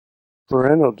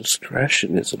Parental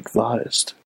discretion is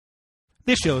advised.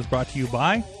 This show is brought to you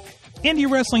by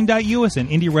IndieWrestling.us and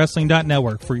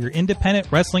IndieWrestling.network for your independent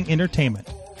wrestling entertainment.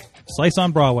 Slice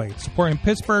on Broadway, supporting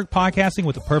Pittsburgh podcasting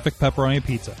with the perfect pepperoni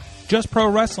pizza. Just Pro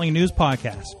Wrestling News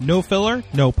Podcast. No filler,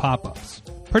 no pop-ups.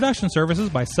 Production services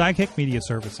by Sidekick Media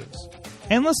Services.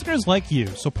 And listeners like you,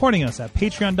 supporting us at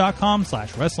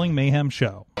patreon.com/Wrestling Mayhem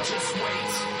Show. Just wait,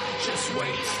 just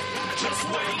wait, just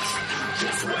wait,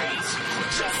 just wait,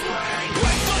 just wait.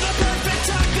 Wait for the perfect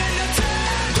time then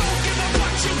attack. Don't give up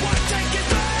what you want, take it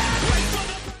back. Wait for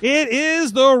the... It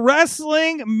is the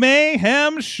Wrestling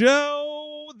Mayhem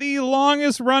Show, the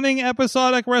longest running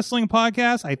episodic wrestling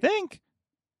podcast, I think.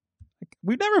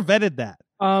 We've never vetted that.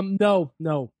 No.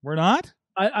 We're not?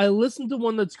 I listened to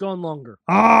one that's gone longer.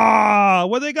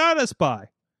 What they got us by?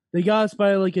 They got us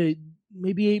by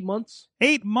maybe 8 months.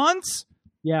 8 months?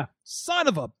 Yeah. Son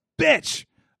of a bitch.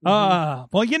 Mm-hmm.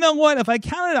 Well, you know what? If I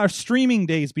counted our streaming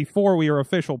days before we were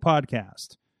official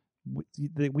podcast,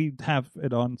 we have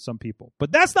it on some people.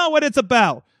 But that's not what it's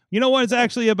about. You know what it's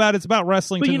actually about? It's about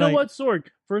wrestling But tonight. you know what, Sorg?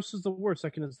 First is the worst,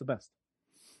 second is the best.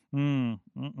 But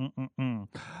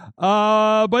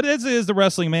this is the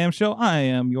Wrestling Mayhem Show. I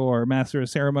am your master of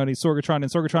ceremonies, Sorgatron,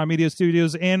 and Sorgatron Media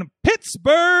Studios in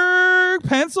Pittsburgh,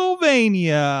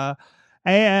 Pennsylvania.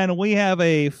 And we have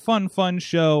a fun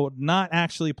show not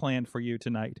actually planned for you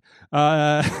tonight.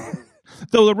 Though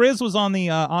the Riz was on the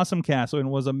Awesome Cast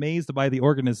and was amazed by the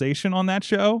organization on that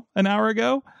show an hour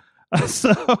ago.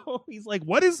 So he's like,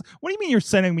 what do you mean you're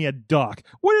sending me a doc?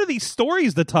 What are these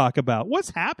stories to talk about?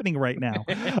 What's happening right now?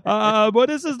 But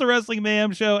this is the Wrestling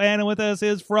Mayhem Show, and with us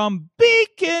is from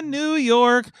Beacon, New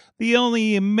York, the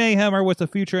only Mayhemmer with a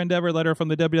future endeavor letter from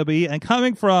the WWE, and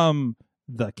coming from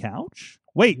the couch.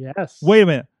 Wait a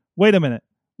minute.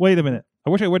 I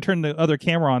wish I would turn the other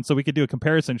camera on so we could do a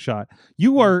comparison shot.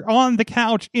 You are on the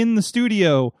couch in the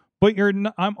studio, but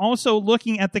I'm also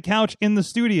looking at the couch in the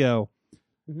studio.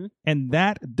 Mm-hmm. And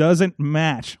that doesn't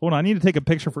match. Hold on, I need to take a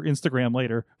picture for Instagram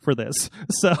later for this.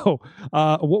 So,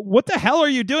 what the hell are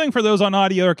you doing for those on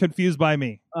audio are confused by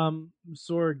me?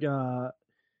 Sorg,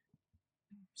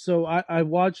 so I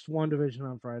watched WandaVision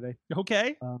on Friday.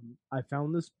 Okay. I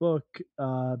found this book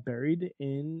buried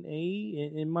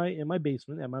in my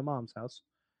basement at my mom's house,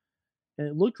 and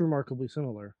it looked remarkably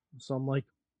similar. So I'm like,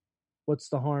 what's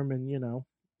the harm in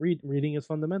reading is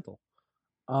fundamental.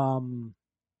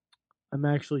 I'm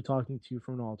actually talking to you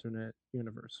from an alternate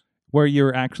universe. Where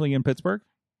you're actually in Pittsburgh?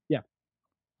 Yeah.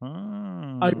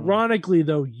 Oh. Ironically,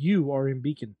 though, you are in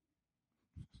Beacon.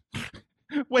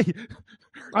 Wait.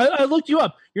 I looked you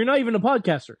up. You're not even a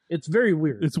podcaster. It's very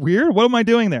weird. It's weird? What am I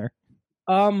doing there?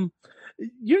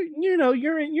 You're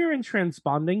in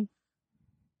transponding.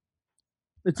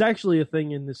 It's actually a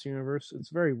thing in this universe. It's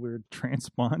very weird.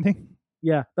 Transponding?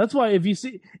 Yeah. That's why if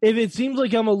it seems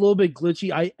like I'm a little bit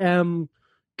glitchy, I am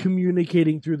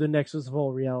communicating through the nexus of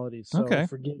all realities. So okay.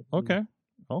 Forgive me. Okay.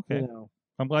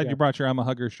 I'm glad you brought your I'm a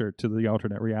Hugger shirt to the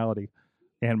alternate reality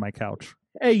and my couch.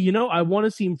 Hey, I want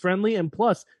to seem friendly, and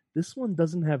plus, this one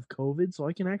doesn't have COVID, so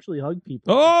I can actually hug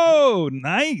people. Oh,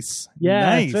 nice. Yeah,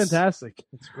 nice. It's fantastic.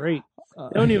 It's great. I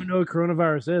don't even know what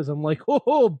coronavirus is. I'm like,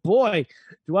 oh boy,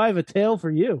 do I have a tale for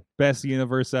you. Best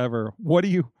universe ever. What do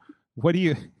you I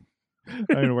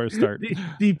don't know where to start.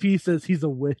 DP says he's a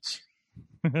witch.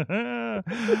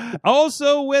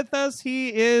 Also with us,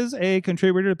 he is a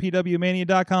contributor to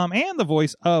PWMania.com and the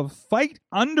voice of Fight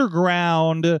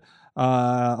Underground.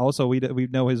 Also, we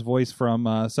know his voice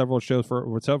from several shows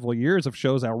for several years of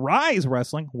shows at Rise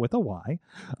Wrestling with a Y.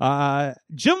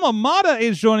 Jim LaMotta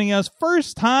is joining us,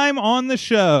 first time on the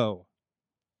show.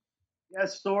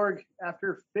 Yes, Sorg.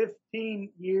 After 15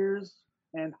 years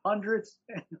and hundreds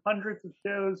of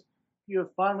shows, you have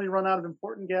finally run out of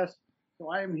important guests. So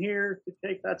I am here to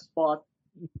take that spot.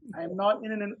 I am not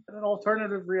in an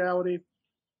alternative reality.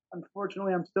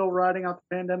 Unfortunately, I'm still riding out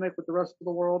the pandemic with the rest of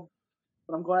the world.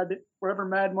 But I'm glad that wherever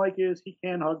Mad Mike is, he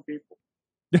can hug people.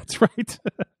 That's right.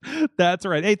 That's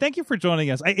right. Hey, thank you for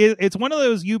joining us. It's one of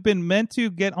those you've been meant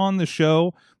to get on the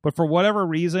show, but for whatever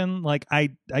reason, I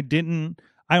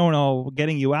don't know,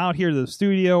 getting you out here to the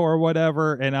studio or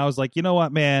whatever. And I was like, you know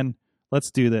what, man? Let's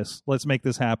do this. Let's make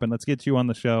this happen. Let's get you on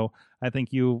the show. I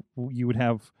think you would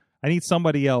have. I need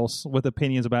somebody else with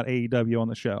opinions about AEW on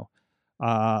the show.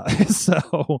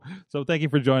 So thank you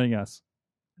for joining us.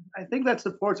 I think that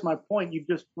supports my point. You've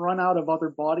just run out of other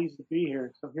bodies to be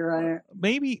here. So here I am.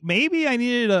 Maybe I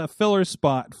needed a filler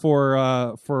spot for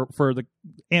the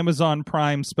Amazon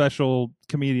Prime special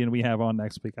comedian we have on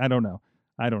next week. I don't know.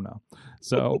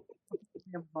 So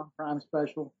Amazon Prime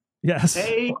special. Yes.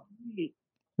 Hey.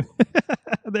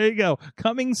 There you go.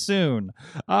 Coming soon.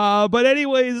 But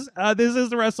anyways, this is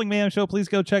the Wrestling Mayhem Show. Please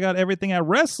go check out everything at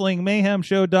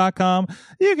WrestlingMayhemShow.com.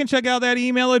 You can check out that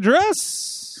email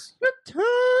address.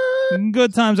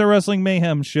 Good times at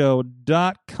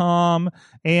WrestlingMayhemShow.com.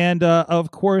 And,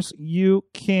 of course, you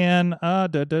can, doing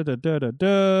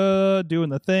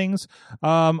the things.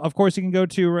 Of course, you can go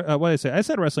to, what did I say? I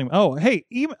said wrestling. Oh, hey,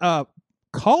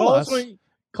 call us.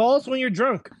 Call us when you're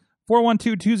drunk.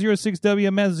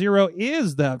 412-206-WMS0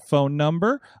 is that phone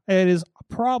number. It is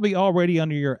probably already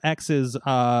under your ex's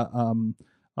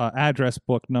address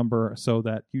book number so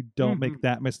that you don't make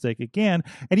that mistake again.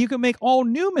 And you can make all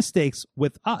new mistakes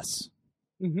with us.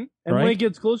 Mm-hmm. And when it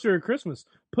gets closer to Christmas,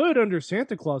 put it under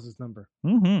Santa Claus's number.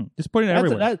 Mm-hmm. Just put it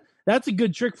everywhere. That's a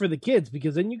good trick for the kids,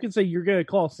 because then you can say you're going to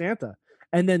call Santa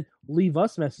and then leave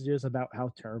us messages about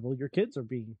how terrible your kids are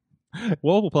being.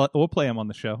 We'll play them on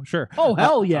the show. Sure. Oh,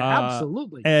 hell yeah.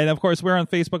 Absolutely. And of course, we're on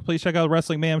Facebook. Please check out the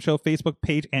Wrestling Mayhem Show Facebook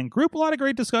page and group. A lot of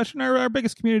great discussion. Our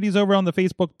biggest community is over on the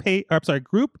Facebook page.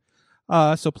 Group.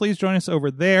 So please join us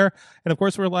over there. And of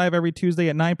course, we're live every Tuesday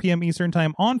at 9 p.m. Eastern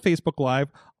Time on Facebook Live,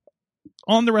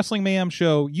 on the Wrestling Mayhem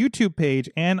Show YouTube page,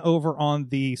 and over on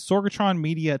the Sorgatron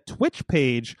Media Twitch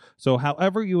page. So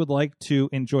however you would like to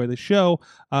enjoy the show.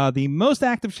 The most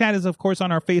active chat is, of course,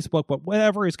 on our Facebook, but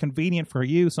whatever is convenient for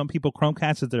you. Some people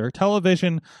Chromecast it to their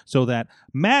television so that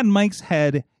Mad Mike's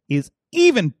head is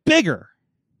even bigger.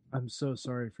 I'm so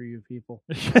sorry for you people.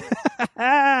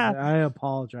 I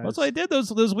apologize. That's what I did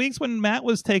those weeks when Matt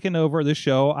was taking over the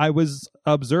show. I was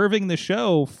observing the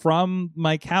show from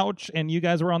my couch, and you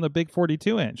guys were on the big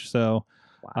 42-inch. So,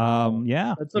 wow.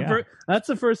 Yeah. That's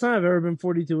the first time I've ever been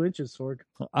 42 inches, Sorg.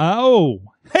 Oh,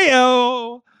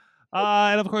 hey-o!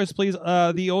 And of course, please,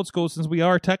 the old school, since we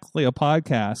are technically a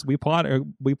podcast, we pod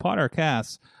our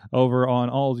casts over on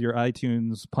all of your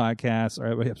iTunes podcasts,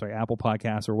 or Apple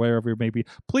Podcasts, or wherever it may be.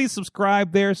 Please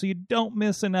subscribe there so you don't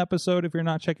miss an episode if you're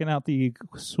not checking out the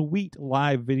sweet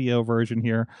live video version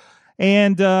here.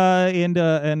 And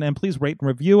please rate and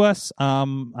review us.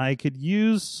 I could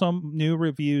use some new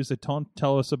reviews that don't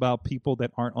tell us about people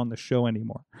that aren't on the show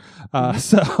anymore.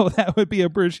 So that would be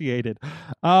appreciated.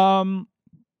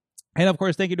 And of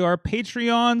course, thank you to our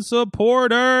Patreon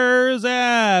supporters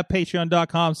at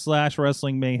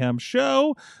patreon.com/Wrestling Mayhem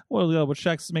Show. We'll double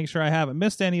check to make sure I haven't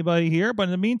missed anybody here. But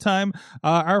in the meantime,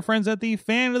 our friends at the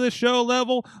fan of the show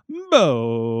level,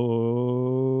 Bo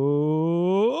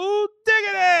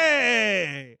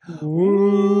Diggity!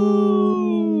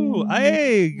 Ooh.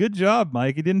 Hey, good job,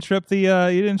 Mike. You didn't trip the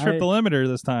the limiter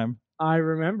this time. I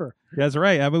remember. That's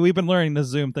right. I mean, we've been learning the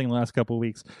Zoom thing the last couple of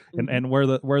weeks, and where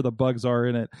the bugs are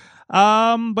in it.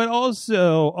 But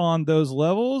also on those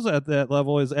levels, at that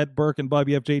level is Ed Burke and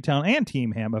Bobby F. J. Town and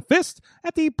Team Hammer Fist.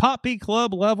 At the Poppy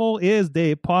Club level is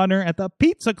Dave Podner. At the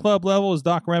Pizza Club level is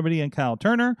Doc Remedy and Kyle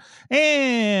Turner.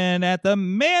 And at the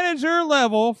manager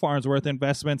level, Farnsworth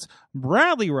Investments,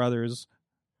 Bradley Brothers.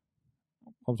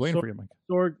 I was waiting for you, Mike.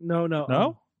 Sorg,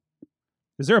 no.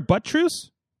 Is there a butt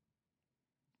truce?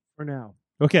 For now.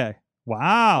 Okay.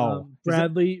 Wow.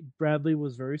 Bradley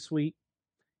was very sweet.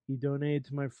 He donated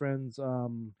to my friend's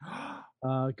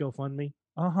GoFundMe.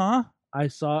 Uh-huh. I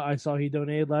saw he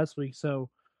donated last week. So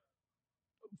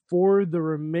for the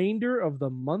remainder of the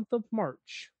month of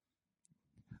March,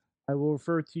 I will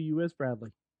refer to you as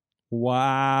Bradley.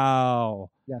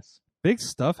 Wow. Yes. Big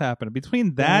stuff happening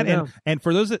between that and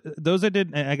for those that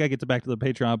didn't, I gotta get back to the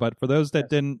Patreon, but for those that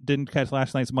didn't catch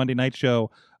last night's Monday night show,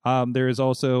 there is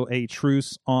also a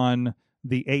truce on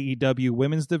the AEW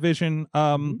women's division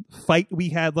fight we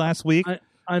had last week.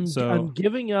 I'm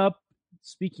giving up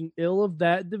speaking ill of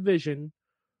that division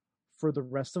for the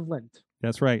rest of Lent.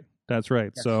 That's right. Yes.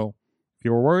 So if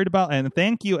you were worried about, and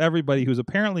thank you everybody who's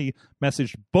apparently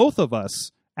messaged both of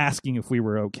us asking if we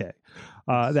were okay.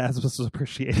 That was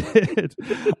appreciated.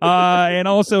 And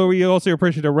also, we also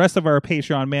appreciate the rest of our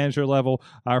Patreon manager level,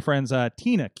 our friends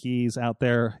Tina Keys out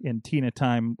there in Tina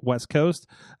Time West Coast,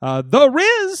 the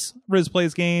Riz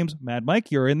Plays Games, Mad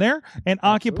Mike, you're in there, and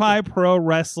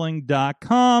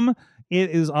OccupyProWrestling.com. It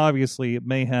is obviously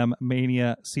Mayhem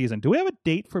Mania season. Do we have a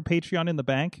date for Patreon in the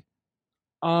bank?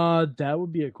 That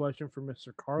would be a question for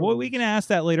Mr. Carlin. Well, we can ask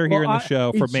that later here in the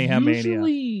show for Mayhem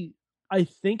Mania. I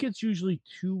think it's usually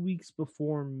 2 weeks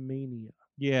before Mania.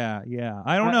 Yeah.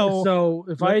 I don't know. So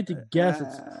if I had to guess,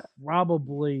 it's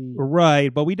probably right,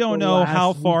 but we don't know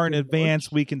how far in advance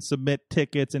we can submit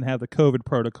tickets and have the COVID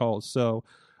protocols. So,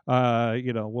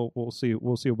 we'll see.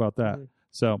 We'll see about that. Mm-hmm.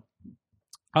 So,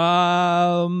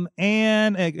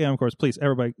 and of course, please,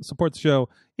 everybody support the show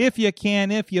if you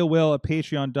can, if you will, at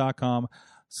patreon.com/Wrestling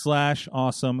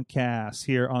 /awesomecast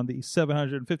here on the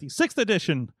 756th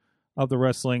edition of the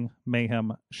Wrestling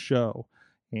Mayhem Show.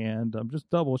 And I'm just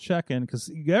double checking because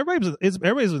everybody's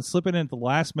been slipping in at the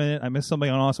last minute. I missed something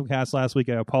on AwesomeCast last week.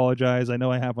 I apologize. I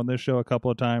know I have on this show a couple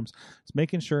of times. It's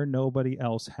making sure nobody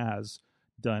else has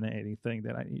done anything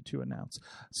that I need to announce.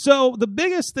 So the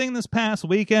biggest thing this past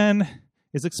weekend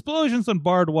is explosions on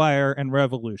Barbed Wire and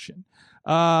Revolution,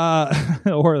 or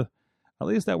at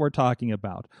least that we're talking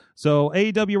about. So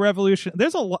AEW Revolution.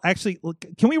 There's actually.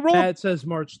 Can we roll? That says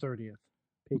March 30th.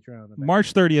 Patreon.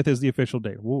 March 30th is the official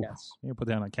date. Ooh, Yes. I'm gonna put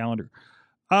that on a calendar.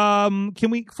 Can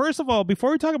we first of all, before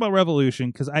we talk about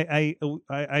Revolution, because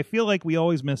I feel like we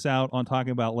always miss out on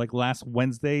talking about like last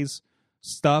Wednesday's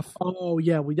stuff. Oh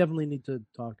yeah, we definitely need to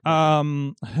talk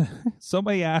about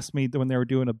Somebody asked me when they were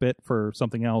doing a bit for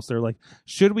something else. They're like,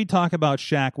 "Should we talk about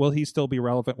Shaq? Will he still be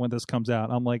relevant when this comes out?"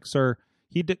 I'm like, "Sir,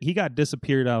 he got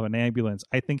disappeared out of an ambulance.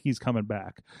 I think he's coming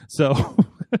back." So.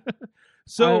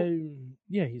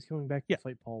 yeah, he's coming back to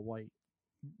fight Paul White.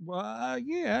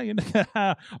 Yeah.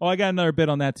 Oh, I got another bit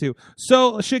on that too.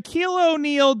 So Shaquille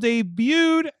O'Neal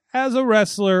debuted as a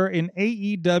wrestler in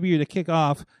AEW to kick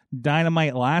off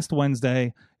Dynamite last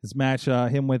Wednesday. His match,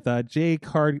 him with Jade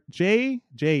Cargill.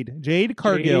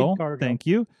 Cargill. Thank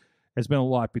you. There's been a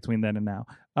lot between then and now.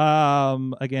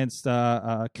 Against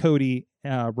Cody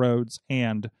Rhodes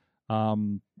and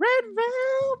Red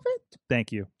Velvet.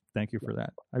 Thank you for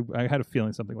that. I had a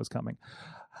feeling something was coming.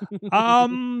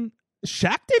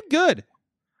 Shaq did good.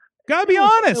 Gotta be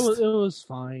honest. It was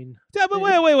fine. Yeah, but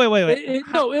wait.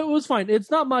 No, it was fine. It's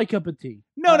not my cup of tea.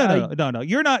 No.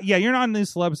 You're not. Yeah, you're not in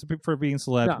these celebs for being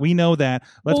celeb. No. We know that.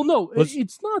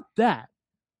 It's not that.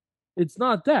 It's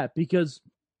not that because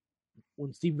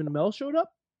when Stephen Amell showed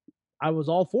up, I was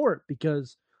all for it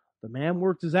because the man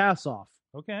worked his ass off.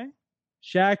 Okay.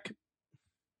 Shaq,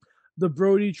 the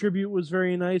Brody tribute was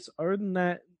very nice. Other than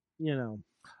that,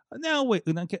 Now wait.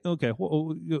 Okay.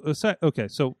 Okay.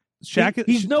 So Shaq.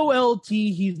 He's no LT.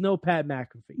 He's no Pat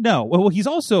McAfee. No. Well, he's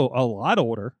also a lot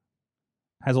older.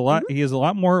 Has a lot. Mm-hmm. He has a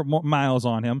lot more miles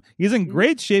on him. He's in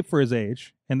great shape for his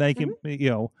age, and they can.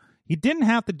 He didn't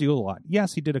have to do a lot.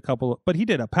 Yes, he did a couple, but he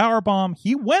did a power bomb.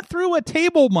 He went through a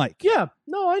table, Mike. Yeah.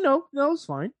 No, I know. No, it was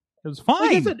fine. It was fine.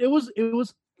 Like I said, it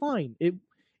was fine. It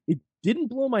didn't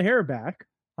blow my hair back.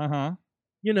 Uh-huh.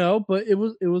 But it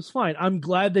was fine. I'm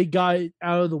glad they got it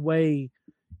out of the way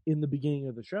in the beginning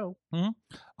of the show.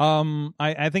 Mm-hmm.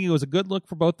 I think it was a good look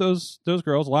for both those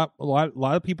girls. A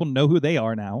lot of people know who they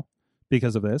are now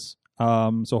because of this.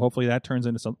 So hopefully that turns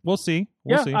into something. We'll see.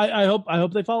 We'll see. I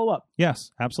hope they follow up.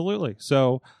 Yes, absolutely.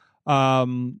 So,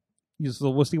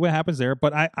 we'll see what happens there.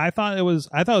 But I thought it was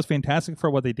fantastic for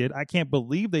what they did. I can't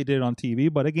believe they did it on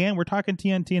TV. But again, we're talking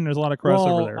TNT, and there's a lot of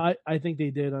crossover there. I think they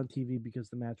did on TV because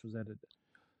the match was edited.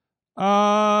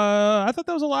 I thought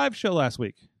that was a live show last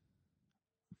week.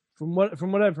 From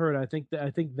what I've heard, I think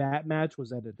that match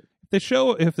was edited.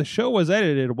 If the show was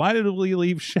edited, why did we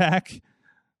leave Shaq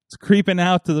creeping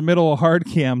out to the middle of hard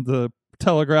cam to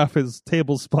telegraph his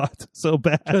table spot so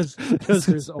bad? Because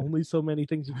there's only so many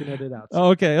things you can edit out.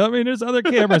 Okay, I mean, there's other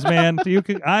cameras, man.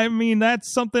 That's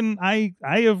something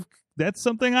that's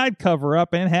something I'd cover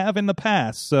up and have in the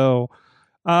past. So,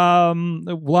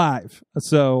 live.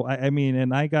 So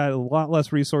and I got a lot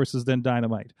less resources than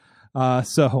Dynamite. Dina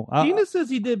says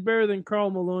he did better than Karl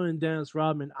Malone and Dennis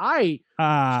Rodman. I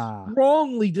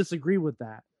strongly disagree with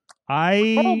that.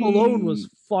 Karl Malone was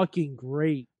fucking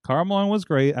great. Karl Malone was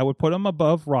great. I would put him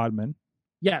above Rodman.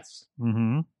 Yes.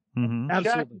 Mm-hmm.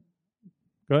 Absolutely.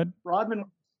 Good. Rodman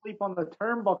would sleep on the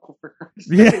turnbuckle for Christ's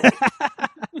sake.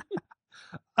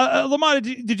 Lamont,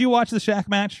 did you watch the Shaq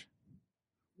match?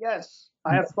 Yes,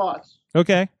 I have thoughts.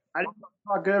 Okay. I didn't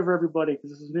want to talk over everybody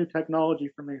because this is new technology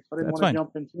for me, so I didn't That's want to fine.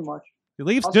 jump in too much.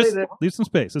 Leave I'll say that- leave some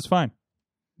space. It's fine.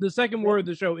 The second word of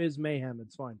the show is mayhem.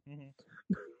 It's fine.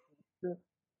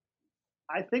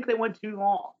 I think they went too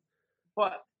long,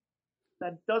 but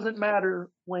that doesn't matter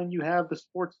when you have the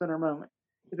Sports Center moment.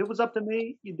 If it was up to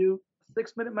me, you do a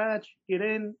 6-minute match, get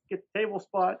in, get the table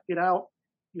spot, get out,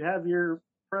 you have your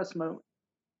press moment.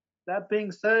 That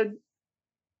being said,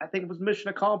 I think it was mission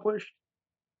accomplished.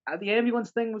 The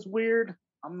ambulance thing was weird.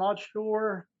 I'm not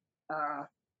sure.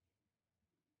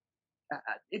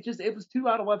 It was too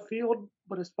out of left field.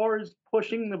 But as far as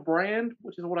pushing the brand,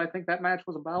 which is what I think that match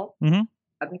was about,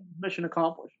 I think mission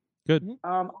accomplished. Good.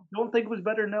 I don't think it was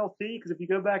better than LT because if you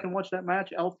go back and watch that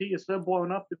match, LT is so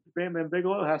blown up that Bam Bam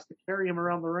Bigelow has to carry him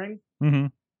around the ring. Mm-hmm.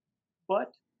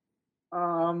 But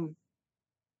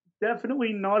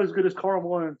definitely not as good as Karl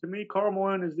Malone. To me, Karl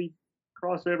Malone is the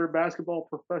crossover basketball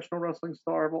professional wrestling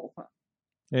star of all time.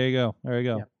 There you go.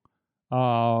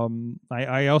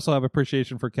 I also have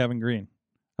appreciation for Kevin Green.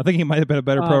 I think he might have been a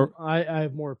better pro. I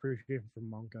have more appreciation for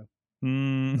Mongo.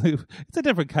 It's a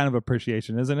different kind of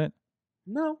appreciation, isn't it?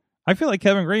 No. I feel like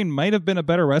Kevin Green might have been a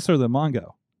better wrestler than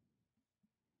Mongo.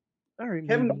 All right,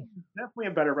 Kevin maybe. is definitely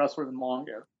a better wrestler than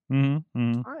Longo.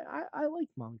 Mm-hmm. I like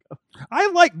Mongo.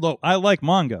 I like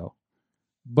Mongo,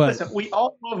 but Listen, we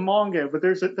all love Mongo, but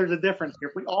there's a difference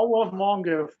here. We all love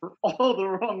Mongo for all the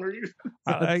wrong reasons.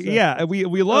 yeah, we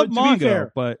love to be Mongo,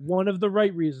 fair, but one of the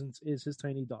right reasons is his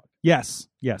tiny dog. yes.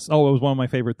 Oh, it was one of my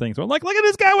favorite things. I'm like, look at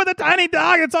this guy with a tiny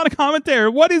dog. It's on a commentary.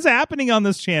 What is happening on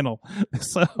this channel?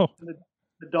 So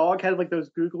The dog had like those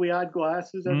googly-eyed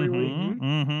glasses every week.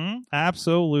 Mm-hmm.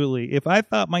 Absolutely. If I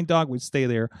thought my dog would stay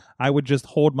there, I would just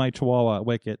hold my Chihuahua at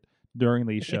Wicket during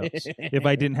these shows. If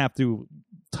I didn't have to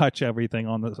touch everything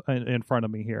on the in front of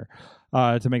me here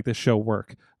to make this show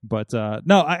work. But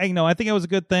no, I think it was a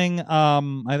good thing.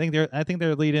 I think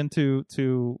they're lead into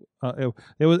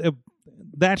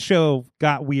that show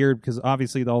got weird because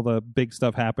obviously all the big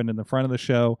stuff happened in the front of the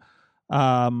show.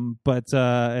 But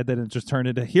and then it just turned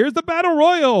into here's the battle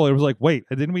royal. It was like, wait,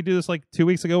 didn't we do this like 2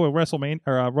 weeks ago with WrestleMania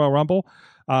or Royal Rumble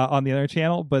on the other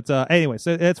channel? But anyway,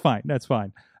 so it's fine. That's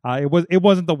fine. It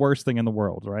wasn't the worst thing in the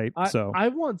world, right? I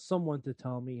want someone to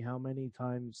tell me how many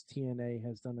times TNA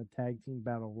has done a tag team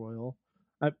battle royal.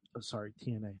 Sorry,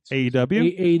 TNA.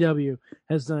 AEW? AEW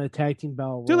has done a tag team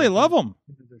battle royal. Dude, they love them.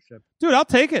 Dude, I'll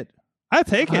take it.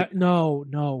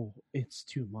 No, it's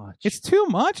too much. It's too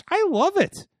much. I love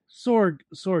it. Sorg,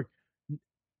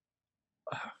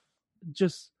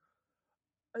 just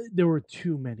there were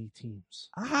too many teams.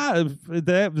 The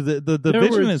There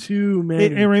division were is too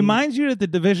many. It reminds you that the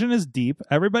division is deep.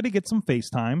 Everybody gets some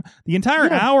FaceTime. The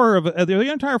entire hour of the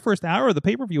entire first hour of the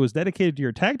pay per view is dedicated to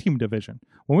your tag team division.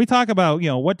 When we talk about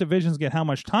what divisions get how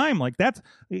much time, like that's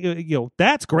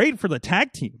that's great for the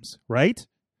tag teams, right?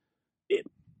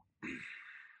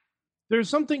 There's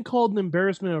something called an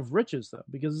embarrassment of riches, though,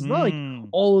 because it's not like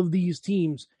all of these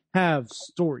teams have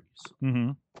stories.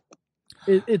 Mm-hmm.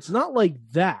 It's not like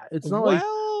that. It's not like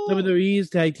WWE's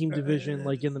tag team division,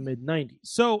 like in the mid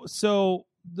 '90s.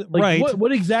 Right.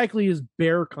 What exactly is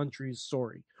Bear Country's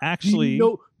story? Actually,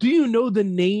 do you know the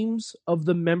names of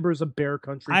the members of Bear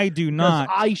Country? I do not.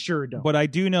 I sure don't. But I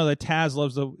do know that Taz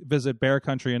loves to visit Bear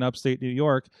Country in upstate New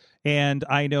York, and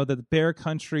I know that Bear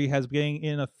Country has been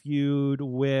in a feud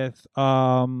with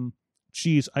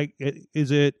is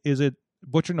it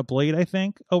Butcher and the Blade, I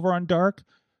think, over on Dark.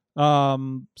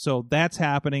 So that's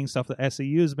happening. Stuff that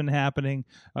SCU has been happening.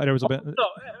 There was a bit.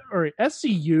 All right,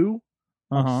 SCU.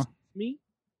 Me.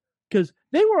 Because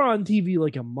they were on TV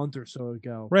like a month or so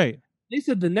ago. Right. They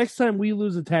said the next time we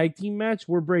lose a tag team match,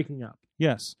 we're breaking up.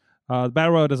 Yes. The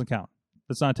Battle Royal doesn't count.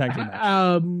 It's not a tag team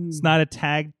match. It's not a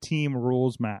tag team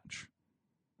rules match.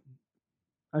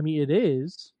 I mean, it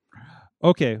is.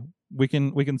 Okay. We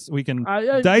can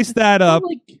dice that up.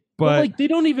 But they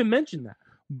don't even mention that.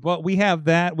 But we have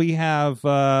that. We have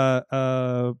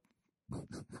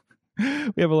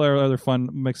we have a lot of other fun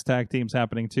mixed tag teams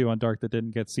happening too on Dark that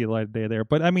didn't get to see the light of day there.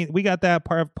 But I mean, we got that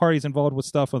parties involved with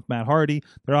stuff with Matt Hardy.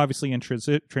 They're obviously in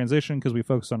transition because we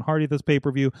focused on Hardy this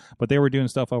pay-per-view, but they were doing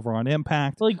stuff over on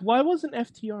Impact. Like, why wasn't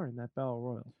FTR in that Battle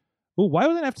Royal? Well, why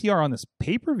wasn't FTR on this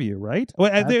pay-per-view, right? Well,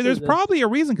 there's probably a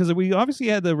reason, because we obviously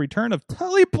had the return of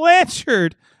Tully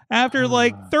Blanchard after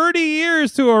like 30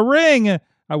 years to a ring.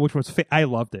 Which was I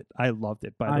loved it. I loved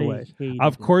it, by the way.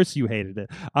 Of course you hated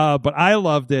it. But I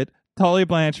loved it. Tully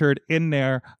Blanchard in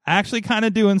there, actually kind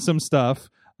of doing some stuff.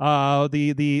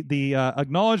 The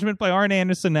acknowledgement by Arn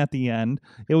Anderson at the end.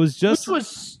 It was just... Which was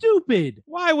stupid.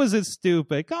 Why was it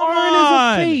stupid? Come Arn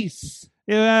on. is a face.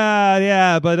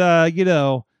 Yeah, but kind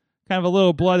of a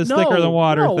little blood is thicker than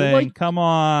water thing. Like, come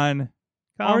on.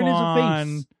 Arn is a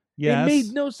face. Yes. It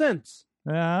made no sense.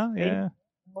 Yeah.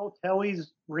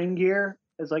 Tully's ring gear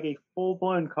is like a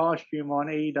full-blown costume on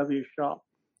AEW shop.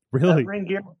 Really? That ring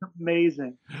gear was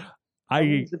amazing. It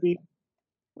needs to be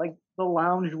like the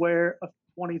loungewear of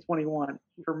 2021.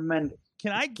 Tremendous.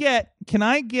 Can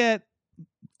I get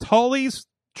Tully's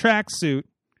tracksuit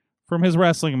from his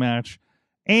wrestling match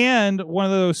and one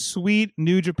of those sweet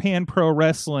New Japan Pro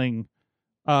Wrestling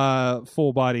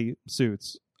full body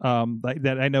suits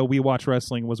that I know We Watch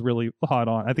Wrestling was really hot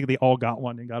on. I think they all got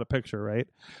one and got a picture, right?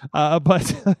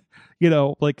 But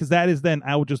because that is then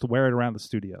I would just wear it around the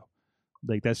studio.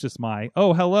 Like, that's just my,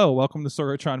 oh, hello, welcome to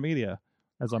Sorgatron Media,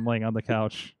 as I'm laying on the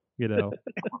couch. If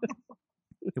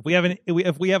we have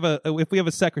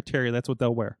a secretary, that's what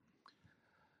they'll wear.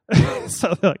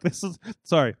 So like, this is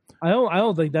sorry. I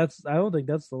don't think that's the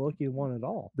look you want at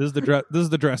all. This is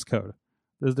the dress code.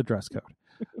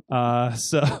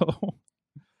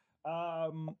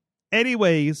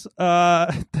 Anyways,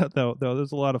 though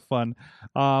there's a lot of fun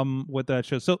with that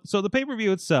show. So the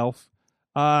pay-per-view itself,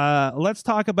 let's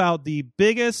talk about the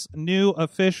biggest new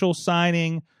official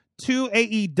signing to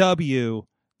AEW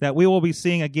that we will be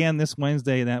seeing again this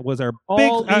Wednesday. That was our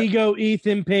All big ego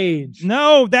Ethan Page.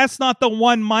 No, that's not the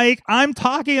one, Mike. I'm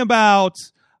talking about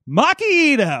Maki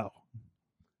Ito.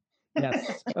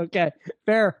 Yes. Okay.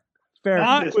 Fair.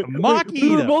 Maki We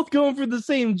were Ito. both going for the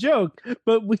same joke,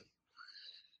 but we.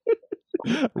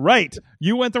 Right.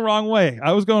 You went the wrong way.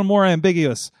 I was going more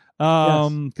ambiguous.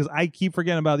 Because I keep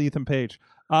forgetting about Ethan Page.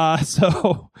 But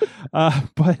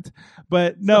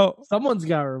no, Someone's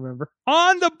got to remember.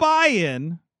 on the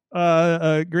buy-in,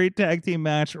 a great tag team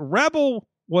match. Rebel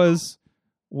was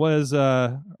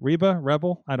Reba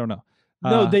Rebel. I don't know.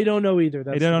 No, they don't know either.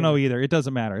 They don't know either. It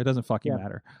doesn't matter. It doesn't fucking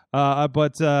matter.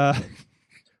 But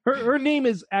Her name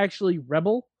is actually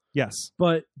Rebel, yes,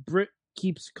 but Britt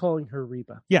keeps calling her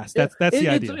Reba. yes, that's the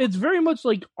idea. It's very much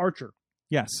like Archer,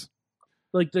 Yes.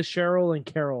 like the Cheryl and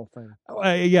Carol thing.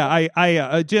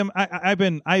 Jim, I've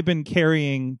been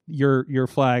carrying your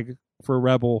flag for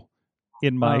Rebel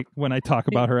in my when I talk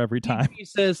about her every time. He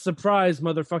says, "Surprise,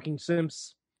 motherfucking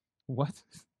Simps." What?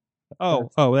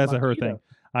 That's a her Makito. thing.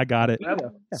 I got it.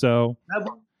 Rebel. So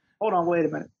Hold on, wait a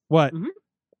minute. what?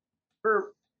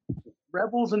 For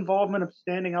Rebel's involvement of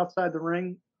standing outside the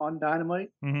ring on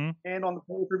Dynamite Mm-hmm. and on the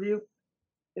pay-per-view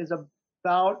is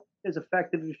about as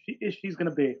effective as she's going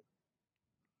to be.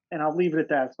 And I'll leave it at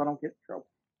that so I don't get in trouble.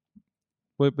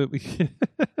 But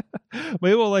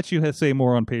maybe we'll let you say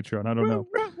more on Patreon. I don't know.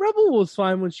 Rebel was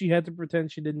fine when she had to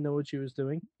pretend she didn't know what she was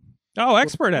doing. Oh,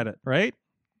 expert at it, right?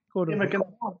 Quote Gimmick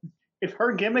unquote. if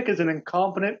her gimmick is an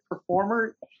incompetent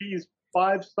performer, she's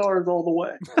 5 stars all the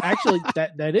way. Actually,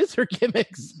 that is her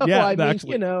gimmick. So, Yeah, I mean,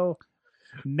 actually. art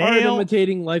Nail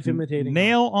imitating, life imitating.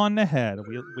 nail on the head.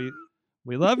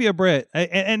 We love you, Britt.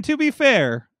 And to be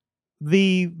fair,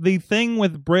 the thing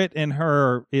with Britt and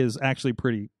her is actually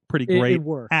pretty great It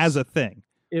works. as a thing,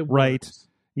 It right? works.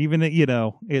 Even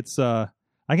it's I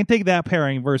can take that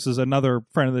pairing versus another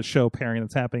friend of the show pairing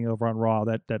that's happening over on Raw.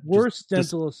 That Worst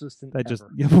just, dental assistant that ever. just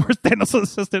worst dental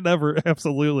assistant ever.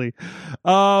 Absolutely.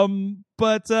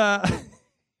 But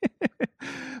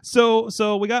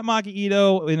so we got Maki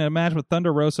Ito in a match with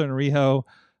Thunder Rosa and Riho.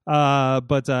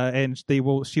 And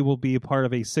she will be a part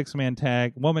of a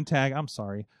 6-man woman tag. I'm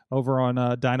sorry, over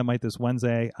on Dynamite this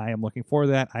Wednesday. I am looking forward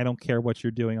to that. I don't care what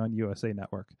you're doing on USA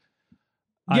Network.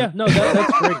 Yeah, no,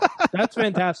 that's great. That's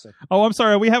fantastic. Oh, I'm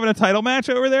sorry. Are we having a title match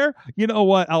over there? You know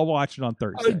what? I'll watch it on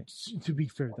Thursday. To be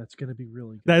fair, that's going to be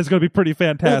really good. That is going to be pretty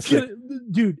fantastic.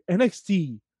 Dude,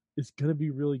 NXT is going to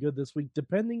be really good this week,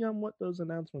 depending on what those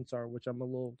announcements are, which I'm a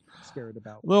little scared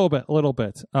about. A little bit. A little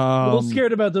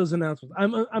scared about those announcements.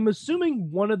 I'm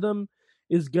assuming one of them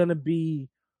is going to be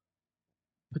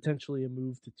potentially a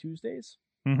move to Tuesdays.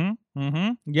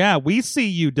 Mm-hmm. Yeah, we see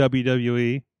you,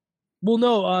 WWE. Well,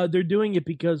 no, they're doing it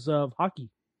because of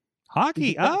hockey.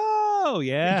 Hockey. Oh,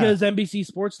 yeah. Because NBC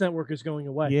Sports Network is going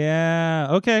away. Yeah.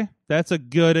 Okay. That's a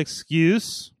good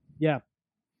excuse. Yeah.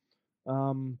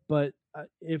 But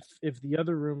if the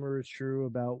other rumor is true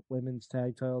about women's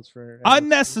tag titles for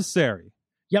Unnecessary.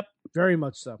 Yep, very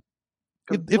much so.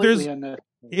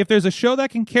 If there's a show that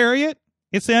can carry it,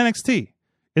 it's NXT.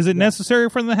 Is it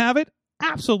necessary for them to have it?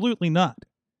 Absolutely not.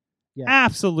 Yeah.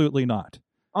 Absolutely not.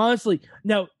 Honestly,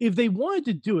 now if they wanted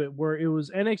to do it where it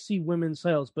was NXT women's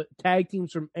titles, but tag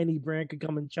teams from any brand could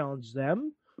come and challenge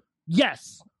them,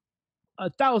 yes,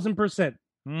 1,000%.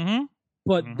 Mm-hmm.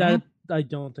 But that I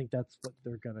don't think that's what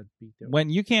they're gonna be doing. When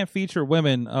you can't feature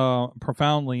women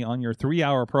profoundly on your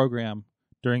 3-hour program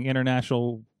during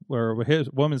International or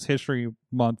Women's History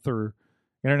Month or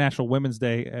International Women's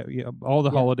Day, all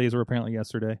the holidays were apparently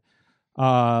yesterday.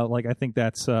 I think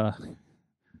that's, and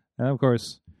of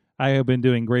course, I have been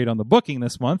doing great on the booking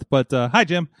this month. But hi,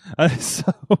 Jim. For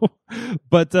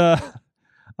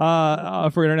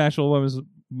International Women's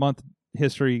Month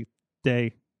History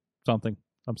Day, something.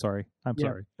 I'm sorry.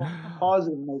 Sorry.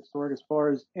 Positive note, Sorg, as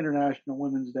far as International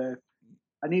Women's Day.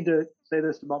 I need to say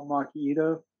this about Maki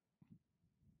Ito.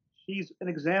 She's an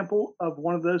example of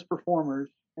one of those performers,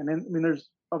 and then, there's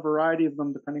a variety of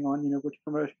them depending on which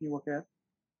promotion you look at.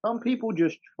 Some people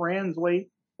just translate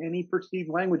any perceived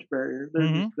language barrier. They're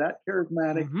just that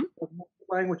charismatic.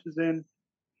 Languages in.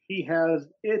 She has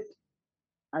it.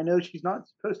 I know she's not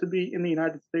supposed to be in the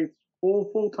United States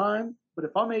full time, but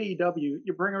if I'm AEW,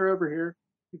 you bring her over here,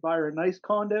 you buy her a nice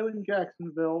condo in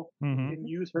Jacksonville, and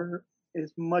use her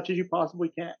as much as you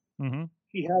possibly can.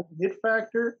 She has a hit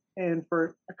factor, and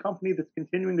for a company that's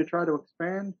continuing to try to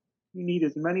expand, you need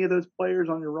as many of those players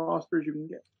on your roster as you can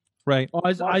get. Right. Oh,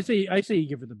 I say you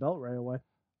give her the belt right away.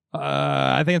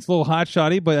 I think it's a little hot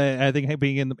shotty, but I think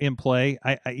being in play,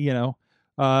 you know,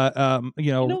 You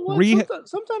know what?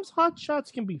 Sometimes hot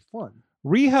shots can be fun.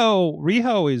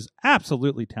 Riho is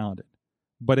absolutely talented,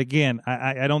 but again,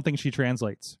 I don't think she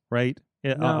translates right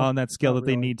on that scale that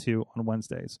they need to on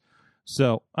Wednesdays.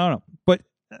 So I don't know, but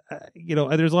you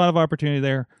know, there's a lot of opportunity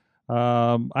there.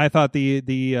 I thought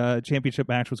the championship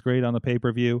match was great on the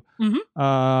pay-per-view.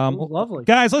 Lovely,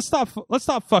 guys. Let's stop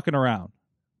fucking around.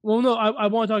 Well, no, I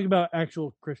want to talk about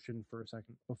actual Christian for a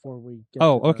second before we get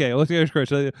okay. Let's get to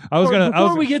Christian.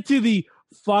 Before we get to the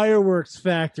fireworks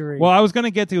factory. Well, I was going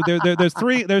to get to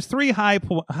there's three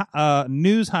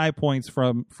news high points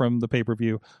from the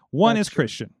pay-per-view. One is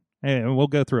Christian, and we'll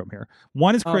go through them here.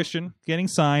 One is Christian getting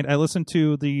signed. I listened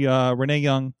to the Renee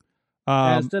Young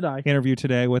as did I. interview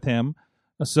today with him.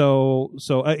 So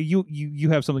you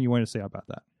have something you want to say about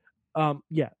that?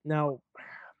 Yeah. Now,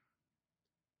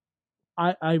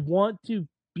 I want to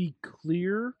be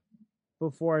clear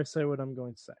before I say what I'm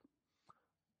going to say.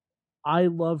 I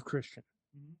love Christian.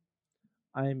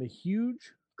 I am a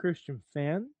huge Christian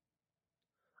fan.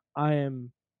 I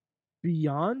am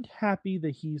beyond happy that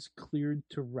he's cleared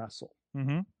to wrestle.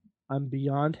 Mm-hmm. I'm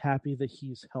beyond happy that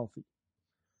he's healthy.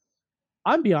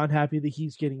 I'm beyond happy that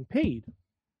he's getting paid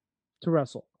to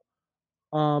wrestle.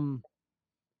 AEW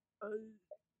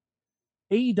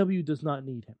does not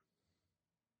need him.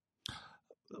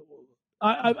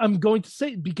 I'm going to say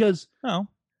it because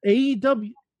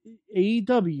AEW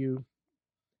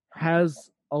has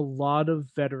a lot of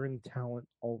veteran talent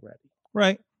already.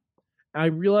 Right. I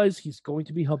realize he's going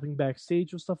to be helping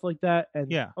backstage with stuff like that.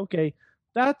 And okay,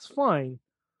 that's fine.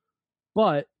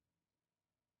 But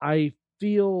I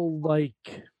feel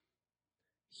like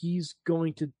he's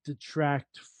going to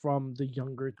detract from the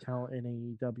younger talent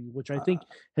in AEW, which I think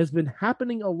has been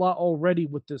happening a lot already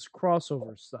with this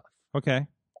crossover stuff. Okay.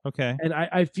 And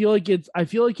I feel like it's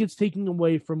taking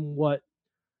away from what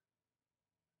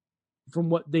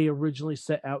they originally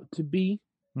set out to be,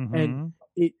 and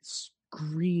it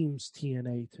screams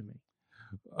TNA to me.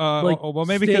 Well,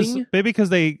 maybe because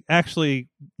they actually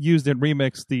used and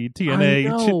remixed the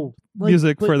TNA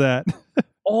music for that.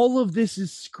 All of this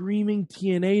is screaming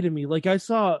TNA to me. Like I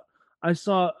saw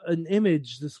an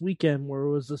image this weekend where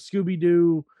it was a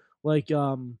Scooby-Doo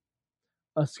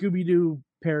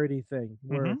parody thing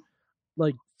where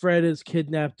like Fred has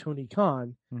kidnapped Tony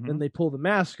Khan, then they pull the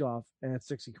mask off and it's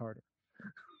Dixie Carter.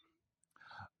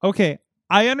 Okay,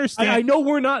 I understand. I know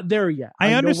we're not there yet.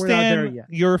 I understand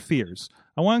your fears.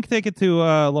 I want to take it to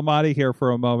Lamati here for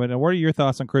a moment. And what are your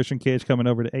thoughts on Christian Cage coming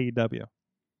over to AEW?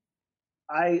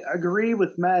 I agree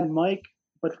with Matt and Mike,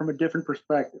 but from a different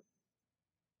perspective.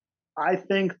 I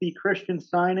think the Christian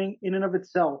signing in and of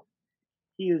itself,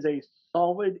 he is a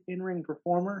solid in-ring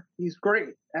performer. He's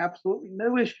great. Absolutely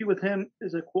no issue with him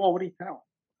as a quality talent.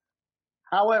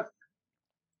 However,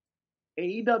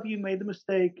 AEW made the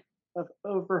mistake of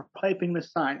overhyping the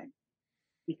signing,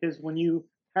 because when you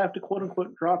have to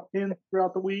quote-unquote drop in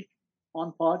throughout the week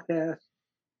on podcasts,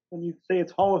 when you say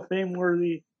it's Hall of Fame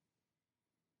worthy,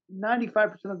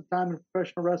 95% of the time in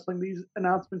professional wrestling, these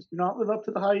announcements do not live up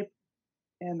to the hype,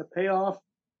 and the payoff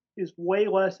is way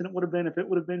less than it would have been if it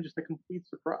would have been just a complete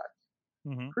surprise.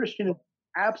 Christian is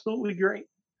absolutely great.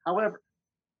 However,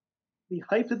 the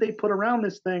hype that they put around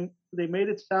this thing, they made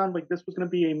it sound like this was going to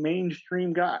be a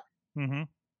mainstream guy.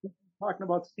 Talking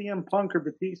about CM Punk or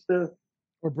Batista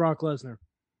or Brock Lesnar.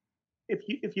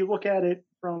 If you look at it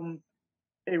from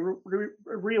a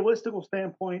realistical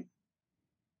standpoint,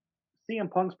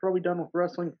 CM Punk's probably done with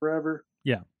wrestling forever.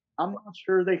 Yeah. I'm not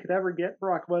sure they could ever get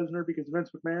Brock Lesnar because Vince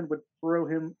McMahon would throw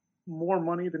him more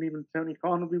money than even Tony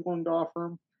Khan would be willing to offer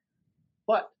him.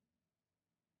 But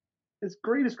as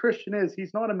great as Christian is,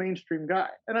 he's not a mainstream guy.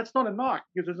 And that's not a knock,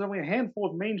 because there's only a handful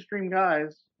of mainstream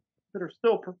guys that are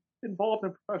still involved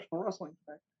in professional wrestling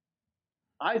today.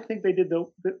 I think they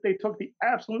took the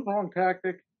absolute wrong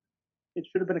tactic. It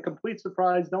should have been a complete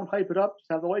surprise. Don't hype it up. Just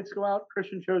have the lights go out.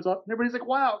 Christian shows up. And everybody's like,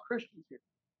 wow, Christian's here.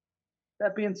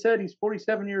 That being said, he's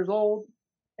 47 years old.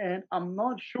 And I'm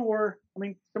not sure. I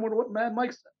mean, similar to what Mad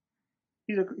Mike said,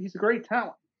 he's a great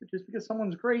talent. But just because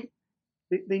someone's great,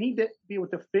 they need to be able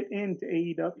to fit into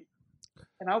AEW.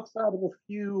 And outside of a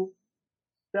few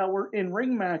that were in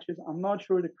ring matches, I'm not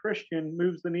sure that Christian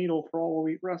moves the needle for All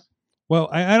Elite Wrestling. Well,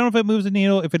 I don't know if it moves the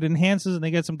needle, if it enhances and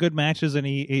they get some good matches, and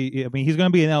he's going to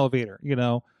be an elevator,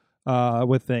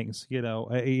 with things,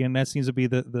 and that seems to be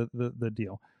the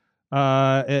deal,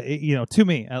 to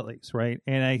me at least, right?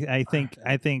 And I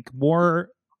think more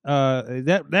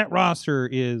that roster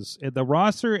is the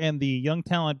roster, and the young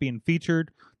talent being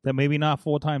featured that maybe not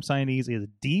full-time signees is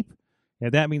deep.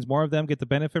 And that means more of them get the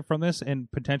benefit from this,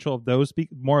 and potential of those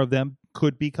more of them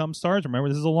could become stars. Remember,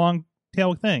 this is a long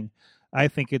tail thing. I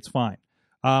think it's fine.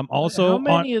 Also, how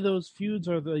many of those feuds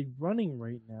are they running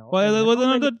right now? well,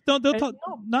 And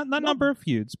not number of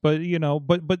feuds, but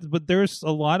but there's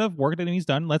a lot of work that needs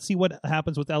done. Let's see what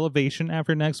happens with Elevation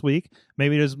after next week.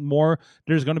 Maybe there's more.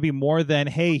 There's going to be more than,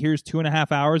 hey, here's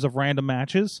 2.5 hours of random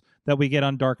matches that we get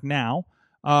on Dark now.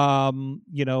 And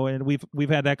we've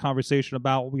had that conversation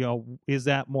about, is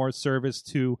that more service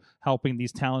to helping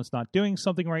these talents not doing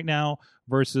something right now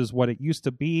versus what it used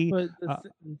to be? But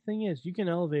the thing is, you can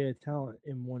elevate a talent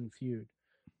in one feud,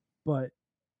 but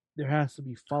there has to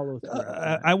be follow through.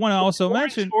 I want to also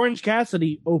mention Orange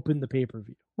Cassidy opened the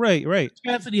pay-per-view. Right.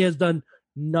 Cassidy has done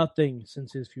nothing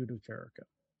since his feud with Jericho.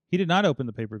 He did not open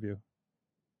the pay-per-view.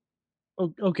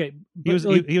 Okay, He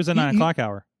was a 9 o'clock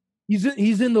hour.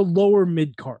 He's in the lower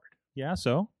mid card. Yeah,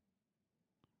 so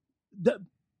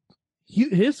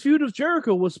his feud with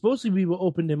Jericho was supposed to be what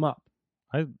opened him up.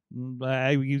 He's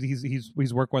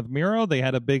working with Miro. They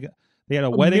had a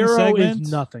wedding Miro segment. Is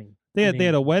nothing. They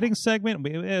had a wedding segment.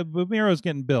 But Miro's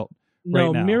getting built. No,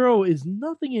 right now. Miro is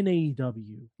nothing in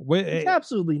AEW. It's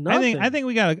absolutely nothing. I think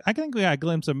we got a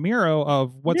glimpse of Miro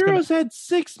of what's Miro's had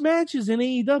 6 matches in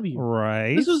AEW.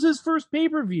 Right. This was his first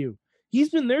pay-per-view. He's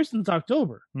been there since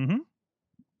October. Mm-hmm.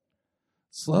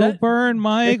 Slow burn,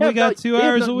 Mike. We got 2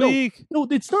 hours a week. No,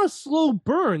 it's not a slow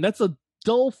burn. That's a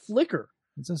dull flicker.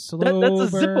 It's a slow That's a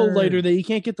burn. Zippo lighter that he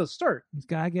can't get to start. He's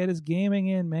got to get his gaming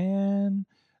in, man.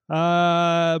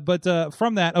 But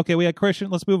from that, okay, we had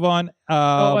Christian. Let's move on.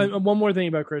 And one more thing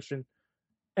about Christian.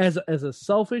 As a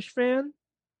selfish fan,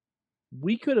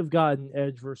 we could have gotten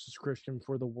Edge versus Christian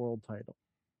for the world title.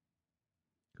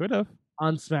 Could have.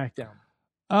 On SmackDown.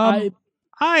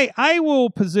 I will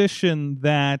position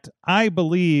that I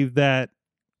believe that,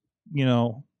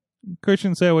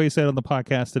 Christian said what he said on the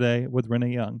podcast today with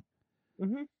Renee Young.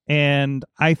 Mm-hmm. And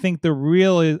I think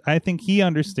I think he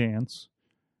understands,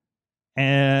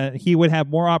 and he would have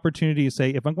more opportunity to say,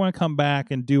 if I'm going to come back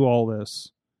and do all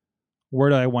this, where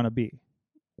do I want to be?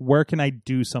 Where can I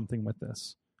do something with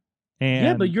this? And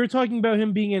yeah, but you're talking about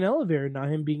him being an elevator, not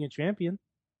him being a champion.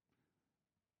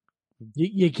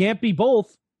 You can't be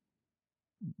both.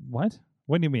 What?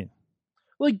 What do you mean?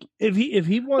 Like if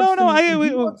he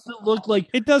wants to look like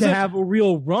it doesn't to have a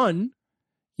real run.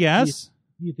 Yes.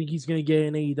 Do you think he's going to get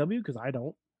an AEW? Because I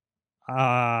don't.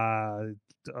 I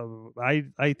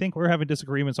think we're having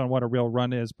disagreements on what a real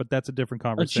run is, but that's a different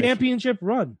conversation. A championship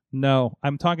run. No,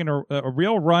 I'm talking a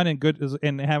real run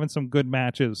and having some good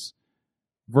matches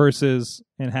versus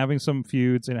and having some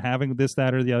feuds and having this,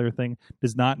 that, or the other thing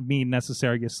does not mean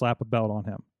necessarily you slap a belt on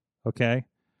him. Okay.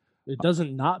 It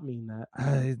doesn't not mean that.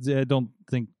 I don't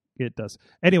think it does.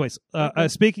 Anyways,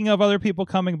 speaking of other people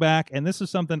coming back, and this is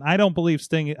something I don't believe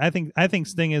Sting. I think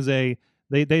Sting is they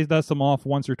dust him off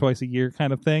once or twice a year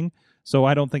kind of thing. So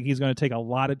I don't think he's going to take a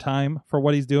lot of time for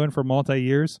what he's doing for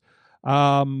multi-years.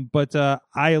 But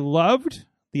I loved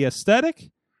the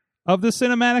aesthetic of the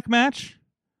cinematic match.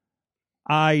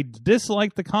 I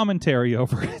disliked the commentary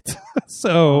over it,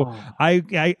 so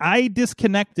I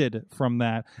disconnected from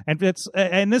that, and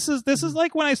this is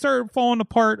like when I started falling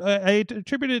apart. I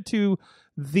attribute it to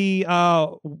the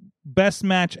best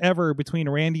match ever between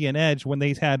Randy and Edge when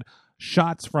they had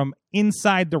shots from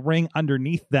inside the ring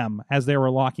underneath them as they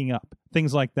were locking up,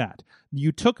 things like that.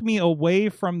 You took me away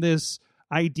from this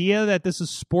idea that this is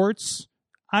sports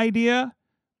idea.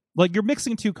 Like, you're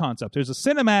mixing two concepts. There's a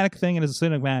cinematic thing and there's a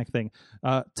cinematic thing.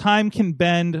 Time can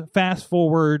bend, fast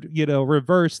forward,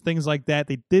 reverse, things like that.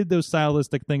 They did those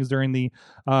stylistic things during the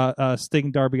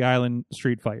Sting Darby Allin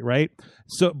street fight, right?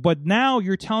 So, but now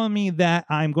you're telling me that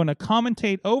I'm going to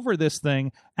commentate over this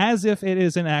thing as if it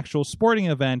is an actual sporting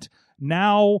event.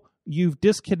 Now you've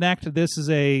disconnected. This is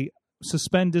a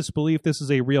suspend disbelief. This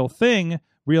is a real thing,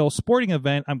 real sporting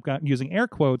event. I'm using air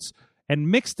quotes. And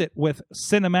mixed it with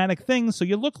cinematic things, so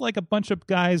you look like a bunch of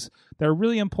guys that are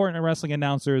really important at wrestling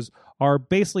announcers are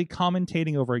basically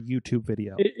commentating over a YouTube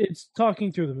video. It's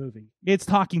talking through the movie. It's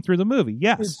talking through the movie,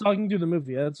 yes. It's talking through the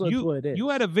movie. That's what it is. You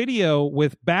had a video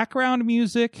with background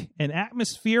music and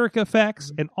atmospheric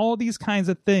effects and all these kinds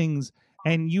of things,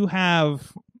 and you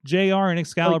have JR and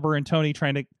Excalibur and Tony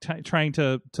trying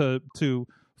to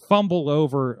fumble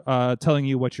over telling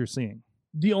you what you're seeing.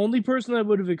 The only person I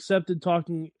would have accepted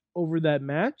talking over that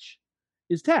match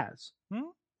is Taz.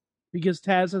 Because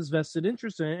Taz has vested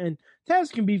interest in it, and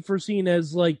Taz can be foreseen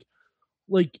as like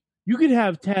you could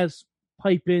have Taz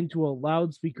pipe into a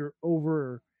loudspeaker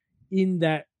over in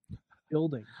that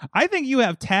building. I think you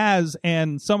have Taz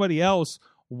and somebody else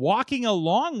walking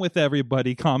along with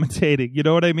everybody commentating. You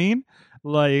know what I mean?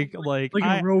 Like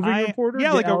A roving reporter. Yeah,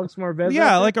 Did like Alex Marvez.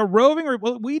 yeah, out like a roving.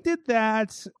 Well, we did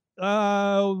that.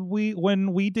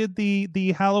 When we did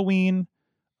the Halloween,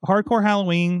 hardcore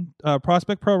Halloween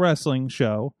Prospect Pro Wrestling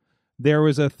show. There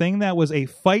was a thing that was a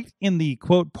fight in the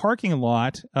quote parking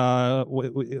lot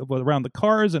around the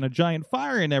cars and a giant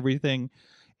fire and everything.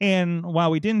 And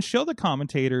while we didn't show the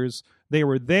commentators, they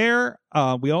were there.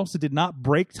 We also did not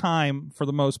break time for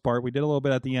the most part. We did a little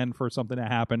bit at the end for something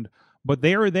that happened, but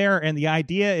they were there. And the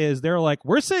idea is they're like,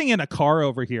 we're sitting in a car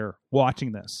over here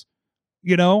watching this,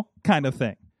 you know, kind of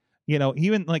thing. You know,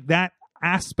 even like that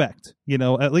aspect, you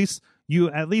know, at least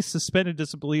suspended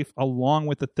disbelief along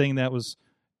with the thing that was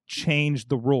changed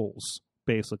the rules,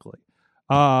 basically.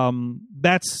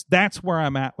 That's where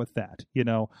I'm at with that. You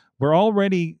know, we're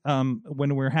already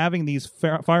when we're having these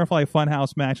Firefly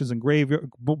Funhouse matches and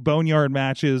Boneyard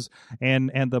matches and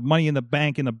the Money in the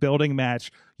Bank in the building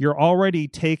match, you're already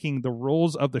taking the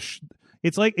rules of the.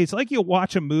 It's like you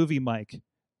watch a movie, Mike,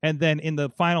 and then in the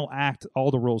final act,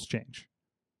 all the rules change.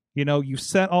 You know, you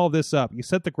set all this up. You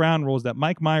set the ground rules that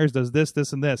Mike Myers does this,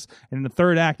 this, and this. And in the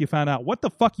third act, you found out, what the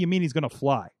fuck you mean he's going to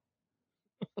fly?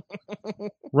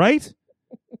 Right?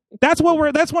 That's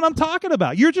what I'm talking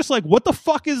about. You're just like, what the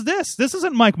fuck is this? This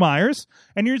isn't Mike Myers.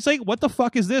 And you're just like, what the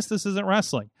fuck is this? This isn't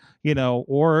wrestling. You know,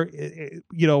 or,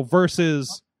 you know,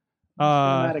 versus...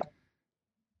 go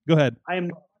ahead. I am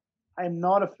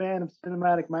not a fan of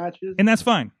cinematic matches. And that's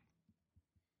fine.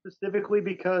 Specifically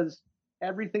because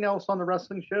everything else on the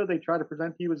wrestling show they try to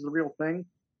present to you as the real thing.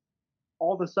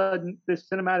 All of a sudden, this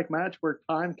cinematic match where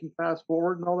time can fast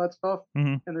forward and all that stuff,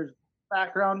 Mm-hmm. and there's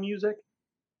background music.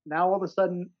 Now all of a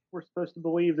sudden, we're supposed to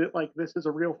believe that like this is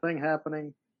a real thing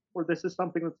happening, or this is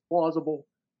something that's plausible.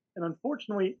 And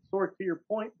unfortunately, sort of to your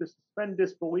point, the suspend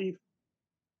disbelief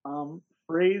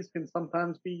phrase can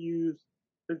sometimes be used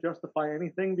to justify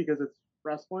anything because it's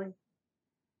wrestling.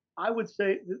 I would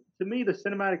say, to me, the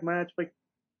cinematic match, like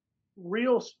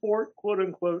real sport, quote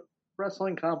unquote,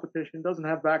 wrestling competition doesn't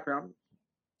have background.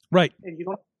 Right. And you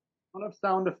don't have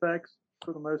sound effects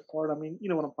for the most part. I mean, you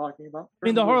know what I'm talking about. I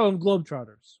mean, the Harlem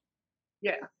Globetrotters.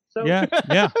 Yeah. So Yeah.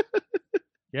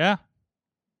 Yeah.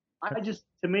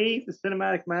 To me, the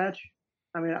cinematic match,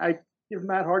 I mean, I give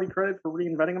Matt Hardy credit for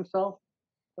reinventing himself,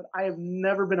 but I have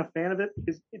never been a fan of it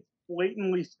because it's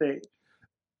blatantly staged.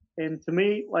 And to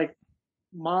me, like,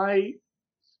 my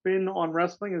spin on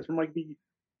wrestling is from like the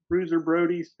Bruiser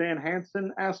Brody, Stan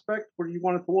Hansen aspect, where you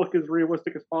want it to look as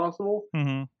realistic as possible.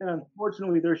 Mm-hmm. And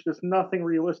unfortunately, there's just nothing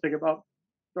realistic about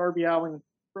Darby Allin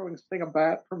throwing Sting a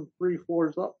bat from 3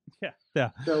 floors up. Yeah.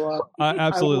 So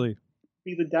absolutely. I will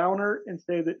be the downer and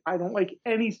say that I don't like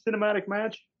any cinematic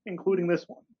match, including this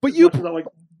one. But you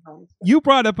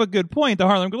brought up a good point, the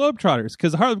Harlem Globetrotters,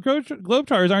 because the Harlem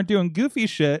Globetrotters aren't doing goofy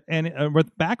shit and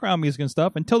with background music and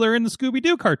stuff until they're in the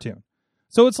Scooby-Doo cartoon.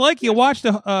 So it's like you watched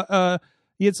a Harlem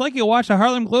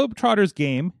Globetrotters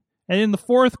game, and in the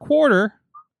fourth quarter,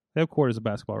 they have quarters of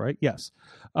basketball, right? Yes.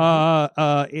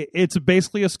 It's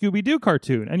basically a Scooby-Doo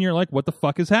cartoon, and you're like, what the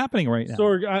fuck is happening right now?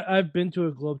 Sorg, I've been to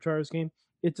a Globetrotters game.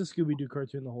 It's a Scooby-Doo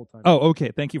cartoon the whole time. Oh,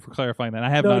 okay. Thank you for clarifying that. I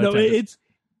have not attended.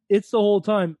 It's the whole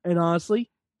time, and honestly,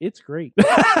 it's great.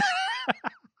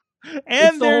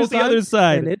 And there's the other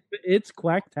side. And it's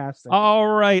quacktastic. All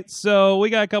right, so we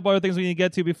got a couple other things we need to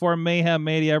get to before Mayhem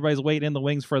Mania. Everybody's waiting in the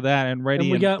wings for that and ready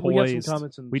and we got poised. some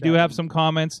comments. We do have some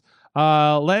comments.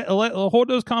 Hold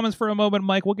those comments for a moment,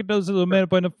 Mike. We'll get those in a minute,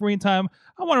 but in the meantime,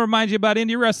 I want to remind you about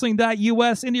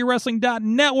IndieWrestling.us,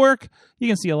 IndieWrestling.network. You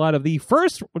can see a lot of the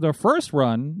first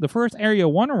Area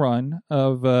 1 run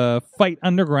of Fight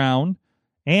Underground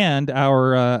and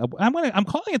our I'm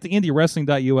calling it the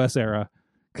IndieWrestling.us era.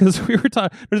 Because we were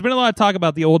talking, there's been a lot of talk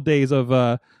about the old days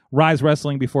of Rise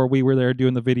Wrestling before we were there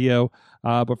doing the video.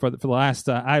 But for the last,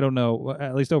 I don't know,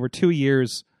 at least over 2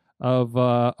 years of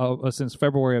since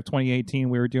February of 2018,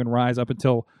 we were doing Rise up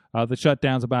until the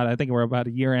shutdowns. I think we're about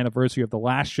a year anniversary of the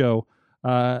last show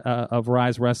of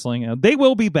Rise Wrestling. They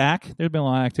will be back. There's been a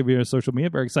lot of activity on social media.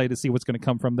 Very excited to see what's going to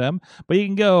come from them. But you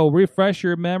can go refresh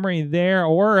your memory there.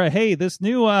 Or, hey, this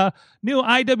new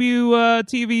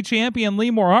IWTV champion, Lee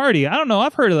Moriarty. I don't know.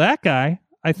 I've heard of that guy,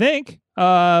 I think.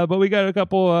 But we got a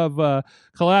couple of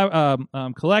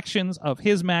collections of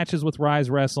his matches with Rise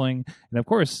Wrestling. And, of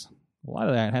course, a lot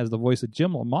of that has the voice of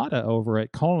Jim LaMotta over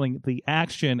it, calling the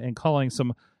action and calling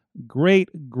some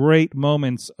great, great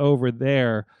moments over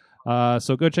there.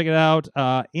 So go check it out,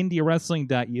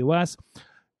 IndieWrestling.us.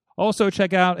 Also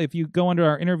check out, if you go under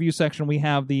our interview section, we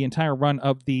have the entire run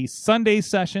of the Sunday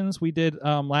sessions we did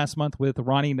last month with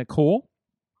Ronnie Nicole.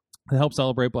 to help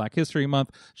celebrate Black History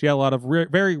Month. She had a lot of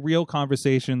very real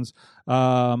conversations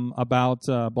about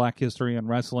Black history and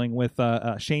wrestling with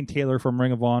Shane Taylor from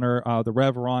Ring of Honor, the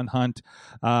Rev Ron Hunt,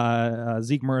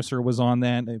 Zeke Mercer was on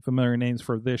that. Familiar names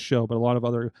for this show, but a lot of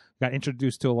other got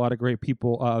introduced to a lot of great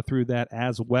people through that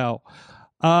as well.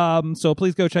 So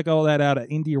please go check all that out at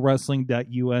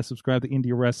indiewrestling.us. Subscribe to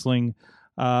Indie Wrestling.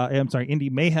 Indie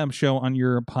Mayhem Show on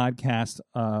your podcast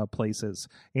places.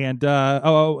 And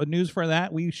news for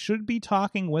that, we're scheduled to be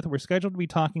talking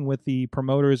with the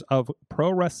promoters of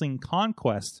Pro Wrestling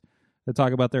Conquest to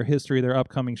talk about their history, their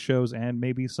upcoming shows, and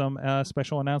maybe some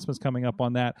special announcements coming up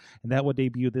on that. And that will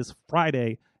debut this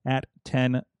Friday at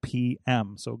 10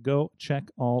 p.m. So go check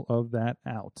all of that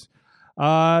out.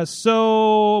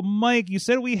 So Mike, you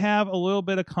said we have a little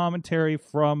bit of commentary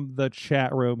from the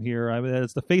chat room here.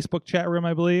 It's the Facebook chat room,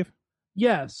 I believe.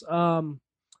 Yes. We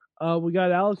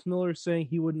got Alex Miller saying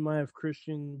he wouldn't mind if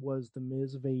Christian was the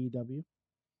Miz of AEW.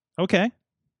 Okay.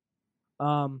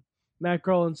 Matt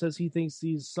Carlin says he thinks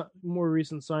these more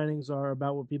recent signings are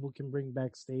about what people can bring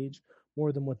backstage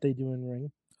more than what they do in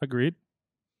ring. Agreed.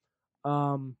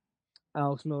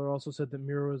 Alex Miller also said that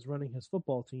Miro is running his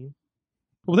football team.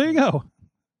 Well, there you go.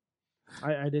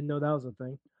 I didn't know that was a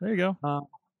thing. There you go.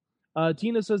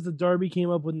 Tina says that Darby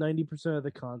came up with 90% of the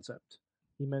concept.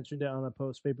 He mentioned it on a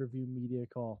post-pay-per-view media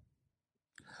call.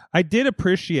 I did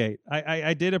appreciate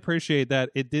that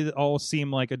it did all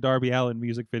seem like a Darby Allin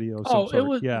music video. Of some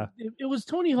sort. It was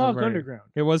Tony Hawk Right. Underground.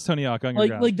 It was Tony Hawk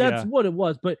Underground. Like that's what it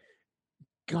was. But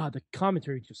God, the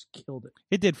commentary just killed it.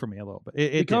 It did for me a little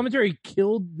bit. The commentary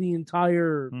killed the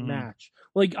entire match.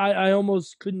 Like I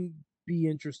almost couldn't be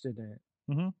interested in it.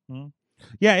 Mm-hmm. Mm-hmm.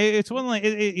 Yeah, it's one like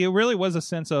it really was a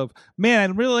sense of, man,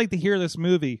 I'd really like to hear this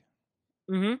movie.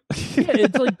 Mm-hmm. Yeah,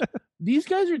 it's like these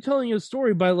guys are telling a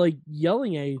story by like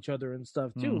yelling at each other and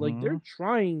stuff too. Mm-hmm. Like they're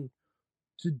trying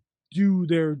to do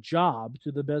their job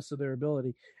to the best of their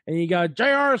ability, and you got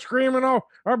JR screaming, "Oh,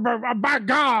 by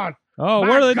God!" Oh, My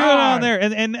what are they doing God. on there?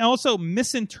 And also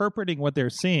misinterpreting what they're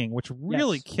seeing, which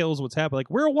really kills what's happening. Like,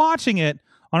 we're watching it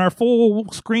on our full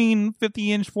screen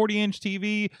 50-inch, 40-inch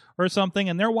TV or something,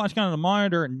 and they're watching on the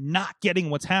monitor and not getting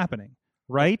what's happening,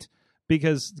 right?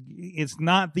 Because it's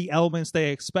not the elements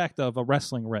they expect of a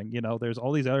wrestling ring. You know, there's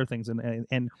all these other things,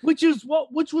 and which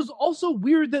was also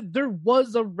weird that there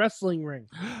was a wrestling ring.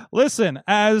 Listen,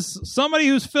 as somebody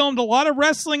who's filmed a lot of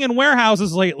wrestling in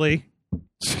warehouses lately.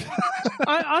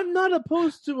 I'm not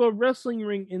opposed to a wrestling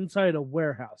ring inside a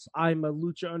warehouse. I'm a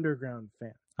Lucha Underground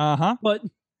fan. Uh-huh.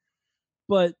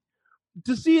 But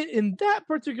to see it in that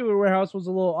particular warehouse was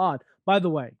a little odd. By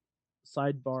the way,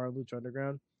 sidebar on Lucha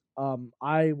Underground.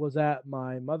 I was at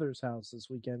my mother's house this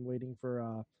weekend waiting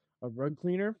for a rug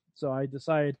cleaner. So I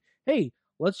decided, hey,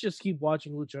 let's just keep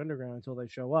watching Lucha Underground until they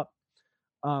show up.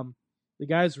 The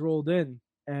guys rolled in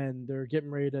and they're getting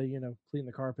ready to, clean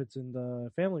the carpets in the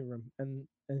family room. And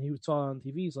he saw it on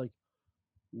TV. He's like,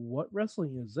 what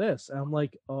wrestling is this? And I'm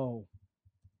like, oh,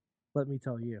 let me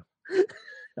tell you.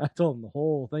 I told him the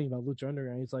whole thing about Lucha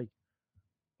Underground. He's like,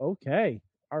 okay,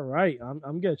 all right,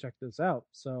 I'm gonna check this out.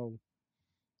 So,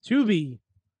 Tubi,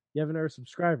 you have another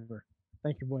subscriber.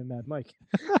 Thank you, boy, Mad Mike.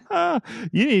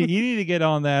 you need to get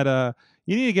on that.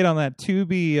 You need to get on that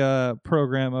Tubi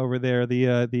program over there,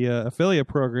 the affiliate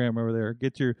program over there. I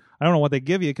don't know what they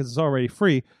give you because it's already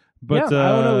free. But yeah, I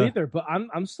don't know either. But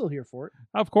I'm still here for it.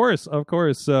 Of course.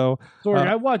 So sorry,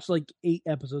 I watched like 8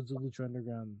 episodes of Lucha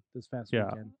Underground this past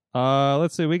weekend.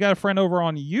 Let's see. We got a friend over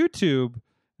on YouTube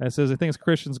that says he thinks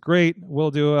Christian's great. We'll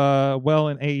do well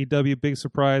in AEW. Big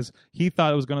surprise. He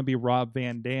thought it was going to be Rob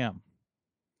Van Dam.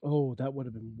 Oh, that would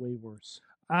have been way worse.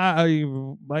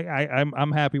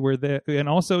 I'm happy we're there, and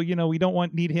also we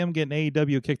don't need him getting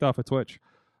AEW kicked off of Twitch.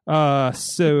 So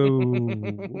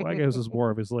I guess it's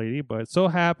more of his lady, but so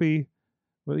happy.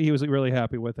 He was really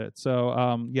happy with it. So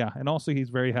and also he's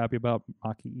very happy about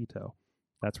Maki Ito.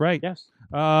 That's right. Yes.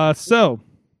 Sorry,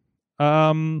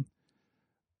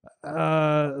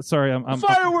 I'm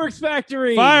Fireworks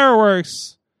Factory.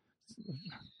 Fireworks.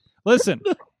 Listen.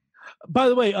 By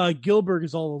the way, Gilbert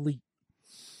is all elite.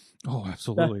 Oh,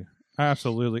 absolutely.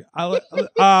 Absolutely. I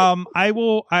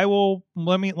will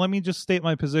let me just state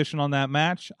my position on that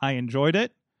match. I enjoyed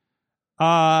it.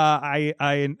 I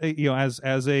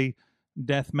as a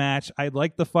death match, I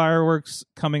liked the fireworks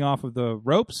coming off of the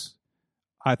ropes.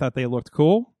 I thought they looked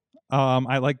cool.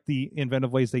 I liked the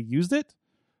inventive ways they used it.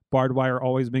 Barbed wire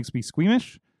always makes me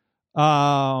squeamish.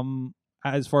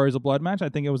 As far as a blood match, I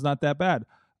think it was not that bad.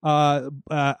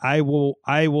 I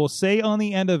will say on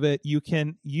the end of it, you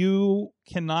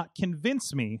cannot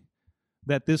convince me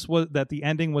that the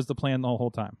ending was the plan the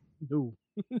whole time. No.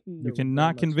 You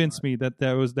cannot convince me that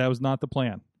was not the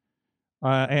plan.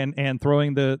 And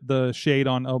throwing the shade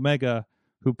on Omega,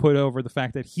 who put over the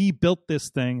fact that he built this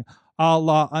thing, a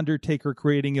la Undertaker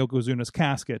creating Yokozuna's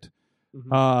casket,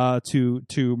 to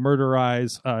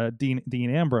murderize Dean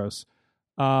Ambrose.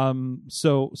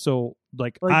 So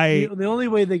the only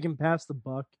way they can pass the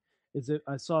buck is if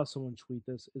I saw someone tweet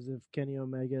this, is if Kenny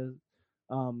Omega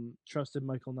trusted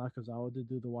Michael Nakazawa to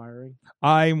do the wiring.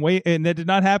 And that did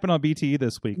not happen on BTE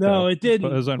this week. No, though. it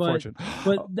didn't. It was unfortunate.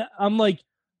 But I'm like,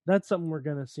 that's something we're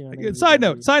gonna see on AEW. Side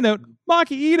note,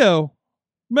 Maki Ito,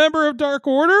 member of Dark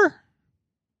Order?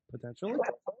 Potentially.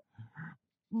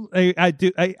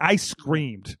 I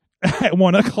screamed at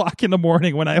 1:00 in the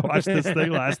morning when I watched this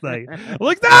thing last night. I'm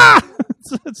like, ah!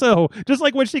 So just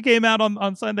like when she came out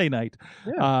on Sunday night.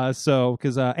 Yeah.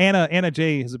 Because Anna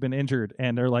Jay has been injured,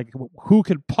 and they're like, who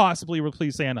could possibly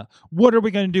replace Anna? What are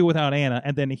we going to do without Anna?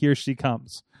 And then here she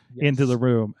comes into the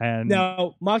room. And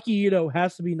now Maki Ito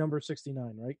has to be number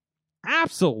 69, right?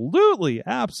 Absolutely.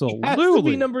 Has to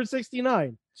be number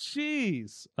 69.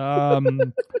 Jeez.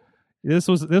 This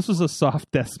was a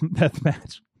soft death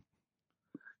match.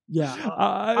 Yeah.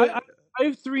 I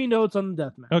have 3 notes on the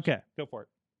death match. Okay, go for it.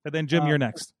 And then Jim, you're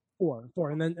next. Four,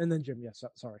 and then Jim. Yes,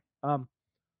 sorry.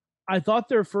 I thought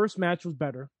their first match was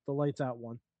better, the Lights Out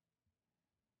one.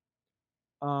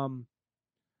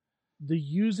 The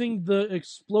using the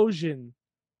explosion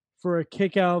for a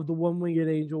kick out of the One-Winged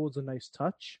Angel was a nice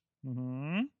touch.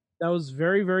 Mm-hmm. That was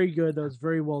very, very good. That was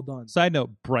very well done. Side note: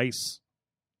 Bryce,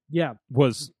 yeah,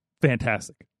 was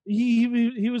fantastic.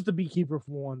 He was the beekeeper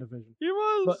from one division. He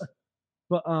was,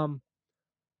 but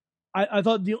I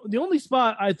thought the only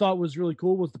spot I thought was really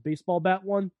cool was the baseball bat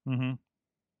one,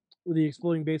 with the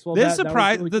exploding baseball bat.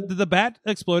 Really cool. The bat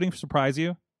exploding surprise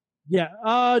you? Yeah.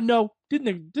 No,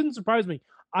 didn't surprise me.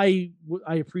 I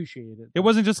appreciated it. It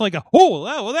wasn't just like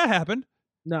well that happened.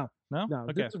 No, okay.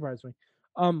 It didn't surprise me.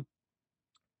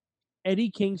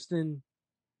 Eddie Kingston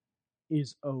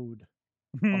is owed.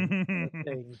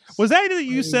 Was that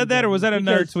you said that, or was that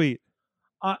another tweet?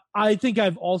 I think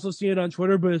I've also seen it on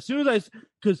Twitter, but as soon as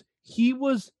because he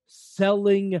was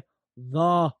selling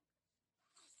the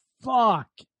fuck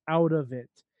out of it,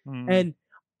 and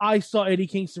I saw Eddie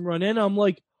Kingston run in, I'm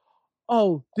like,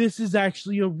 oh, this is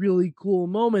actually a really cool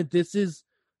moment. This is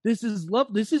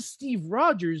love. This is Steve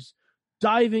Rogers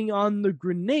diving on the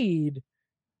grenade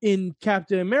in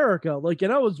Captain America.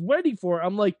 And I was ready for it.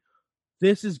 I'm like,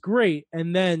 this is great.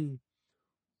 And then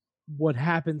what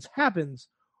happens.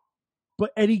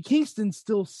 But Eddie Kingston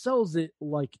still sells it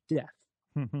like death.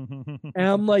 And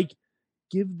I'm like,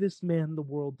 give this man the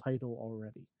world title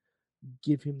already.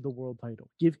 Give him the world title.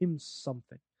 Give him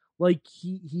something.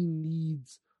 He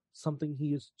needs something.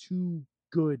 He is too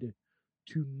good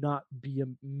to not be a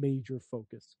major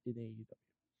focus in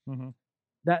AEW.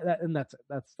 That's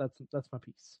it. That's my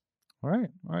piece. All right.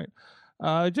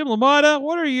 Jim LaMotta,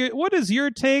 what is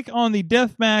your take on the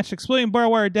death match, exploding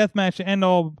barbed wire death match, and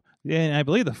I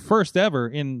believe the first ever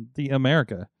in the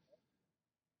America?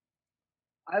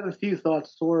 I have a few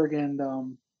thoughts, Sorg, and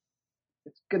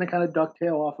it's going to kind of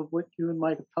ducktail off of what you and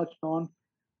Mike have touched on.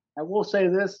 I will say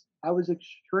this: I was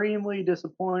extremely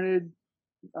disappointed,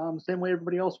 same way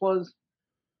everybody else was,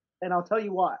 and I'll tell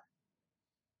you why.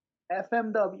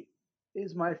 FMW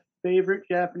is my favorite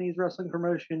Japanese wrestling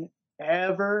promotion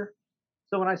ever.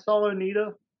 So when I saw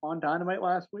Onita on Dynamite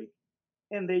last week,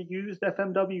 and they used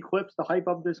FMW clips to hype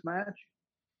up this match,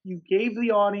 you gave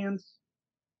the audience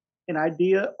an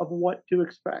idea of what to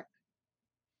expect.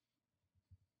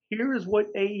 Here is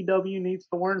what AEW needs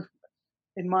to learn from this,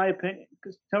 in my opinion,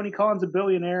 because Tony Khan's a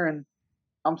billionaire, and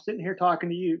I'm sitting here talking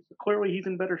to you, so clearly he's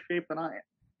in better shape than I am.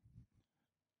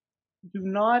 Do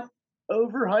not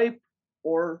overhype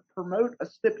or promote a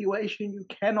stipulation you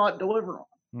cannot deliver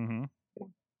on.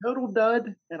 Total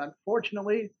dud, and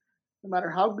unfortunately, no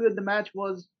matter how good the match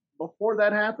was before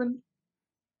that happened,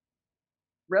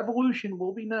 Revolution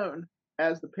will be known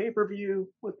as the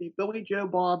pay-per-view with the Billy Joe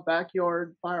Bob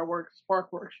backyard fireworks,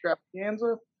 sparkler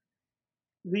extravaganza.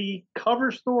 The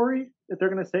cover story that they're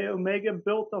going to say Omega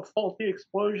built a faulty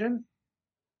explosion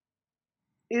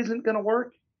isn't going to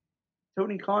work.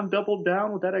 Tony Khan doubled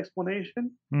down with that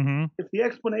explanation. If the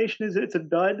explanation is it's a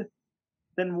dud,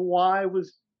 then why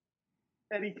was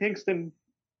Eddie Kingston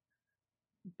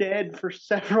dead for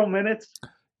several minutes?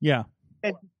 Yeah.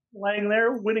 And laying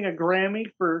there winning a Grammy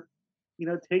for,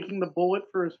 taking the bullet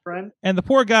for his friend. And the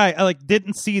poor guy,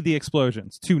 didn't see the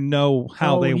explosions to know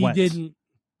how they went. He didn't.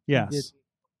 Yes.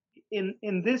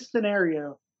 In this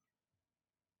scenario,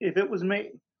 if it was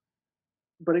me,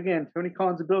 but again, Tony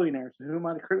Khan's a billionaire, so who am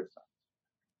I to criticize?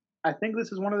 I think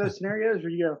this is one of those scenarios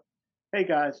where you go, hey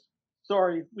guys,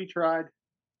 sorry, we tried.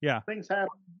 Yeah. Things happen.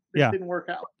 This Yeah. didn't work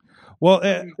out. Well,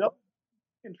 If you go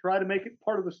and try to make it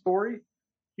part of the story,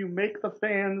 you make the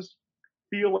fans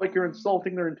feel like you're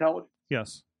insulting their intelligence.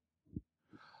 yes.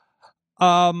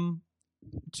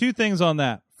 Two things on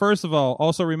that. First of all,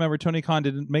 also remember Tony Khan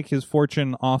didn't make his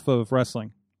fortune off of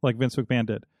wrestling like Vince McMahon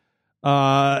did.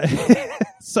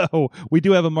 So we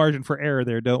do have a margin for error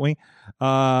there, don't we?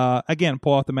 Again,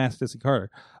 pull off the mask, Dixie Carter.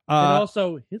 And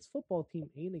also, his football team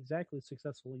ain't exactly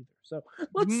successful either. So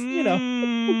let's, put a pin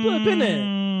in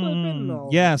it. Put a pin in all.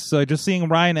 Yes, just seeing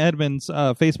Ryan Edmonds'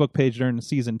 Facebook page during the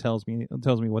season tells me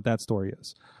what that story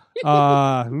is.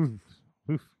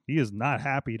 He is not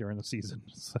happy during the season.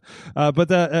 So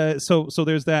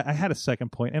there's that. I had a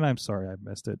second point, and I'm sorry I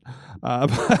missed it.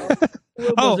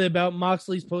 Was it about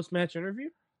Moxley's post-match interview?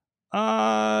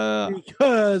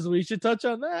 Because we should touch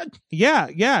on that.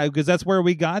 Yeah, because that's where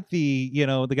we got the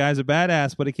guy's a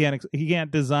badass, but he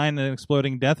can't design an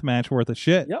exploding death match worth of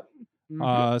shit. Yep.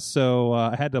 Mm-hmm. So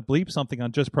I had to bleep something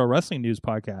on Just Pro Wrestling News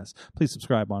podcast. Please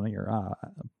subscribe on your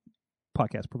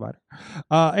podcast provider.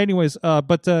 Anyways,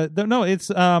 no, it's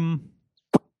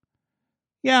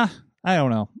yeah, I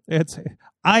don't know. It's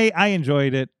I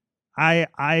enjoyed it.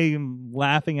 I'm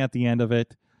laughing at the end of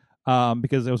it.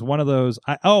 Because it was one of those.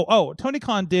 Tony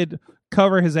Khan did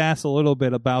cover his ass a little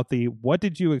bit about what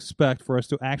did you expect for us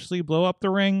to actually blow up the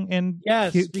ring and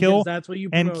kill that's what you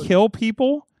promoted. and kill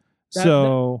people.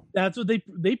 That's what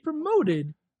they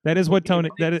promoted. That is what Tony.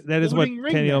 That is what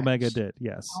Kenny match. Omega did.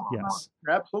 Yes, yes.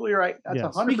 You're absolutely right. That's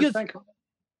Yes. 100%.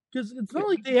 Because it's not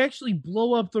like they actually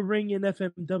blow up the ring in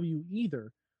FMW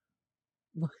either.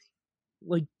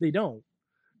 Like they don't.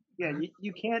 Yeah,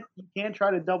 you can't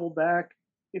try to double back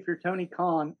if you're Tony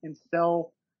Khan and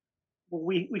sell. Well,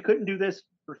 we couldn't do this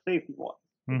for safety wise.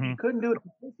 If you couldn't do it for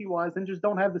safety wise, then just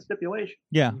don't have the stipulation.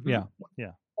 Yeah, Mhm.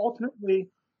 yeah. Ultimately,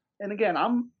 and again,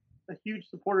 I'm a huge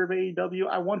supporter of AEW.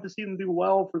 I want to see them do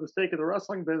well for the sake of the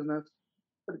wrestling business.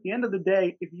 But at the end of the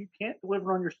day, if you can't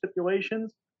deliver on your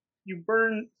stipulations, you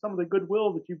burn some of the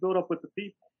goodwill that you build up with the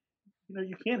people.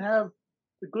 You can't have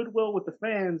the goodwill with the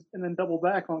fans and then double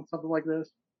back on something like this.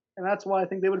 And that's why I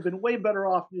think they would have been way better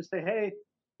off to just say, hey,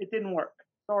 it didn't work.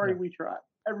 Sorry, we tried.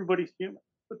 Everybody's human.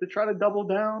 But to try to double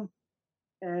down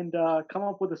and come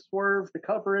up with a swerve to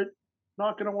cover it,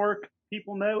 not going to work.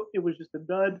 People know it was just a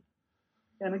dud.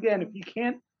 And again, if you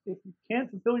can't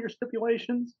fulfill your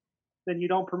stipulations, then you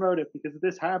don't promote it because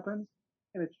this happens,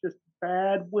 and it's just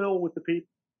bad will with the people.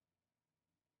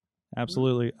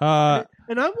 Absolutely.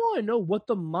 And I want to know what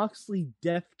the Moxley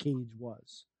death cage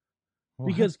was.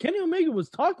 Because Kenny Omega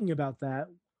was talking about that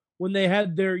when they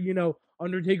had their,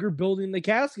 Undertaker building the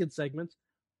casket segments.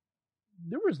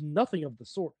 There was nothing of the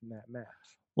sort in that match.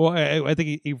 Well, I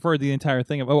think you've heard the entire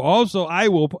thing. Also, I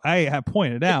have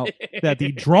pointed out that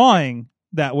the drawing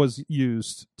that was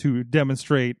used to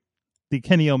demonstrate the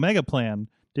Kenny Omega plan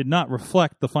did not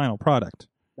reflect the final product.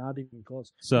 Not even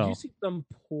close. So, did you see some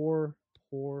poor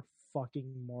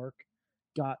fucking Mark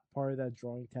got part of that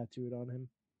drawing tattooed on him?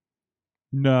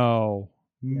 No.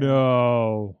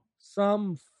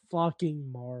 Some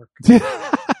fucking Mark.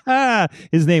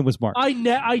 His name was Mark.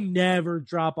 I never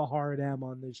drop a hard M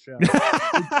on this show.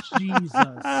 Jesus.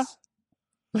 Some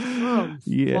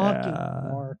fucking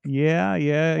Mark.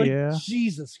 Yeah.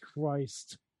 Jesus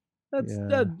Christ. That's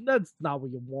not what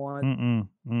you want.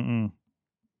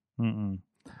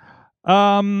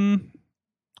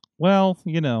 Well,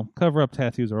 cover up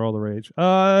tattoos are all the rage.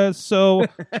 So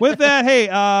with that, hey,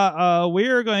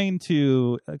 we're going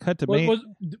to cut to main.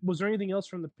 Was there anything else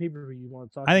from the pay-per-view you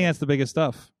want to talk about? I think that's the biggest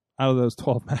stuff out of those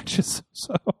 12 matches.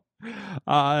 So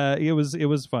it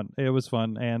was fun. It was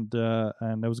fun, and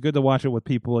it was good to watch it with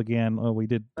people again. We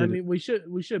did we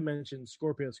should mention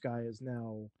Scorpio Sky is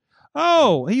now.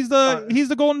 Oh, he's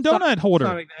the golden donut holder.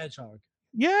 Sonic the Hedgehog.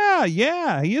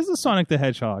 Yeah, he is the Sonic the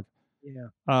Hedgehog. Yeah.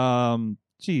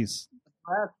 Jeez.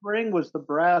 Brass ring was the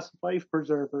brass life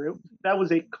preserver. That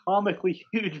was a comically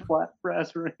huge flat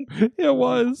brass ring. It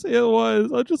was.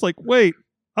 I'm just like, wait.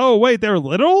 Oh, wait, they're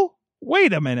little?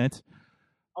 Wait a minute.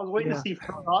 I was waiting to see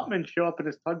Fred Ottman show up in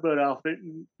his tugboat outfit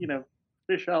and,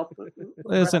 fish out.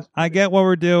 Listen, I get what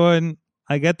we're doing.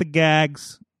 I get the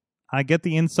gags. I get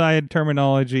the inside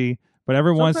terminology. But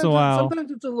once in a while,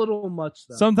 sometimes it's a little much.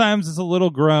 Though. Sometimes it's a little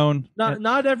grown.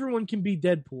 Not everyone can be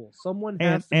Deadpool. Someone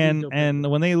has to be Deadpool.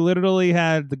 And when they literally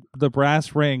had the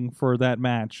brass ring for that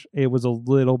match, it was a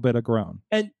little bit of grown.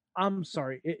 And I'm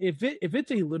sorry if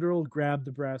it's a literal grab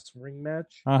the brass ring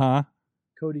match.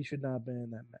 Cody should not have been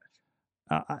in that match.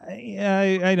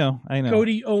 I know.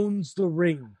 Cody owns the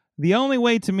ring. The only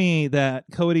way to me that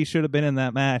Cody should have been in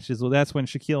that match is that's when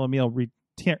Shaquille O'Neal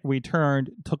we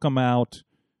turned, took him out,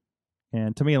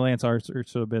 and to me, Lance Archer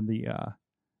should have been the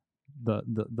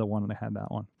one that had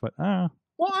that one. But Well,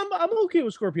 I'm okay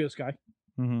with Scorpio Sky.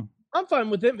 mhm. I'm fine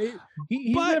with him.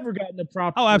 He's But- never gotten a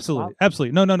proper. Oh, absolutely,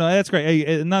 absolutely. No, that's great.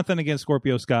 Hey, nothing against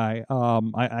Scorpio Sky.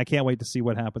 I can't wait to see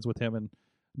what happens with him and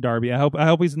Darby. I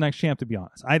hope he's the next champ. To be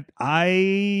honest,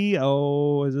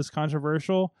 is this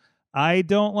controversial? I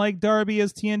don't like Darby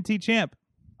as TNT champ.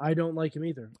 I don't like him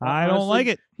either. I don't like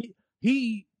it.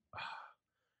 He's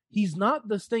not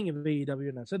the Sting of AEW,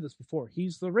 and I've said this before.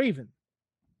 He's the Raven,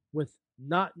 with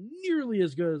not nearly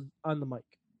as good on the mic.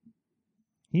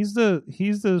 He's the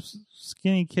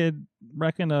skinny kid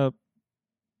wrecking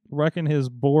his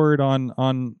board on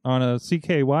a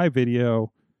CKY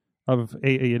video of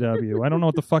AEW. I don't know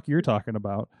what the fuck you're talking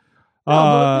about.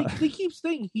 No, but they keep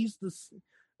saying he's the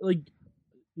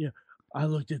I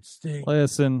looked at Sting.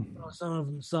 Listen, Son of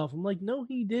himself. I'm like, no,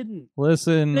 he didn't.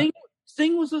 listen.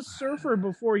 Sting was a surfer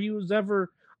before he was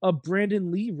ever a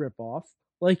Brandon Lee ripoff.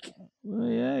 Like, Well,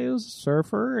 yeah, he was a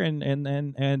surfer,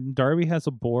 and Darby has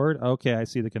a board. Okay, I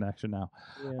see the connection now.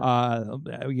 yeah. I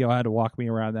had to walk me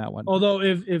around that one. Although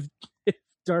if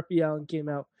Darby Allin came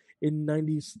out in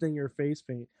 90s Stinger face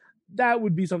paint, that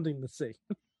would be something to see.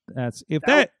 That's if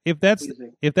that's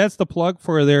Amazing. the plug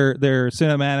for their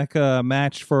cinematic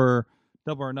match for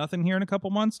Double or Nothing here in a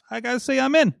couple months. I gotta say,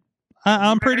 I'm in.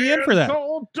 I'm pretty in for that.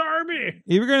 Cold Darby. If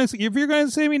you're gonna say give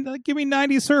me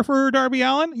 90s surfer Darby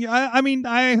Allin, I mean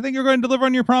I think you're going to deliver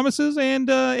on your promises, and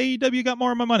AEW got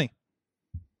more of my money.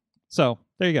 So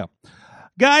there you go,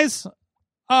 guys.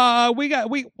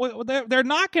 They're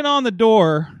knocking on the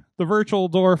door, the virtual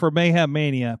door for Mayhem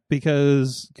Mania,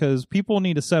 because people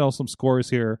need to settle some scores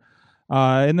here.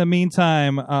 In the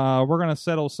meantime, we're gonna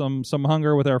settle some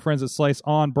hunger with our friends at Slice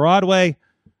on Broadway.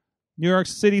 New York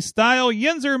City style.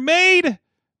 Yins are made.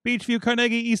 Beachview,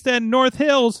 Carnegie, East End, North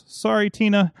Hills. Sorry,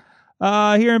 Tina.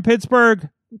 Here in Pittsburgh.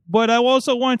 But I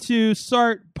also want to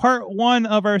start part 1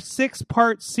 of our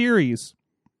 6-part series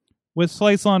with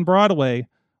Slice on Broadway.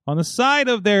 On the side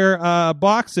of their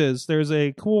boxes, there's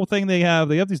a cool thing they have.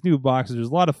 They have these new boxes. There's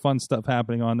a lot of fun stuff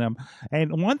happening on them.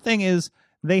 And one thing is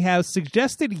they have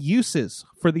suggested uses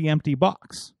for the empty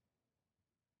box.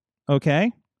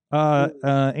 Okay?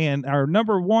 And our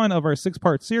number 1 of our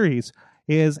 6-part series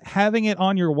is having it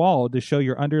on your wall to show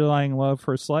your underlying love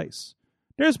for Slice.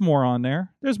 There's more on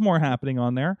there. There's more happening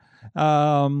on there.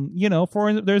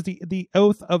 There's the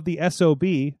Oath of the SOB,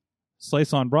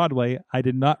 Slice on Broadway. I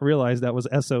did not realize that was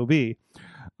SOB.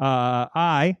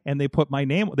 And they put my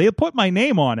name. They put my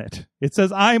name on it. It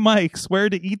says, "I, Mike, swear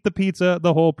to eat the pizza,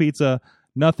 the whole pizza,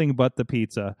 nothing but the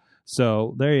pizza."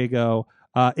 So there you go.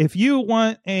 If you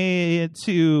want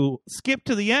to skip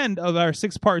to the end of our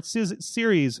 6-part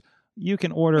series, you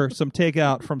can order some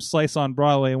takeout from Slice on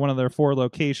Broadway, one of their 4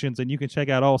 locations, and you can check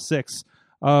out all 6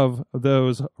 of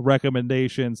those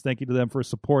recommendations. Thank you to them for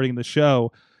supporting the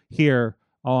show here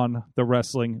on the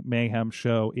Wrestling Mayhem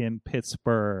Show in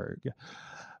Pittsburgh.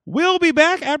 We'll be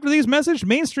back after these messages.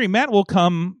 Mainstream Matt will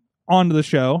come onto the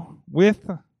show with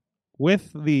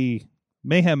the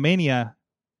Mayhem Mania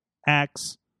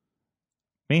acts.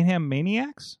 Mayhem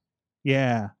Maniacs?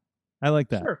 Yeah, I like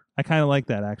that. Sure. I kind of like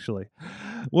that, actually.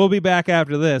 We'll be back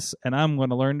after this, and I'm going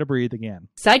to learn to breathe again.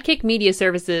 Sidekick Media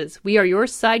Services. We are your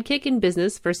sidekick in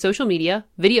business for social media,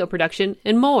 video production,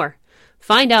 and more.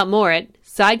 Find out more at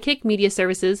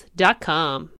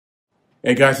sidekickmediaservices.com.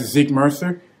 Hey guys, it's Zeke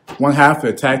Mercer, one half of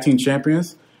the Tag Team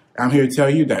Champions. I'm here to tell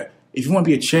you that if you want to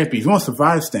be a champion, if you want to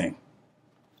survive this thing,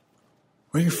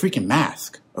 wear your freaking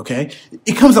mask, okay?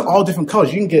 It comes in all different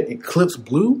colors. You can get Eclipse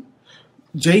Blue,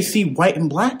 JC White and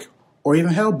Black, or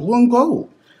even hell, Blue and Gold.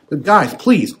 But guys,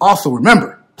 please, also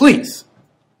remember, please,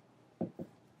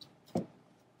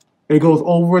 it goes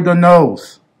over the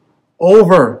nose.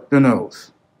 Over the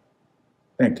nose.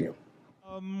 Thank you.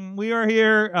 We are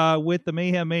here with the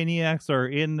Mayhem Maniacs are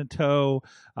in the tow.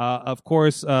 Of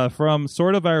course, from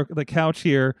sort of the couch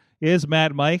here is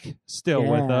Mad Mike still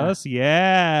with Yeah. us.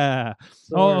 Yeah.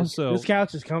 Also, this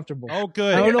couch is comfortable. oh,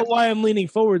 good. I don't know why I'm leaning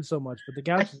forward so much, but the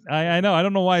couch is I know. I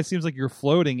don't know why it seems like you're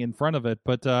floating in front of it.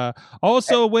 But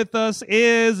also with us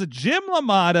is Jim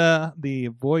LaMotta, the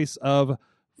voice of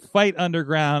Fight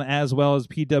Underground, as well as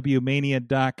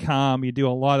PWMania.com. You do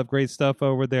a lot of great stuff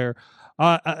over there.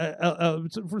 So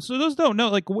those don't know,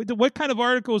 like, what kind of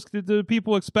articles do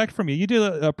people expect from you? You did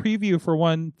a preview for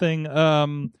one thing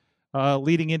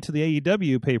leading into the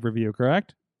AEW pay-per-view,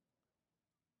 correct?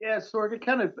 Yeah, Sorg,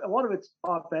 a lot of it's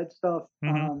op-ed stuff.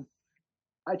 Mhm.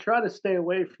 I try to stay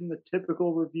away from the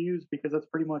typical reviews because that's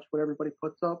pretty much what everybody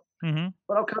puts up. Mm-hmm.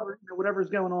 But I'll cover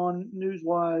whatever's going on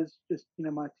news-wise, just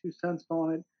my 2 cents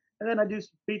on it. And then I do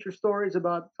some feature stories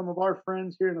about some of our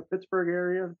friends here in the Pittsburgh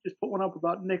area. Just put one up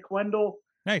about Nick Wendell,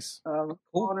 Nice.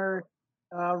 Honor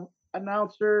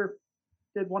announcer.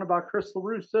 Did one about Chris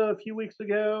LaRussa a few weeks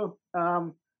ago.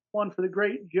 One for the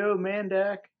great Joe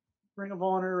Mandak, Ring of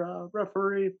Honor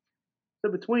referee.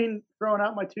 So between throwing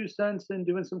out my 2 cents and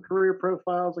doing some career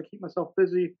profiles, I keep myself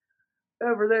busy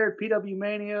over there at PW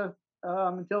Mania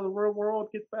until the real world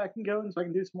gets back and going, so I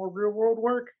can do some more real world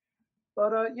work.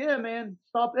 But yeah, man,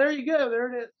 stop. There you go.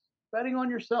 There it is. Betting on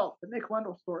yourself. The Nick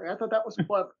Wendell story. I thought that was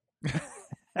clever.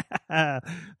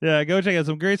 Yeah, go check out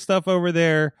some great stuff over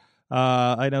there.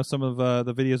 I know some of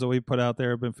the videos that we put out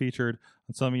there have been featured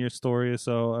on some of your stories,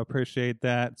 so I appreciate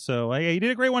that. So yeah, you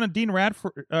did a great one on Dean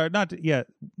Radford.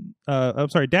 I'm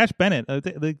sorry, Dash Bennett.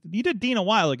 You did Dean a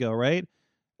while ago, right?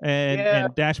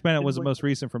 And Dash Bennett was the most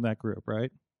recent from that group,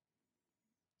 right?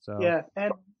 So yeah,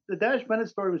 and the Dash Bennett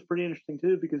story was pretty interesting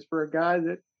too, because for a guy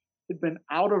that had been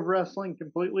out of wrestling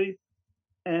completely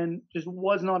and just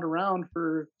was not around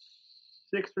for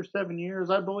 6 or 7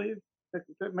 years, I believe, to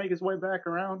make his way back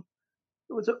around.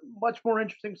 It was a much more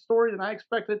interesting story than I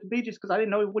expected it to be, just because I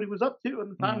didn't know what he was up to at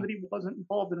the time that he wasn't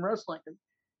involved in wrestling. And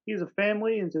he's a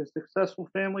family, and he's a successful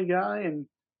family guy and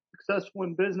successful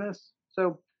in business.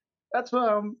 So that's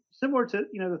similar to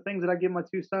the things that I give my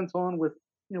 2 cents on with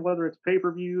whether it's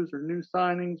pay-per-views or new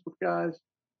signings with guys.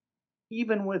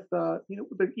 Even with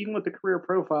even with the career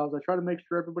profiles, I try to make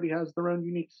sure everybody has their own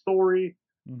unique story,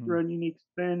 their own unique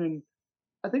spin, and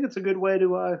I think it's a good way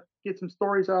to get some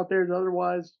stories out there that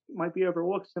otherwise might be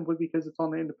overlooked simply because it's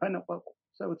on the independent level.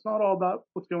 So it's not all about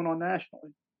what's going on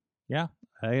nationally. Yeah,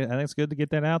 I think it's good to get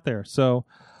that out there. So,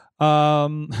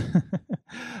 some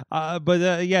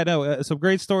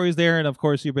great stories there, and of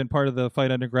course you've been part of the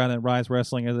Fight Underground and Rise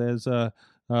Wrestling as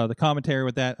the commentary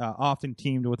with that, often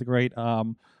teamed with the great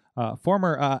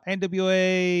former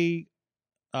NWA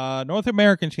North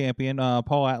American champion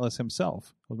Paul Atlas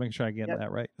himself. I was making sure I get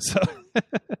that right.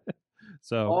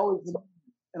 So always,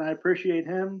 and I appreciate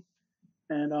him,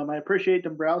 and I appreciate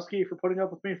Dombrowski for putting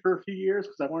up with me for a few years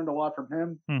because I learned a lot from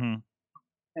him. Mm-hmm.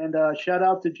 And shout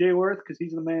out to Jay Worth because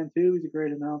he's the man too. He's a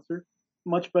great announcer,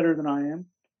 much better than I am.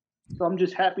 So I'm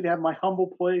just happy to have my humble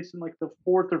place in like the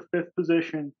 4th or 5th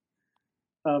position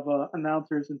of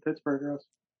announcers in Pittsburgh.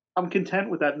 I'm content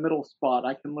with that middle spot.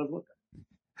 I can live with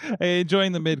it. Hey,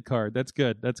 enjoying the mid card. That's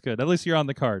good. At least you're on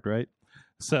the card, right?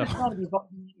 So,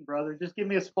 brother, just give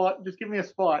me a spot. Just give me a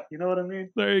spot. You know what I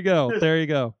mean? There you go.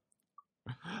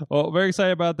 Well, very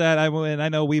excited about that. I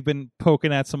know we've been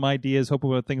poking at some ideas,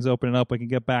 hoping when things opening up, we can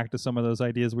get back to some of those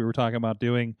ideas we were talking about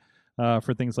doing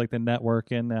for things like the network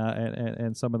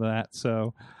and some of that.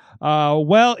 So,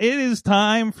 well, it is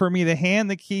time for me to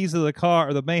hand the keys of the car,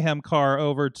 or the Mayhem car,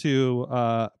 over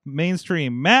to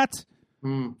Mainstream Matt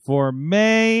for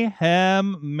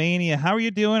Mayhem Mania. How are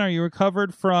you doing? Are you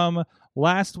recovered from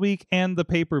last week and the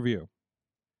pay-per-view?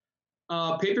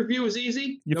 Pay-per-view was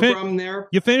easy. No problem there.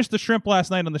 You finished the shrimp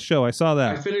last night on the show. I saw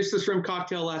that. I finished the shrimp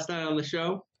cocktail last night on the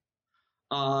show.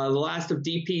 The last of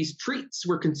DP's treats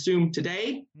were consumed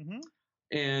today,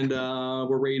 and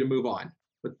we're ready to move on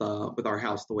with our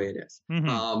house the way it is.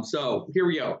 So here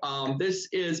we go. This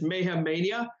is Mayhem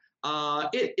Mania.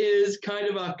 It is kind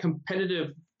of a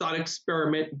competitive thought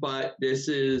experiment, but this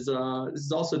is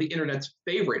also the internet's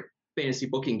favorite fantasy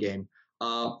booking game.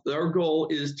 Our goal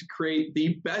is to create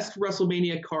the best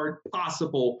WrestleMania card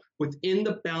possible within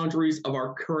the boundaries of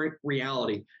our current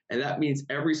reality. And that means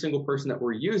every single person that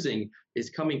we're using is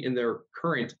coming in their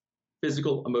current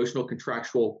physical, emotional,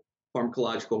 contractual,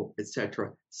 pharmacological,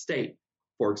 etc. state.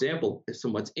 For example, if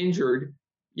someone's injured,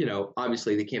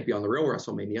 obviously they can't be on the real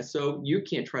WrestleMania, so you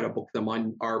can't try to book them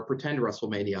on our pretend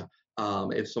WrestleMania.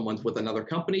 If someone's with another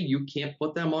company, you can't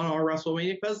put them on our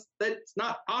WrestleMania because that's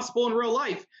not possible in real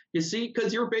life. You see,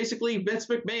 because you're basically Vince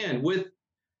McMahon with,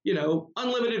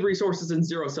 unlimited resources and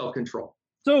zero self-control.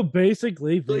 So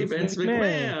basically, Vince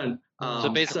McMahon.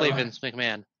 Vince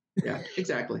McMahon. Yeah,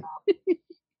 exactly.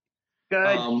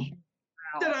 Good.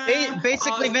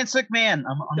 Basically, Vince McMahon.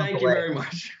 Thank you very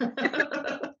much.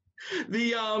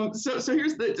 So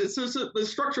here's the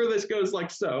structure of this goes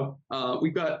like so.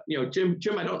 We've got Jim.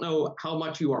 I don't know how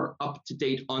much you are up to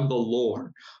date on the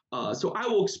lore, so I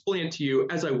will explain to you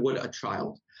as I would a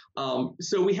child.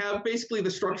 So we have basically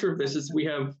the structure of this is we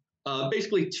have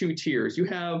basically 2 tiers. You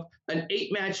have an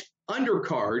 8-match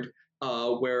undercard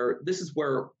where this is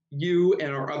where you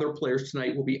and our other players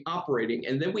tonight will be operating,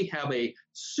 and then we have a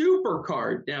super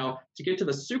card. Now to get to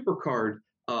the super card.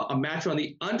 A match on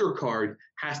the undercard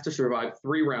has to survive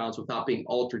 3 rounds without being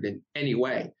altered in any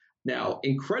way. Now,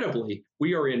 incredibly,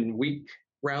 we are in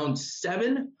round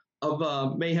 7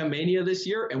 of Mayhem Mania this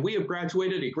year, and we have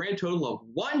graduated a grand total of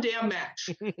one damn match.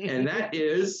 And that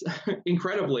is,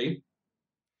 incredibly,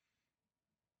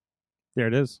 there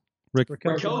it is.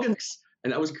 Raquel Gonzalez,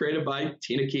 and that was created by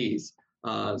Tina Keys.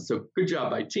 So good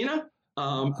job by Tina.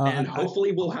 And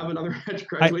hopefully we'll have another match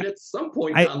graduate at some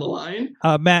point down the line.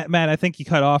 Matt, I think you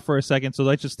cut off for a second, so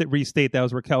let's just restate that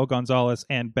was Raquel Gonzalez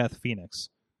and Beth Phoenix.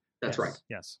 That's right.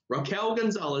 Yes. Raquel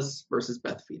Gonzalez versus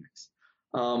Beth Phoenix.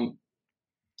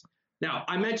 Now,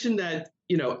 I mentioned that,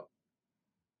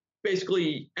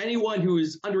 basically anyone who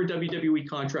is under a WWE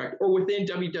contract or within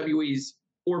WWE's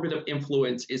orbit of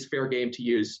influence is fair game to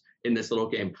use in this little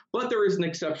game. But there is an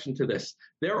exception to this.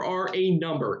 There are a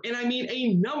number, and I mean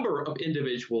a number of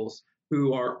individuals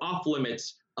who are off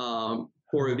limits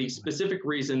for the specific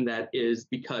reason that is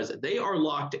because they are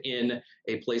locked in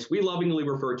a place we lovingly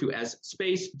refer to as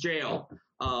Space Jail.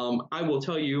 I will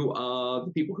tell you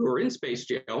the people who are in Space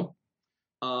Jail,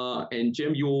 and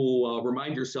Jim, you'll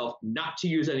remind yourself not to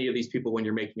use any of these people when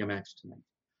you're making a match tonight.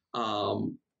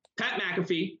 Pat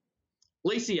McAfee,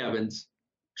 Lacey Evans,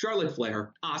 Charlotte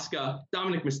Flair, Asuka,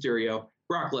 Dominic Mysterio,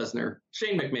 Brock Lesnar,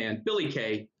 Shane McMahon, Billy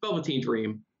Kay, Velveteen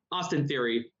Dream, Austin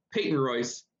Theory, Peyton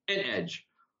Royce, and Edge.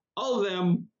 All of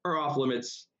them are off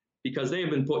limits because they have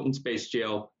been put in Space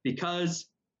Jail because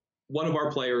one of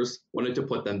our players wanted to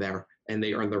put them there, and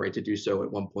they earned the right to do so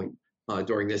at one point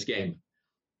during this game.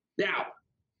 Now,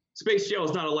 Space Jail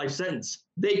is not a life sentence.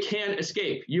 They can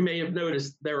escape. You may have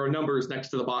noticed there are numbers next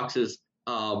to the boxes,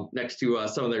 next to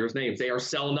some of their names. They are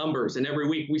cell numbers. And every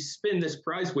week we spin this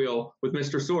prize wheel with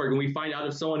Mr. Sorg and we find out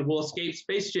if someone will escape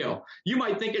Space Jail. You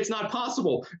might think it's not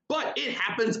possible, but it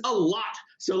happens a lot.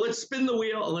 So let's spin the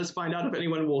wheel and let's find out if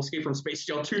anyone will escape from Space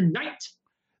Jail tonight.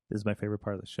 This is my favorite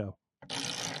part of the show.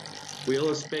 Wheel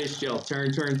of Space Jail.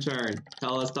 Turn, turn, turn.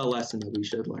 Tell us the lesson that we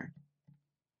should learn.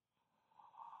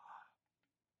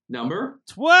 Number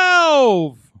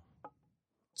 12.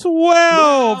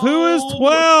 12. Who is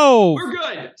 12? We're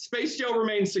good. Space Jail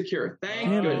remains secure. Thank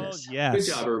goodness. Yes.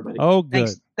 Good job, everybody. Oh, good.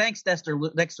 Thanks, Dexter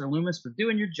Loomis, for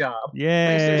doing your job. Yay.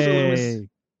 Thanks, Dexter Loomis.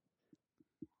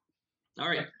 All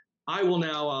right. I will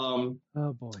now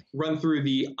run through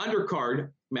the undercard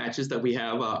matches that we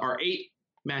have. Our 8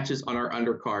 matches on our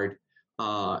undercard.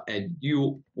 And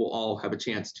you will all have a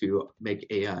chance to make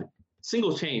a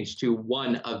single change to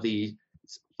one of the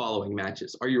following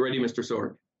matches. Are you ready, Mr.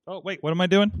 Sorg? Oh, wait, what am I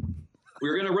doing?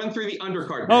 We're going to run through the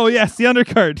undercard matches. Oh, yes, the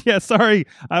undercard. Yeah, sorry.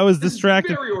 I was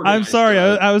distracted. I'm sorry.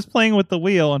 I was playing with the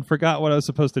wheel and forgot what I was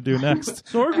supposed to do next.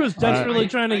 Sorg was desperately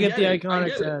trying to get the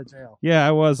Iconics out of jail. Yeah,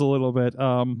 I was a little bit.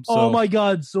 Oh, my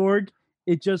God, Sorg.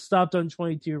 It just stopped on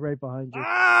 22 right behind you.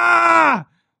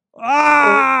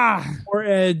 Poor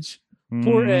Edge.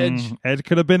 Poor Edge. Edge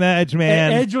could have been Edge,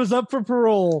 man. Edge was up for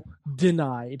parole.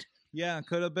 Denied. Yeah,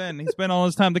 could have been. He spent all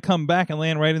his time to come back and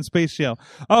land right in Space Jail.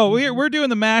 Oh, we're doing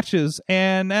the matches,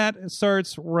 and that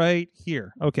starts right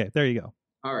here. Okay, there you go.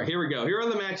 All right, here we go. Here are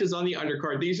the matches on the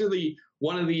undercard. These are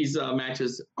one of these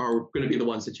matches are going to be the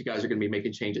ones that you guys are going to be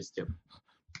making changes to.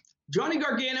 Johnny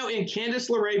Gargano and Candice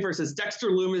LeRae versus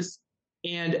Dexter Loomis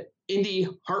and Indy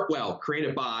Hartwell,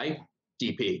 created by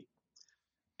DP.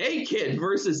 A-Kid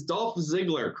versus Dolph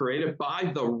Ziggler, created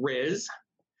by The Riz.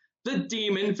 The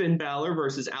Demon, Finn Balor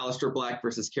versus Aleister Black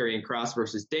versus Karrion Kross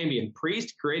versus Damian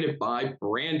Priest, created by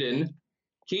Brandon.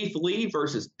 Keith Lee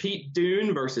versus Pete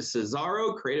Dunne versus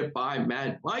Cesaro, created by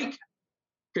Mad Mike.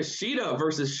 Kushida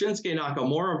versus Shinsuke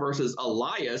Nakamura versus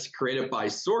Elias, created by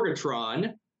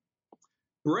Sorgatron.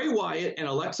 Bray Wyatt and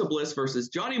Alexa Bliss versus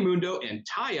Johnny Mundo and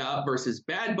Taya versus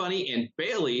Bad Bunny and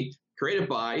Bayley, created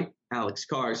by Alex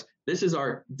Cars. This is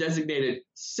our designated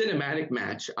cinematic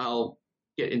match. I'll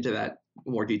get into that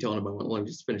in more detail in a moment. Let me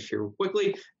just finish here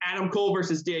quickly. Adam Cole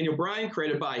versus Daniel Bryan,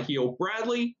 created by Heel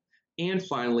Bradley. And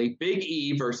finally, Big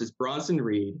E versus Bronson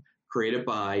Reed, created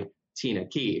by Tina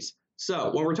Keys.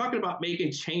 So when we're talking about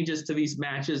making changes to these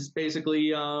matches, basically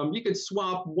you could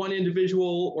swap one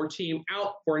individual or team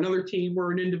out for another team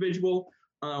or an individual.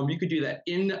 You could do that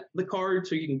in the card,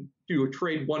 so you can do a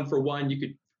trade 1-for-1. You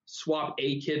could swap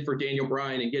A-Kid for Daniel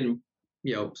Bryan and get him,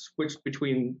 switch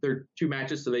between their 2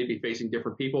 matches so they'd be facing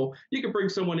different people. You can bring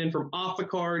someone in from off the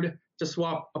card to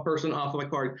swap a person off of the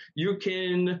card. You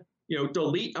can,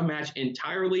 delete a match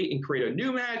entirely and create a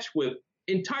new match with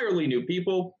entirely new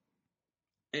people.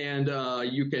 And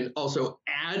you can also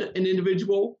add an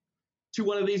individual to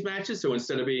one of these matches. So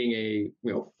instead of being a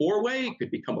 4-way, it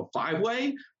could become a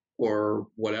 5-way or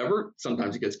whatever.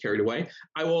 Sometimes it gets carried away.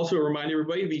 I will also remind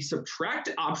everybody the subtract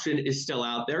option is still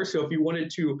out there. So if you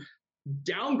wanted to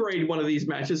downgrade one of these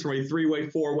matches from a 3-way,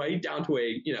 4-way down to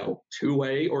a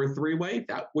 2-way or 3-way,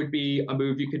 that would be a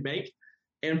move you could make.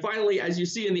 And finally, as you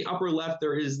see in the upper left,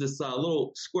 there is this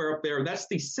little square up there. That's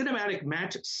the cinematic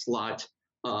match slot.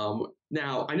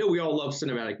 Now, I know we all love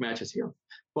cinematic matches here,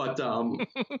 but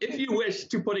if you wish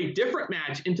to put a different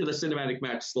match into the cinematic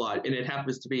match slot, and it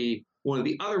happens to be one of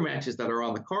the other matches that are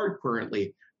on the card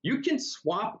currently, you can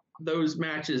swap those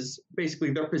matches,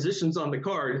 basically their positions on the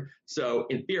card. So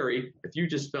in theory, if you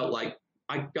just felt like,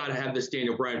 I got to have this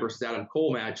Daniel Bryan versus Adam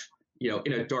Cole match,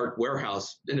 in a dark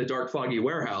warehouse, in a dark, foggy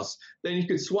warehouse, then you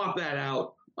could swap that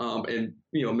out and,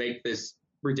 make this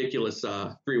ridiculous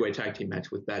three-way tag team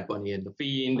match with Bad Bunny and The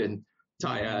Fiend and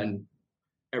Taya and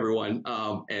everyone.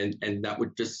 And that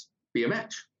would just be a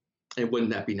match. And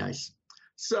wouldn't that be nice?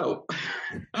 So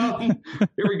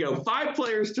here we go. 5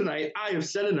 players tonight. I have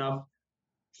said enough.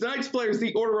 Tonight's players,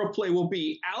 the order of play will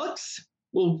be Alex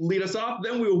will lead us off.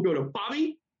 Then we will go to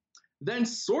Bobby. Then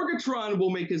Sorgatron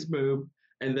will make his move.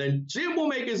 And then Jim will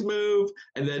make his move.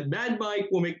 And then Mad Mike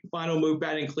will make the final move,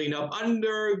 batting cleanup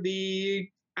under the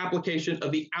application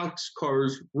of the Alex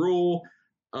Cars rule.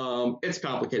 It's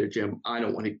complicated, Jim. I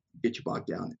don't want to get you bogged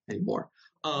down anymore.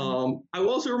 I will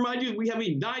also remind you we have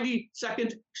a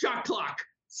 90-second shot clock.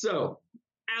 So,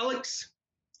 Alex,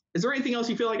 is there anything else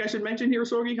you feel like I should mention here,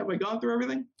 Sorgi? Have I gone through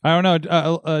everything? I don't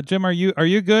know. Jim, are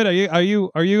you good? Are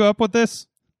you up with this?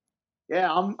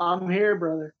 Yeah, I'm here,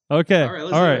 brother. Okay. All right.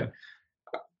 Let's do it.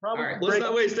 All right, let's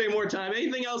not waste any more time.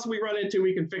 Anything else we run into,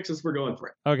 we can fix as we're going through.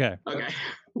 Okay.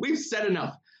 We've said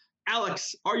enough.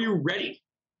 Alex, are you ready?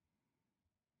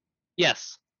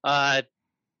 Yes.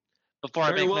 Before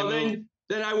I make my move.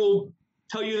 Then I will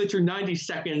tell you that your 90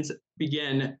 seconds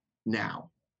begin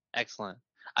now. Excellent.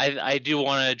 I do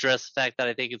want to address the fact that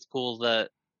I think it's cool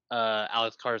that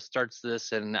Alex Cars starts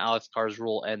this and Alex Cars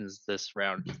rule ends this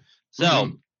round.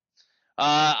 So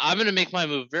I'm going to make my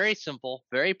move very simple,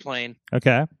 very plain.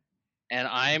 Okay. And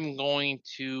I'm going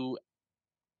to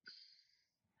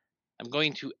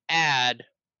add.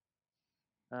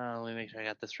 Let me make sure I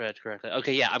got this read correctly.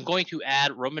 Okay, yeah, I'm going to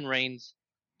add Roman Reigns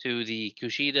to the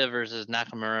Kushida versus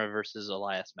Nakamura versus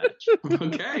Elias match.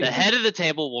 Okay. The head of the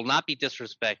table will not be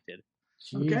disrespected.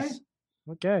 Jeez.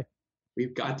 Okay.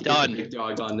 We've got to get the big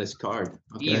dog on this card.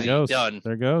 Okay. Easy, There goes. done.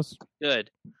 There goes.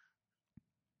 Good.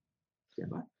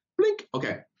 Blink.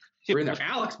 Okay. We're in there.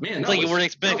 Alex, man. It's like you weren't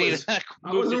expecting that.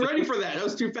 I wasn't ready for that. That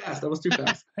was too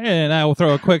fast. And I will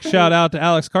throw a quick shout out to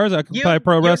Alex Cars, Occupy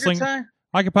Pro Wrestling.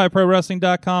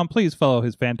 OccupyProWrestling.com. Please follow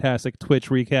his fantastic Twitch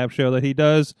recap show that he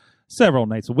does several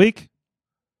nights a week.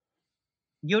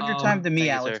 Yield your time to me,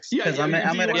 Alex. Because I'm at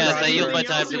a I yield my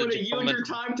time to the yield your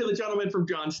time to the gentleman from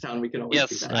Johnstown. We can always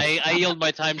do that. I yield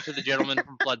my time to the gentleman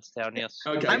from Floodstown. Yes.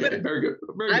 Okay. Very good.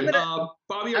 Very good.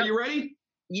 Bobby, are you ready?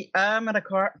 I'm at a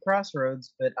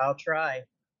crossroads, but I'll try.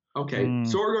 Okay.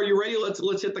 Sorg, are you ready?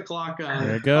 Let's hit the clock.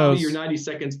 There it goes. Bobby, your 90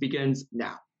 seconds begins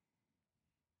now.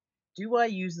 Do I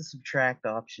use the subtract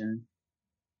option?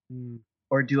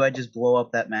 Or do I just blow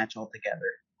up that match altogether?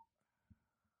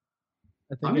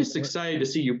 I'm just excited to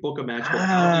see you book a match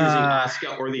without using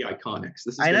Asuka or the Iconics.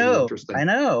 This is going to be interesting. I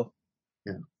know.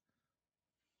 Yeah.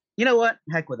 You know what?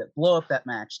 Heck with it. Blow up that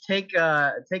match. Take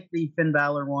the Finn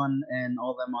Balor one and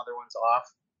all them other ones off.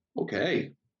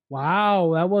 Okay.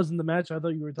 Wow, that wasn't the match I thought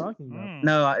you were talking about.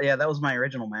 No, yeah, that was my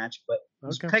original match, but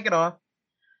just take it off.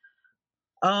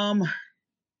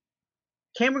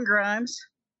 Cameron Grimes.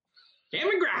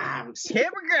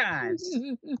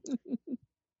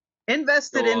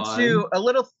 Invested into a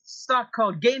little stock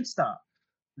called GameStop.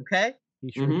 Okay?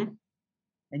 Mm-hmm.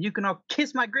 And you can all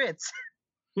kiss my grits.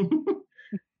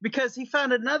 Because he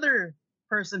found another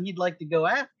person he'd like to go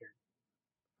after.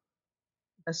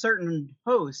 A certain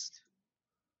host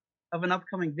of an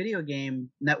upcoming video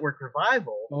game network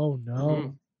revival. Oh,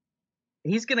 no.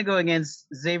 He's going to go against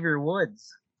Xavier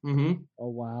Woods. Mm-hmm. Oh,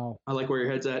 wow. I like where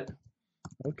your head's at.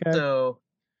 Okay. So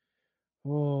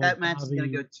that match is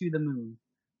going to go to the moon.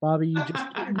 Bobby, you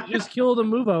just killed a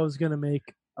move I was going to make.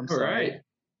 I'm sorry. All right.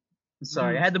 I'm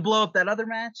sorry. I had to blow up that other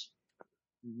match.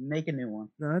 Make a new one.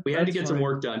 No, we had to get some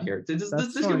work done here. This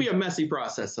can be a messy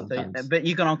process sometimes. So, but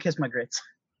you can all kiss my grits.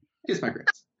 Kiss my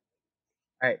grits.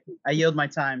 All right. I yield my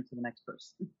time to the next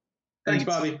person. Thanks,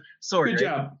 Bobby. Sorg. Good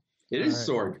job. It is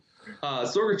Sorg.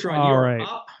 Sorgatron, All you're right.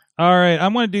 up. All right,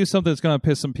 I'm going to do something that's going to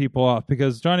piss some people off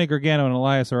because Johnny Gargano and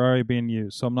Elias are already being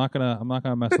used, so I'm not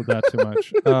gonna mess with that too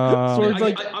much. So it's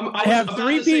like I have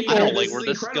 3 people. I don't like where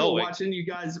this is going. Watching you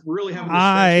guys really having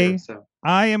here, so.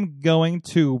 I am going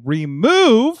to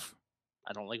remove.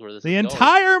 I don't like where this the is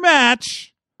entire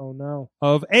match. Oh no!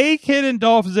 Of A-Kid and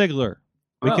Dolph Ziggler.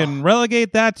 We can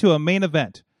relegate that to a main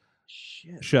event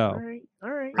show. All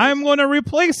right. I'm going to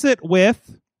replace it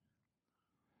with.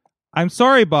 I'm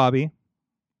sorry, Bobby.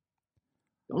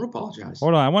 Don't apologize.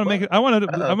 Hold on. I want to make it. I want to.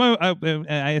 Uh-oh.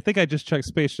 I think I just checked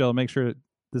Space Shell to make sure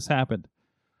this happened.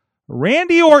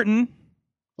 Randy Orton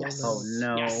Yes. Oh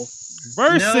no. Yes.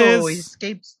 versus No, he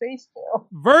escaped space jail.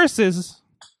 versus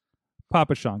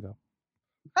Papa Shango.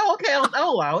 Oh, okay. I'll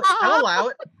allow it. I'll allow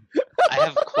it. I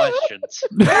have questions.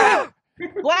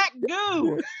 Black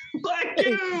goo. Black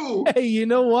goo. Hey, you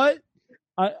know what?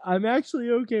 I'm actually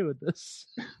okay with this.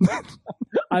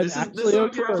 I'm This actually is a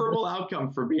okay with preferable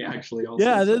outcome for me, actually. Also,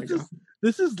 Yeah, so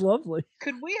this is lovely.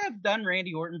 Could we have done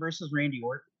Randy Orton versus Randy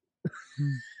Orton?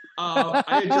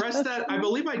 I addressed that. I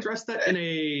believe I addressed that in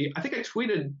a. I think I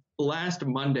tweeted last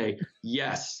Monday.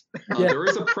 Yes, Yeah. there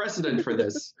is a precedent for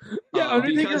this. Yeah,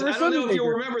 Undertaker because I versus don't know if you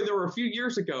Undertaker. remember, there were a few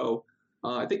years ago.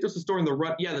 I think this was during the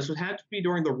run. Yeah, had to be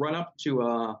during the run up to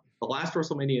the last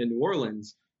WrestleMania in New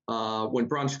Orleans, when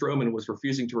Braun Strowman was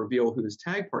refusing to reveal who his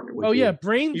tag partner would Oh be. yeah,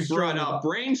 Brain He brought Strowman. up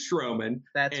Braun Strowman,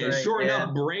 That's and right. sure yeah.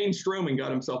 enough, Braun Strowman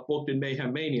got himself booked in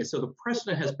Mayhem Mania. So the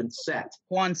precedent has been set.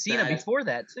 Juan Cena That- before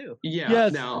that too. Yeah.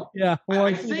 Yes. Now, Yeah, I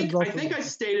Juan think Cena's also- I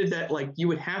stated that like you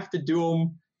would have to do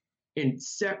them in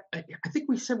I think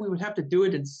we said we would have to do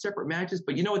it in separate matches,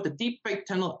 but you know what? The deep fake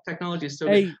technology is so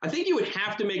Hey. good. I think you would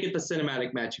have to make it the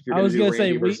cinematic match if you're I going was to do gonna say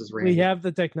Randy we, versus Randy. we have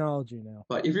the technology now.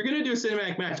 But if you're going to do a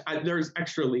cinematic match, there's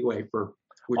extra leeway for.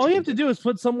 Which All you have to do is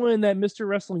put someone in that Mr.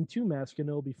 Wrestling 2 mask, and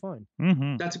it'll be fine.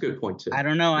 Mm-hmm. That's a good point too. I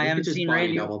don't know. I You could haven't just seen body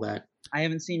Randy. double that. I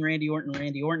haven't seen Randy Orton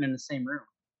in the same room.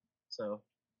 So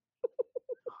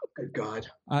Good God.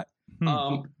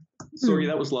 Hmm. Sorry,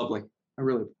 that was lovely. I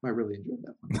really enjoyed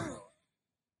that one.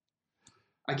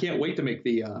 I can't wait to make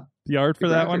the art for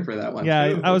that graphic one. for that one. Yeah,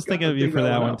 too. I was I've got thinking to of you figure for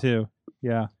that one out. too.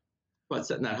 Yeah. But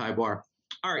setting that high bar.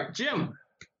 All right, Jim.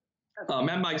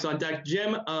 Mad Mike's on deck.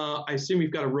 Jim, I assume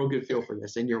you've got a real good feel for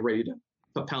this, and you're ready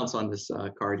to pounce on this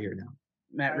card here now.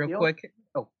 Matt, real Ideal. quick.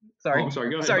 Oh, sorry. Oh, I'm sorry.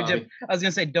 Go ahead, Sorry, Bobby. Jim. I was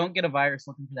gonna say, don't get a virus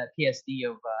looking for that PSD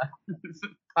of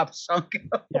Papa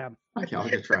Shango. Yeah. Okay, I'll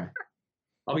give it a try.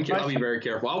 I'll be very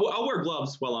careful. I'll wear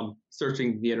gloves while I'm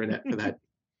searching the internet for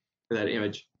that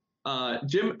image.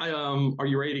 Jim, are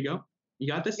you ready to go?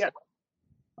 You got this? Yeah.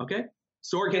 Okay.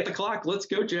 Sorg, hit the clock. Let's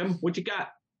go, Jim. What you got?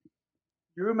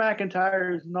 Drew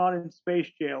McIntyre is not in space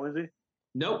jail, is he?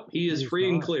 Nope, he is He's free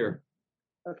and not. clear.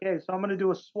 Okay, so I'm going to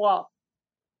do a swap.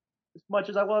 As much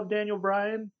as I love Daniel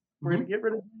Bryan, we're going to get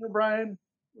rid of Daniel Bryan.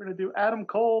 We're going to do Adam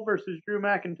Cole versus Drew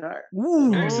McIntyre.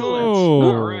 Ooh. Excellent. Oh.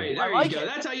 All right, there I you like go. it.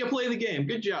 That's how you play the game.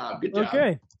 Good job. Good job.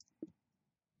 Okay.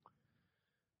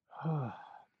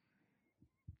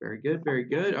 Very good. Very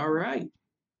good. All right.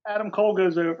 Adam Cole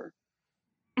goes over.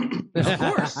 Of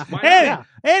course. Why not?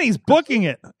 And he's booking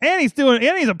it. And he's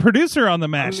a producer on the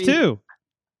match mean, too.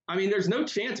 I mean, there's no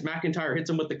chance McIntyre hits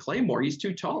him with the Claymore. He's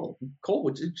too tall. Cole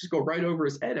would just go right over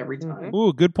his head every time.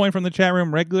 Ooh, good point from the chat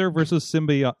room. Regular versus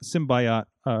symbiote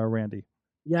Randy.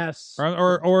 Yes.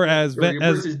 Or as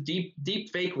versus deep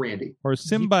fake Randy. or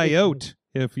symbiote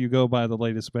if you go by the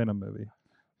latest Venom movie.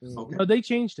 Okay. Oh, they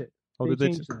changed it. Oh, They did they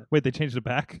changed it. wait, they changed it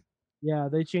back? Yeah,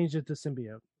 they changed it to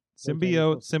symbiote.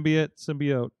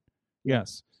 Symbiote.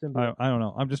 Yes. Symbiote. I don't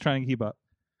know. I'm just trying to keep up.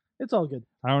 It's all good.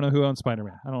 I don't know who owns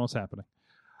Spider-Man. I don't know what's happening.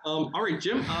 All right,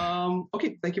 Jim.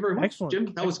 Okay, thank you very much. Excellent.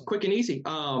 Jim, that was quick and easy.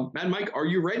 Mad Mike, are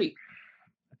you ready?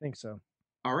 I think so.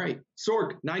 All right.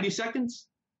 Sorg, 90 seconds.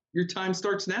 Your time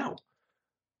starts now.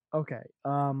 Okay.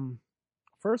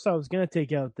 First, I was gonna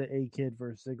take out the A-Kid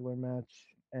versus Ziggler match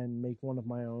and make one of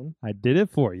my own, I did it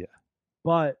for you.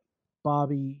 but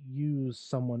Bobby used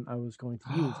someone I was going to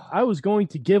use. I was going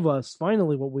to give us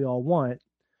finally what we all want: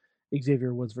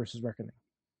 Xavier Woods versus Reckoning.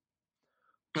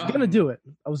 I was gonna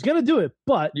do it.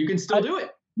 But You can still do it.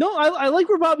 no, I like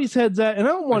where Bobby's head's at, and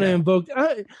I don't want to Okay. invoke.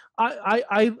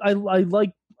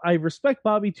 I respect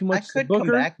Bobby too I much. could to book come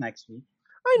her. back next week.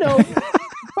 I know,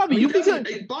 Bobby. You can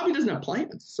Bobby doesn't have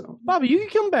plans, so. Bobby, you can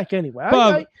come back anyway.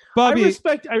 Bobby,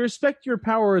 I respect your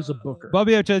power as a booker.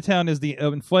 Bobby F. J-Town is the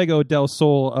Fuego del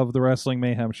Sol of the Wrestling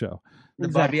Mayhem show. The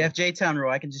Exactly. Bobby FJ Town rule.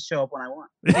 I can just show up when I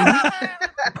want.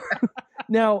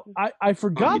 Now, I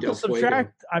forgot Bobby the del Fuego.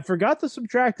 subtract. I forgot the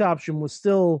subtract option was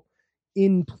still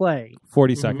in play,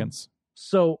 40 Mhm. seconds.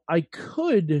 so I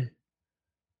could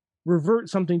revert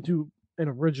something to an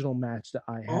original match that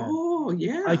I had. Oh,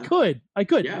 yeah. I could,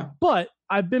 Yeah. but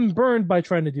I've been burned by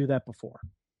trying to do that before,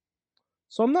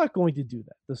 so I'm not going to do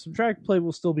that. The subtract play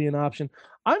will still be an option.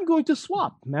 I'm going to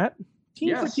swap, Matt,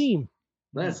 team for Yes. team.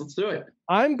 Let's do it.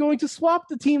 I'm going to swap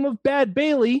the team of Bad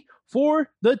Bailey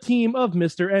for the team of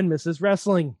Mr. and Mrs.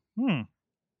 Wrestling.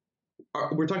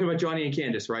 We're talking about Johnny and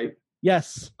Candace, right?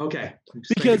 Yes, Okay.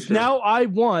 Just making because sure. now I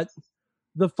want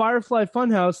the Firefly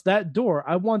Funhouse, that door,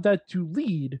 I want that to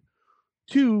lead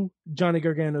to Johnny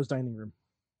Gargano's dining room.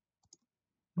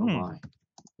 Oh, my.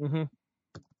 Mm-hmm.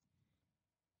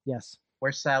 Yes.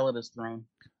 Where salad is thrown.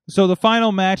 So the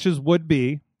final matches would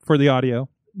be, for the audio,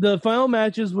 The final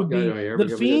matches would be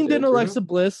The Fiend and Alexa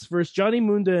Bliss versus Johnny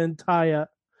Mundo and Taya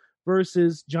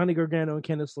versus Johnny Gargano and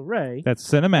Candice LeRae. that's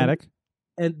cinematic.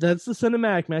 And that's the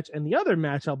cinematic match. And the other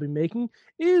match I'll be making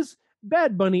is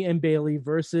Bad Bunny and Bailey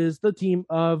versus the team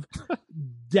of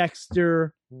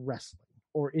Dexter Wrestling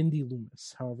or Indy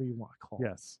Loomis, however you want to call it.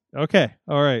 Yes. Okay.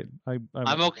 All right.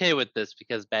 I'm okay with this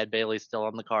because Bad Bailey's still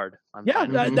on the card. I'm Yeah,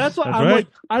 fine with it. that's what That's I'm right. like.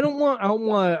 I don't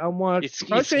want You to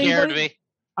crush scared anybody. me.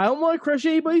 I don't want to crush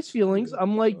anybody's feelings.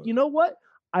 I'm like, you know what?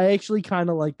 I actually kind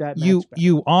of like that match. You better.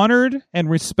 you honored and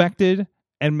respected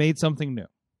and made something new.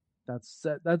 That's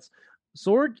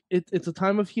Sorg. It's a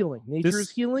time of healing. Nature This- is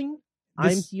healing. this-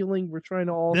 I'm healing. We're trying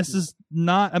to all. This heal. is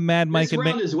not a Mad Mike This and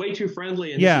round is way too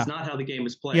friendly, and Yeah. this is not how the game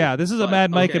is played. Yeah, this is a But,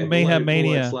 Mad Mike and we'll Mayhem let it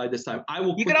Mania. slide this time. I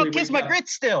will. You can all quickly kiss my recap-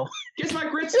 grits still. Kiss my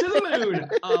grits to the moon.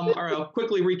 All right, I'll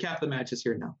quickly recap the matches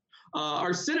here now.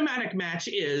 Our cinematic match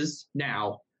is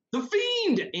now The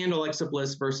Fiend and Alexa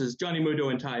Bliss versus Johnny Mundo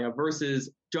and Taya versus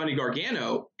Johnny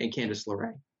Gargano and Candice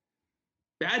LeRae.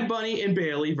 Bad Bunny and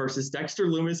Bailey versus Dexter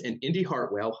Loomis and Indy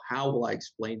Hartwell. How will I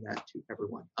explain that to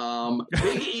everyone?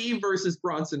 Big E versus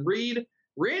Bronson Reed.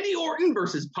 Randy Orton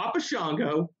versus Papa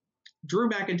Shango. Drew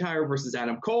McIntyre versus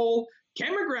Adam Cole.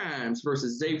 Cameron Grimes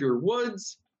versus Xavier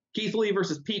Woods. Keith Lee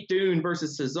versus Pete Dunne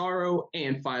versus Cesaro.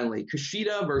 And finally,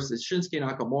 Kushida versus Shinsuke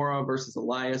Nakamura versus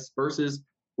Elias versus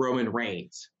Roman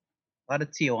Reigns. A lot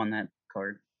of teal on that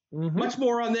card. Mhm. Much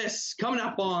more on this coming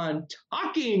up on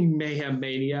Talking Mayhem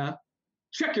Mania.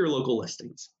 Check your local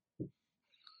listings.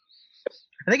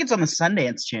 I think it's on the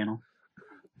Sundance channel.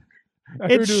 I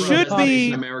It heard was should on be-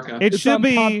 in America. It It's should on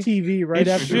be. Pop TV right It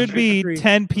after should be Victory.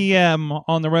 10 p.m.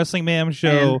 on the Wrestling Mayhem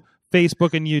Show,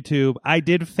 Facebook and YouTube. I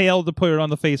did fail to put it on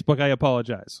the Facebook. I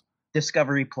apologize.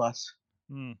 Discovery Plus.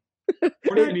 Hmm.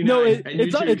 $4.99, No, and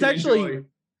it's YouTube it's can actually enjoy.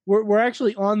 we're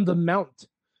actually on the Mount.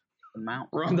 The Mount.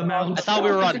 We're on the mountain. I thought we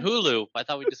were on Hulu. I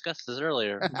thought we discussed this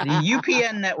earlier. The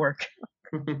UPN network.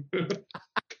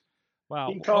 Wow.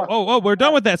 Peacock. Oh, we're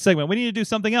done with that segment. We need to do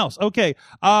something else. Okay.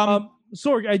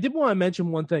 Sorg, I did want to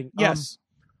mention one thing. Yes.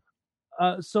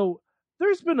 So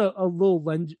there's been a little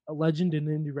a legend in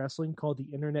indie wrestling called the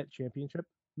Internet Championship.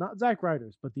 Not Zack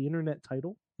Ryder's, but the Internet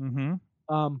title.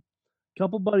 Mm-hmm.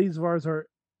 Couple buddies of ours are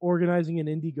organizing an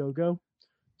Indiegogo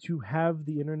to have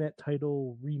the Internet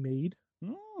title remade.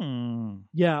 Hmm.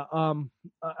 Yeah.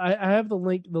 I have the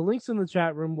link. The link's in the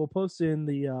chat room. We'll post it in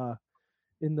the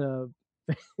in the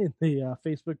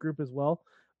Facebook group as well.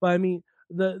 But I mean,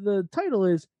 the title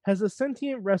is: Has a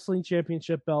sentient wrestling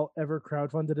championship belt ever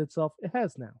crowdfunded itself? It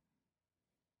has now.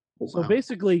 Oh, So wow.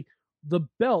 basically, the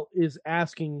belt is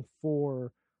asking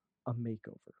for a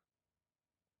makeover.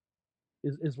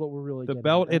 Is what we're really The getting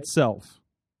belt at. itself.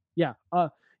 Yeah.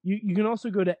 You can also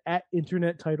go to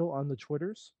 @internet title on the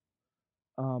Twitters.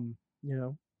 You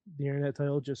know, the Internet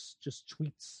title just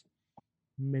tweets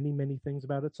many things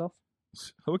about itself.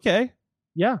 Okay.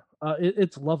 Yeah,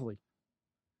 it's lovely.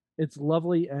 It's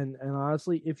lovely, and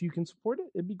honestly, if you can support it,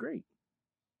 it'd be great.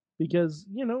 Because,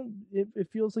 you know, it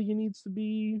feels like it needs to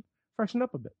be freshened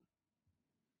up a bit.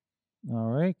 All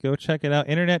right. Go check it out.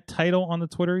 Internet title on the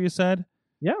Twitter, you said?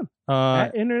 Yeah.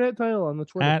 At Internet title on the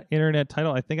Twitter. Internet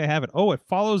title. I think I have it. Oh, it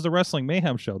follows the Wrestling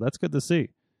Mayhem Show. That's good to see.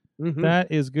 Mhm.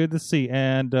 That is good to see.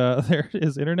 And there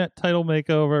is Internet title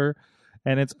makeover,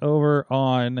 and it's over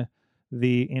on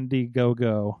the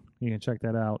Indiegogo. You can check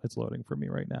that out. It's loading for me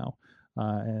right now.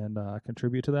 And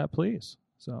contribute to that, please.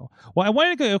 So, well, I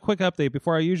wanted to give a quick update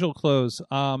before our usual close.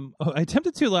 I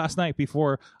attempted to last night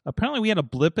before. Apparently, we had a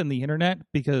blip in the internet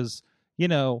because, you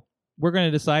know, we're going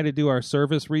to decide to do our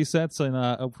service resets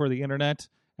and for the internet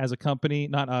as a company,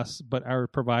 not us, but our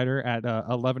provider at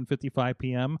 11:55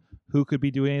 p.m. Who could be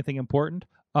doing anything important?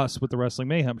 Us with the Wrestling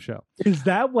Mayhem Show. Is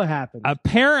that what happened?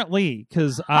 Apparently,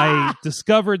 because I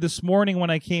discovered this morning when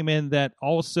I came in that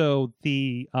also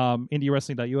the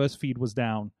IndieWrestling.us feed was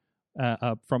down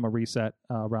from a reset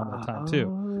around that time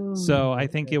too. So I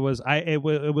think it was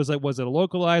was it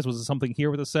localized? Was it something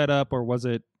here with the setup, or was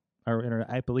it our internet?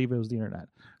 I believe it was the internet.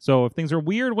 So if things are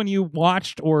weird when you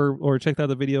watched or checked out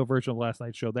the video version of last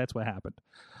night's show, that's what happened.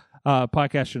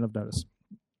 Podcast shouldn't have noticed.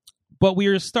 But we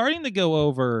are starting to go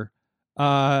over.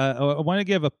 I want to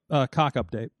give a cock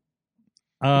update.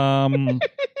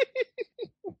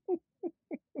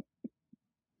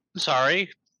 Sorry.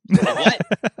 What?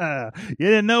 You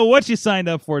didn't know what you signed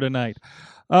up for tonight.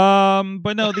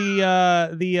 But no,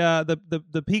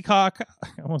 the Peacock.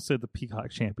 I won't say the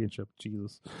Peacock Championship.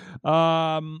 Jesus.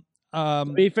 To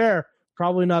be fair,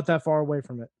 probably not that far away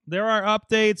from it. There are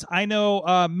updates. I know,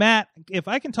 Matt, if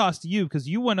I can toss to you, because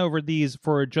you went over these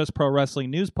for Just Pro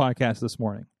Wrestling News podcast this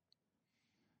morning.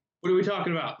 What are we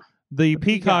talking about? The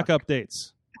Peacock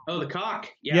updates. Oh, the cock.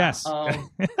 Yeah. Yes.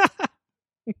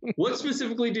 What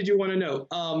specifically did you want to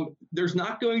know? There's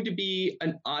not going to be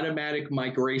an automatic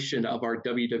migration of our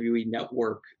WWE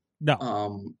Network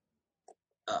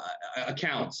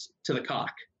accounts to the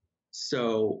cock.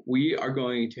 So we are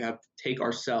going to have to take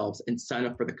ourselves and sign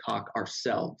up for the cock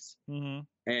ourselves. Mm-hmm.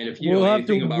 And if you know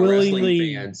anything about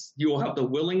wrestling fans, you will have to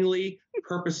willingly,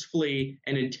 purposefully,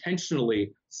 and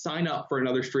intentionally sign up for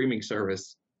another streaming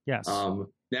service. Yes.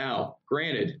 Now,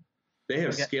 granted, they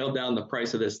have scaled down the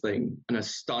price of this thing an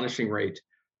astonishing rate.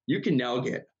 You can now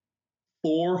get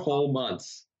 4 whole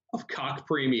months of cock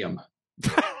premium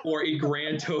for a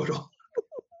grand total.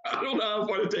 I don't know how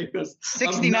far to take this.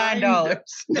 $69.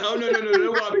 No,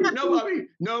 Bobby.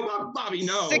 No, Bobby,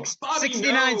 no. Bobby,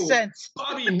 69 no. cents.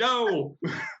 Bobby, no.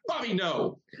 Bobby,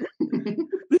 no.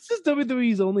 This is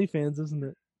WWE's OnlyFans, isn't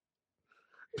it?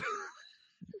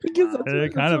 Because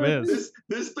it kind of is.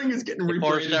 This thing is getting Forced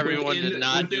rebranded everyone to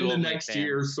not within do the next OnlyFans.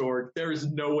 year, Sorg. There is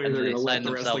no way And they're they going to let signed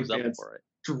the wrestling themselves up fans for it.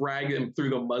 drag them through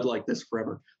the mud like this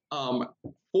forever.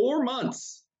 4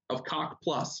 months of Cock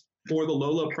Plus for the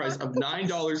low price of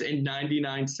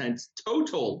 $9.99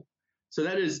 total. So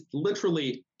that is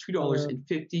literally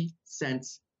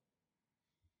 $2.50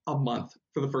 a month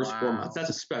for the first 4 months. That's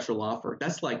a special offer.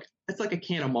 That's like a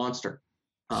can of Monster.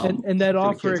 And that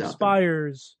offer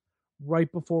expires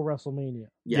right before WrestleMania.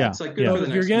 Yeah, it's like good So for the if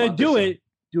next you're gonna month or do so. it,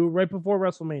 do it right before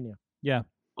WrestleMania. Yeah.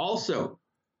 Also,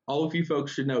 all of you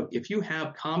folks should know, if you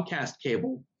have Comcast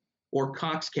cable or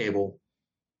Cox cable,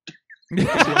 I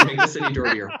just want to make this any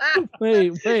dirtier.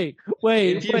 Wait. If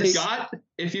you've got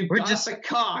the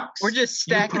Cox, we're just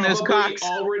stacking you those probably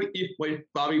Cox. Wait,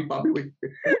 Bobby, wait.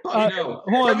 Bobby, no.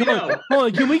 Hold Bobby,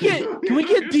 on. Can we get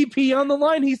DP on the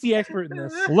line? He's the expert in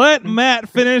this. Let Matt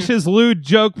finish his lewd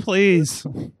joke, please.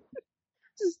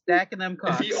 Stacking them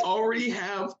Cox. If you already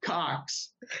have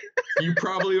Cox, you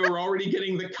probably are already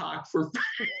getting the cock for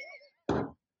free.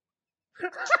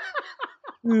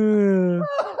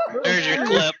 There's your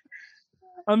clip.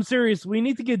 I'm serious. We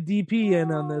need to get DP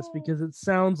in on this because it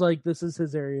sounds like this is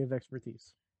his area of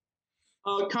expertise.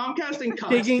 Comcast and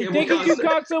Cox Taking cable. two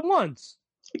Cox at once.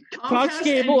 Cox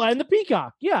cable and the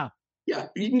Peacock. Yeah. Yeah,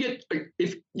 you can get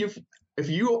if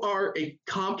you are a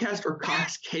Comcast or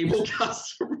Cox cable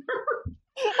customer,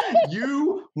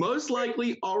 you most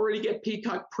likely already get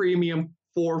Peacock Premium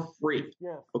for free.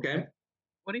 Yeah. Okay.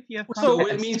 What if you have So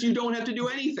Comcast? it means you don't have to do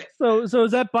anything. So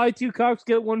is that buy 2 Cox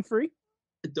get 1 free?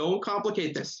 Don't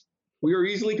complicate this. We are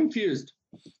easily confused.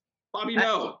 Bobby,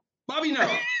 no. Bobby, no.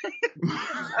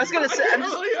 I was gonna say.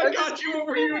 I got you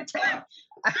over you attack.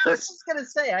 I was just gonna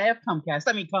say I have Comcast.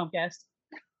 I mean Comcast.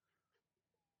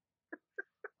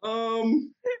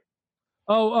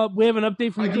 We have an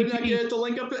update from I could not DP. get the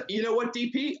link up. You know what,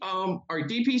 DP? Our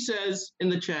DP says in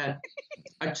the chat.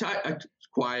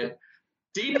 Quiet.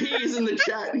 DP is in the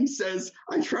chat. He says,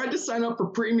 I tried to sign up for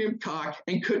Premium Cock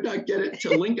and could not get it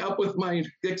to link up with my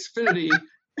Xfinity.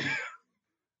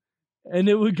 And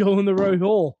it would go in the right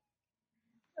hole.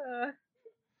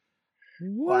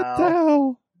 What the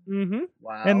hell? Mm-hmm.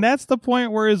 Wow. And that's the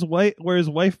point where his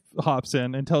wife hops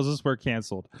in and tells us we're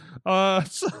canceled.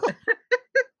 So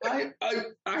I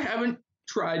haven't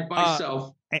tried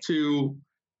myself to,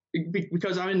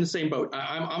 because I'm in the same boat.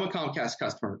 I'm a Comcast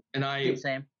customer, and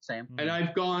same. And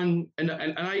I've gone and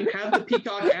I have the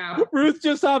Peacock app. Ruth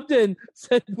just hopped in,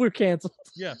 said we're canceled.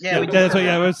 Yeah, that's what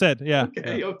I said. Yeah.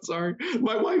 Okay, I'm sorry.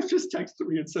 My wife just texted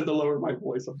me and said to lower my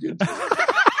voice. I'm getting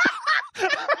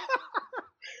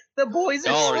The boys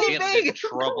are Y'all are getting sleeping. in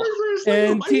trouble.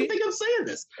 And Why do you think I'm saying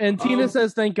this? And Tina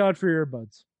says, "Thank God for your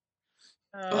earbuds."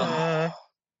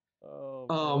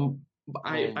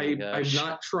 I've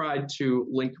not tried to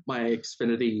link my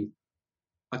Xfinity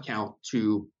account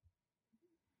to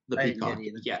the Peacock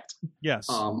yet. Yes.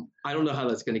 I don't know how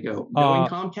that's going to go. Knowing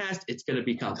Comcast, it's going to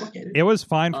be complicated. It was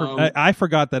fine for. I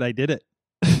forgot that I did it.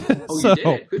 Oh, you did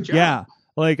it? Good job. Yeah.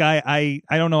 Like I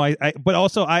don't know. But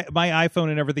also my iPhone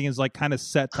and everything is like kind of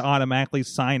set to automatically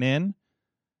sign in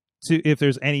to if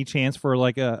there's any chance for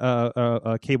like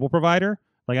a cable provider.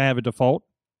 Like I have a default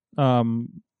for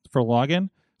login.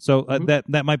 So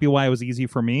that might be why it was easy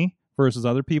for me versus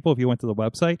other people if you went to the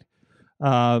website.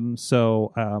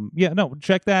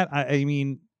 Check that. I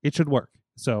mean, it should work.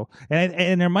 So,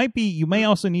 and there might be, you may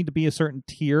also need to be a certain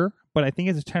tier, but I think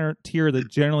it's a tier that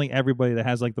generally everybody that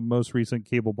has like the most recent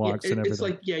cable box and everything. It's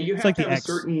like, you have like to the have X,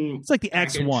 a certain. It's like the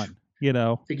package X1, you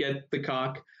know, to get the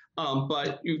cock.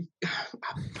 But you, I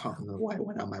don't know why I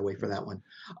went out my way for that one.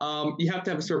 You have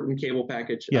to have a certain cable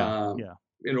package. Yeah.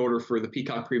 In order for the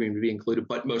Peacock Premium to be included,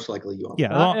 but most likely you are. Yeah.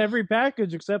 Not every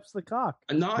package accepts the cock.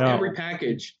 Not No. every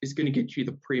package is going to get you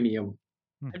the premium.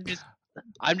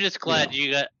 I'm just glad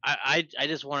you got. I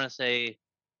just want to say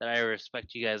that I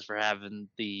respect you guys for having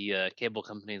the cable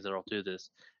companies that'll do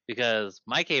this, because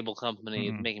my cable company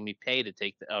is making me pay to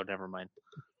take the. Oh, never mind.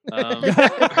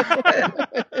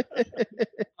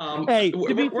 Hey,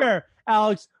 to be fair,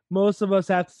 Alex, most of us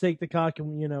have to take the cock, and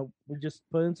we just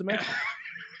put in some extra.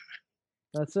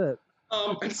 That's it.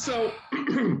 So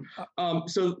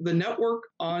the network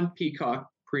on Peacock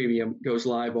Premium goes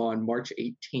live on March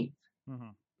 18th.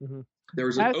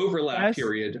 There's an overlap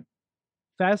period.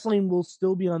 Fastlane will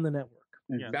still be on the network.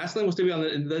 Fastlane will still be on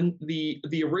and then the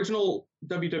original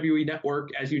WWE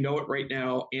network, as you know it right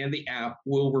now, and the app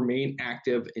will remain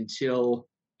active until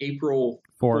April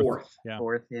 4th. Yeah.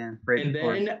 4th, yeah. And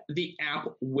then the app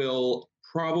will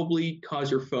probably cause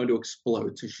your phone to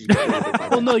explode. So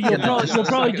Well, no, you'll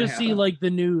probably just see like the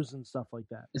news and stuff like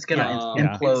that. It's gonna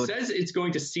implode. It says it's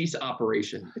going to cease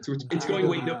operation. It's going.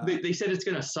 Wait, no, they said it's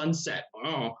going to sunset.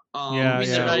 Oh,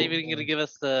 They're not even going to give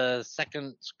us the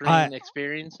second screen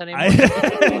experience anymore.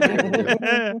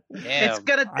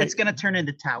 It's gonna turn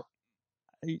into tout.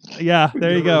 Yeah,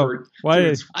 there you go.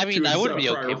 Why? I mean, I would be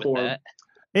okay with that.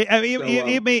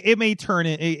 It may turn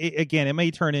again. It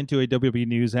may turn into a WWE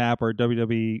News app or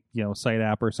WWE site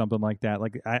app or something like that.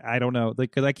 Like I don't know,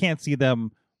 because I can't see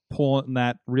them pulling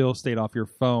that real estate off your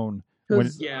phone.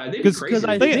 Because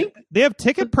they have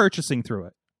ticket purchasing through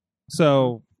it.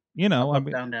 So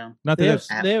down.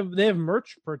 They have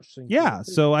merch purchasing. Yeah,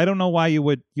 so I don't know why you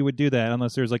would do that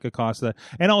unless there's like a cost of that.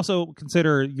 And also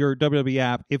consider your WWE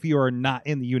app if you are not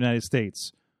in the United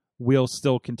States. Will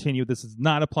still continue. This does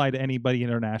not apply to anybody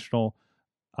international.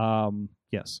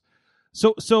 Yes.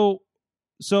 So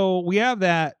we have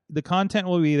that. The content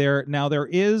will be there. Now there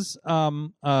is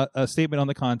a statement on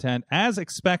the content. As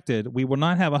expected, we will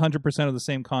not have 100% of the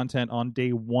same content on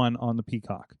day one on the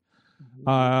Peacock.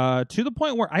 To the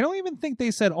point where I don't even think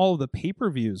they said all of the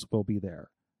pay-per-views will be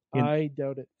there. I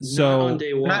doubt it. So not on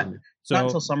day one. Not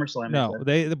until SummerSlam. No,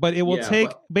 but it will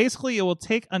basically it will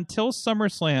take until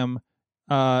SummerSlam.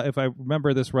 If I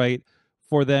remember this right,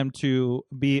 for them to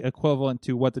be equivalent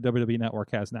to what the WWE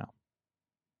Network has now.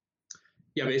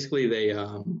 Yeah, basically they,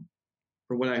 from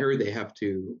what I heard, they have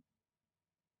to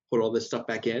put all this stuff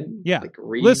back in. Yeah. Like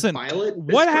listen, file it.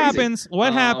 what happens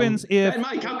if... Ben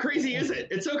Mike, how crazy is it?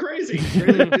 It's so crazy.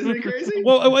 Isn't it crazy?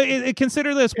 Well,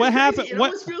 consider this. What happened? It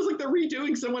almost feels like they're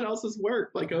redoing someone else's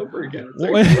work like over again. It's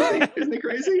crazy. Isn't it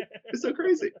crazy? It's so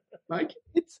crazy. Mike?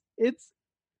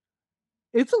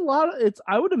 It's a lot.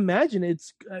 I would imagine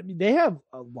they have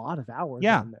a lot of hours.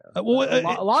 Yeah, on there. A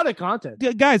lot of content.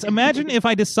 Guys, imagine if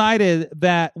I decided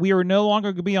that we are no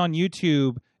longer going to be on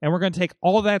YouTube and we're going to take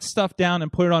all that stuff down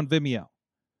and put it on Vimeo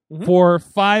for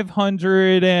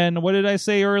 500 and what did I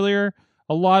say earlier?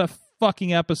 A lot of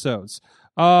fucking episodes.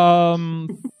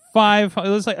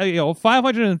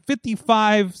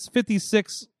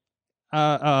 556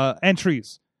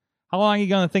 entries. How long are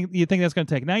you think that's going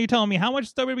to take? Now you're telling me how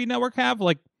much does WWE Network have?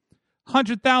 Like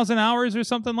 100,000 hours or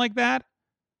something like that?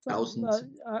 Thousands.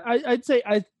 I'd say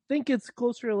I think it's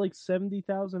closer to like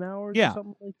 70,000 hours. Yeah, or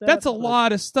something like that. That's a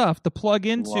lot of stuff to plug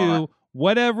into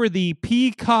whatever the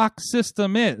Peacock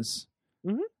system is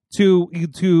to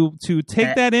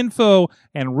take that info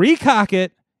and recock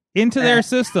it into their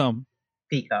system.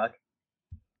 Peacock.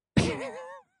 Got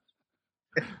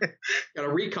to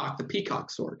recock the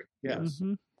Peacock sword. Yes.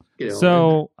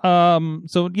 So I mean,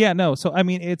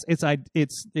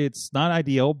 it's not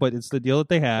ideal, but it's the deal that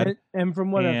they had. And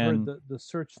from what I've heard, the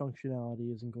search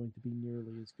functionality isn't going to be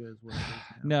nearly as good as what it is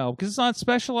now. No, because it's not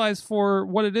specialized for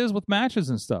what it is with matches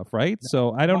and stuff, right? No.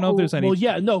 So I don't know if there's any. Well,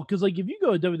 yeah, no, because like if you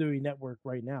go to WWE Network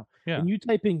right now and you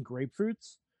type in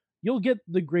grapefruits, you'll get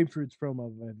the grapefruits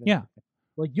promo. Yeah.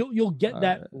 Like you'll get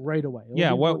that right away.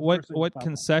 What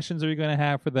concessions are you going to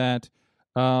have for that?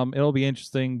 It'll be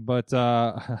interesting, but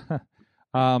there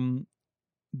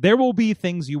will be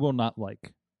things you will not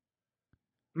like.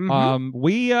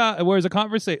 Where's a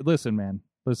conversation? Listen, man.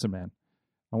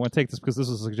 I want to take this because this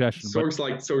is a suggestion. Sorg's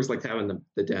like having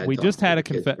the dad. We just had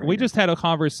a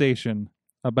conversation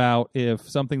about if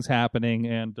something's happening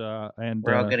and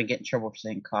we're all gonna get in trouble for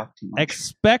saying cock too much.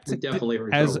 Expect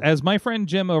as my friend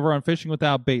Jim over on Fishing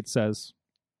Without Bait says,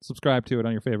 subscribe to it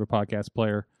on your favorite podcast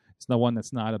player. It's the one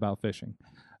that's not about fishing.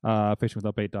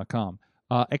 Fishingwithoutbait.com.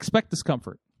 Expect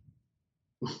discomfort.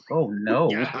 Oh no!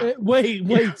 Wait,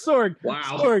 Sorg. Wow.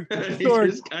 Sorg,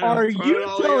 are you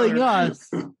telling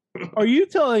us Are you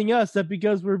telling us that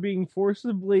because we're being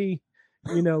forcibly,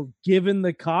 given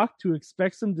the cock to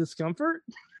expect some discomfort?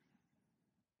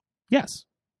 Yes.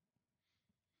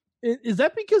 Is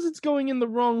that because it's going in the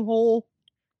wrong hole?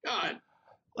 God.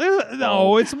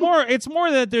 No, it's more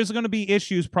that there's going to be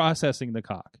issues processing the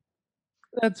cock.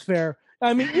 That's fair.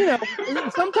 I mean,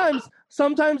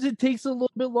 sometimes it takes a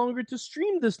little bit longer to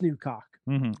stream this new cock.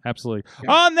 Mm-hmm, absolutely.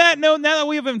 Yeah. On that note, now that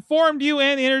we have informed you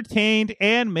and entertained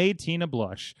and made Tina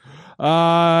blush,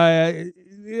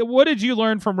 what did you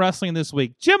learn from wrestling this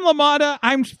week? Jim LaMotta,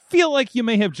 I feel like you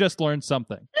may have just learned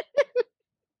something.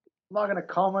 I'm not going to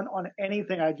comment on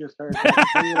anything I just heard.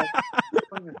 I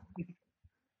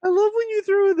love when you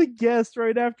throw in the guest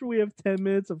right after we have 10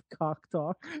 minutes of cock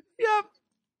talk. Yep.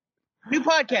 New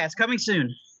podcast coming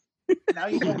soon. Now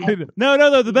you know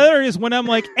No. The better is when I'm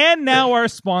like, and now our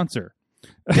sponsor.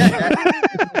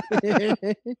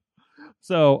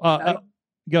 So,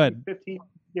 go ahead. 15 to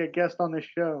be a guest on this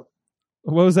show.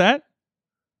 What was that?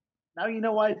 Now you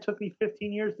know why it took me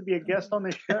 15 years to be a guest on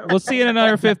this show. We'll see you in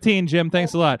another 15, Jim.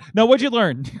 Thanks a lot. No, what'd you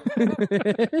learn?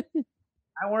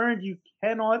 I learned you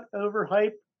cannot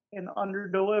overhype and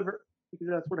underdeliver because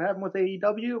that's what happened with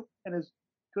AEW. And as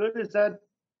good as that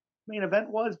main event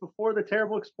was before the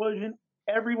terrible explosion,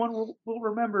 everyone will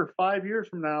remember 5 years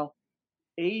from now,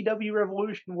 AEW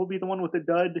Revolution will be the one with the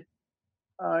dud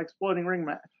exploding ring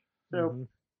match. So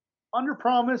under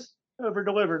promise, over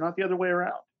deliver, not the other way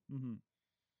around. Mm-hmm.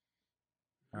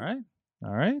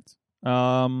 All right.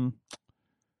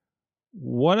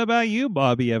 What about you,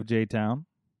 Bobby FJ Town?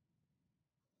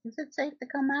 Is it safe to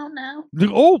come out now?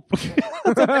 Oh,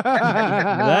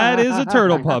 that is a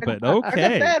turtle puppet.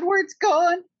 Okay. The bad word's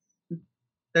gone.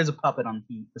 There's a puppet on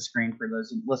the screen for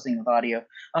those listening with audio.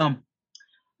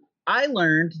 I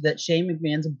learned that Shane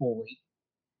McMahon's a bully.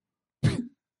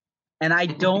 And I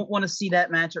don't want to see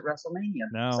that match at WrestleMania.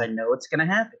 No. Because I know it's going to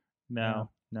happen. No.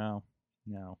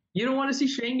 You don't want to see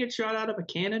Shane get shot out of a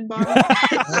cannon, Bob?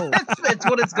 That's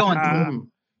what it's going through.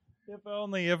 If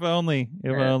only.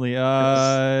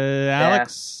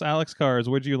 Alex Cars,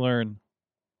 what'd you learn?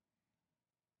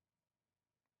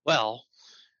 Well,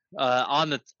 on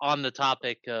the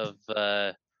topic of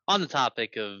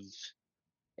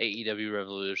AEW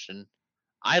Revolution,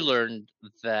 I learned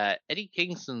that Eddie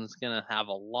Kingston's gonna have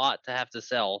a lot to have to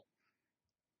sell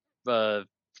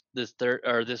this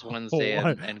Wednesday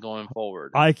and going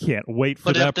forward. I can't wait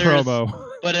for that promo.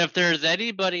 But if there's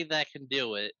anybody that can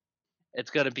do it,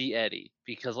 it's gonna be Eddie,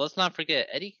 because let's not forget,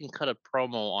 Eddie can cut a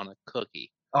promo on a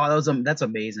cookie. Oh, that's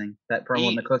amazing. That promo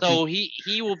on the cookie. So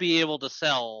he will be able to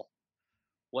sell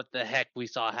what the heck we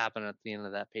saw happen at the end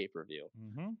of that pay-per-view.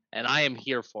 Mm-hmm. And I am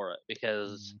here for it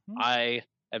because I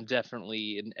am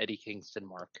definitely an Eddie Kingston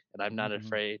mark, and I'm not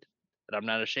afraid, and I'm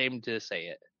not ashamed to say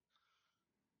it.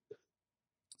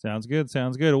 Sounds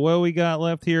good. What we got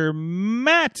left here?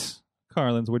 Matt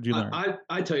Carlins, what'd you learn?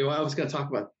 I tell you what, I was going to talk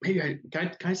about. Maybe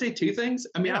can I say two things?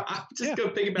 I mean, I'm just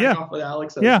going to piggyback off what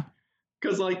Alex said. Yeah.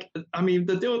 Because,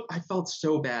 the deal, I felt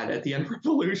so bad at the end of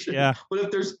Revolution. Yeah. But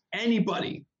if there's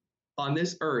anybody on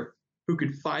this earth who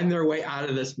could find their way out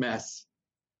of this mess,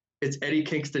 it's Eddie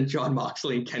Kingston, Jon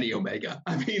Moxley, and Kenny Omega.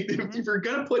 I mean, if you're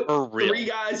going to put three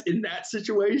guys in that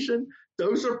situation,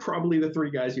 those are probably the three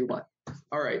guys you want.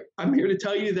 All right. I'm here to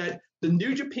tell you that the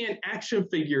New Japan action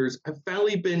figures have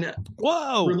finally been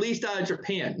released out of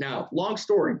Japan. Now, long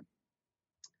story,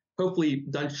 hopefully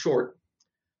done short.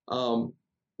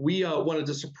 We wanted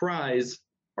to surprise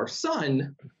our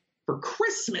son for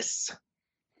Christmas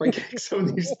by getting some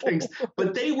of these things,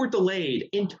 but they were delayed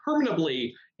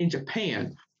interminably in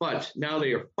Japan. But now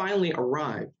they are finally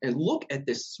arrived, and look at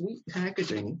this sweet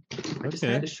packaging. I just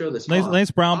had to show this. Nice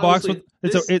brown Honestly,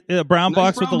 box with a brown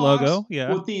box with the logo.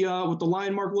 Yeah, with the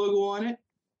Lion Mark logo on it,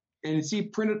 and you see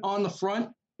printed on the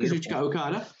front is Ichika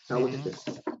Okada. Now look at this.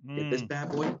 Get this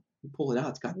bad boy. You pull it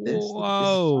out. It's got this.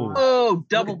 Whoa! Oh,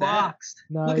 double boxed.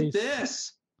 Nice. Look at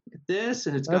this. Look at this,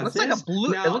 and it's got looks this. like a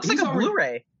blue. Now, it looks like a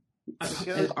Blu-ray.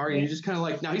 Ari, you just kind of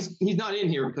like, now he's not in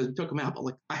here because we took him out,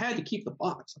 but I had to keep the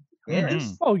box.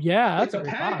 Yes. Oh yeah, that's the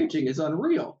packaging is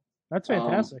unreal. That's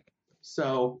fantastic.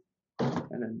 So,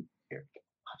 and then here,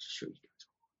 I'll just show you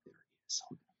guys.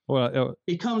 Well,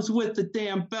 he comes with the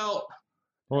damn belt.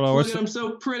 Hold on, look at him,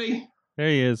 so pretty. There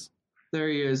he is. There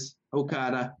he is,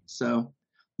 Okada. So,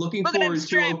 looking forward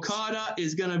to Okada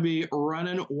is going to be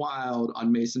running wild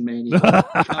on Mason Mania.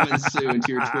 Coming soon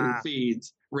to your Twitter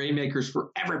feeds. Rainmakers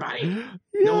for everybody.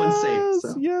 No one's safe.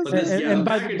 So. Yes. And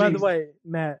by the way,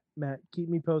 Matt, keep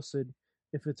me posted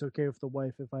if it's okay with the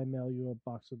wife if I mail you a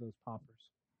box of those poppers.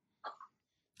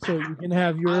 so you can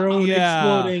have your own Yeah.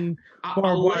 exploding I'll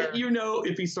barbed wire. let you know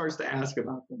if he starts to ask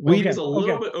about them. We- He's a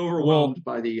little bit overwhelmed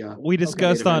by the. We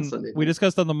discussed main on event Sunday we night.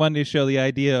 discussed on the Monday show the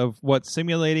idea of what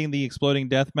simulating the exploding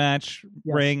death match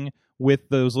Yes. ring with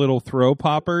those little throw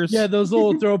poppers. Yeah, those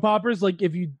little throw poppers. Like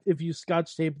if you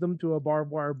scotch tape them to a barbed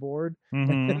wire board and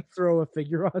Mhm. then throw a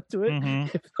figure onto it,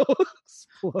 Mhm. if those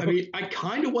explode. I mean, I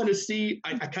kind of want to see.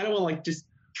 I kind of want to like just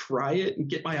try it and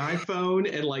get my iPhone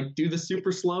and like do the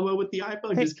super slow mo with the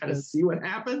iPhone, just kind of see what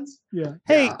happens. Yeah.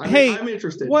 Hey, Yeah, hey, I'm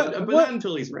interested, what- but what- not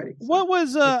until he's ready. So. What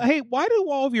was hey? Why do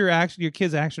all of your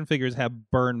kids' action figures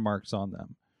have burn marks on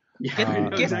them? Yeah, Get- I know,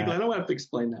 get- exactly. I don't have to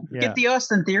explain that. Yeah, Get the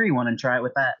Austin Theory one and try it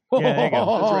with that. yeah, there you go.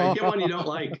 That's right. Get one you don't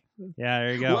like. Yeah,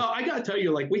 there you go. Well, I gotta tell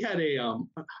you, like we had a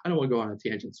I don't want to go on a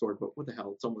tangent, Sword, but what the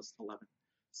hell? It's almost 11.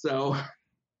 So,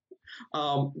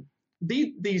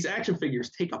 these action figures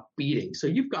take a beating. So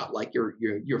you've got like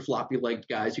your floppy legged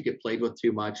guys who get played with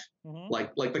too much. Mhm.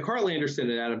 Like the Carl Anderson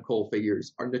and Adam Cole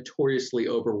figures are notoriously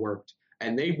overworked,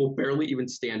 and they will barely even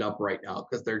stand up right now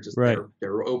because they're just Right.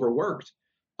 they're overworked.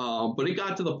 But it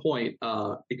got to the point.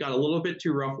 It got a little bit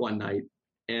too rough one night,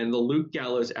 and the Luke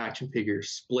Gallows action figure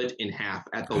split in half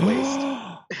at the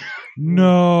waist.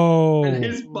 No. And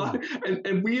his body,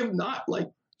 and we have not like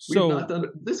we've So not done.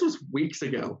 This was weeks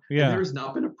ago. Yeah. And there has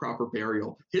not been a proper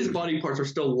burial. His body parts are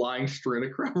still lying strewn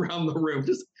around the room,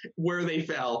 just where they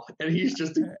fell, and he's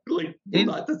just like,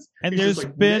 not this. And he's just there's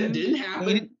like, been- that didn't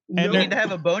happen. You need to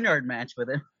have a boneyard match with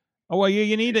him. oh well,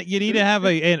 you need to have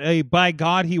a by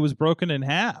God he was broken in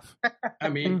half. I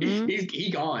mean, Mhm.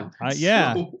 he's gone.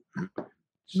 Yeah. So,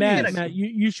 Matt, Jeez. Matt,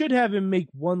 you should have him make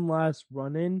one last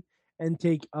run in and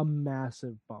take a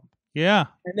massive bump. Yeah.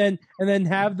 And then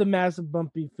have the massive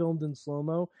bump be filmed in slow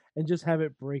mo and just have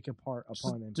it break apart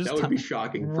upon him. Just that would be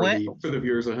shocking for What? the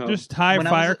viewers at home. Just tie When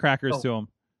I was a- firecrackers oh. to him.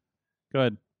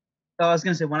 Good. Oh, I was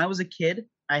gonna say when I was a kid,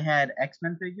 I had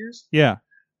X-Men figures Yeah.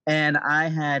 and I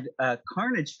had a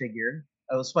Carnage figure,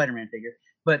 a Spider-Man figure,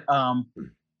 but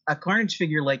a Carnage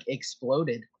figure like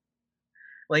exploded,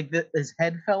 like his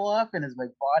head fell off and his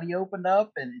like body opened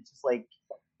up and it's just like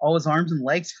all his arms and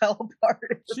legs fell apart.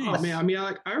 It was Oh, like- man, I mean,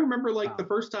 I remember like the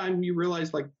first time you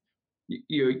realized like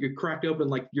you cracked open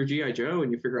like your GI Joe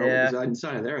and you figure out Yeah. what was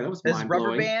inside of there. That was his mind rubber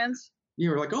blowing. bands.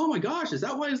 You were like, oh my gosh, is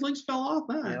that why his legs fell off?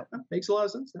 Ah, Yep. That makes a lot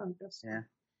of sense now, I guess. Yeah.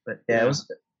 But yeah, Yeah. it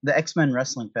was the X-Men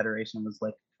Wrestling Federation was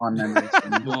like fun memories. for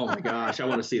me. Oh my gosh, I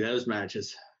want to see those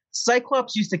matches.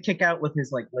 Cyclops used to kick out with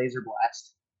his like laser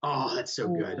blast. Oh, that's so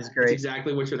good. That's That's great.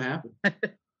 exactly what should happen.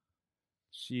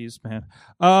 Jeez, man.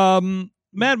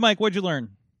 Mad Mike, what'd you learn?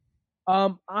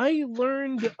 I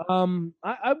learned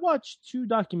I watched 2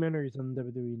 documentaries on the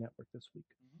WWE Network this week.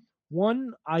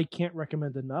 One I can't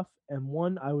recommend enough, and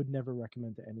one I would never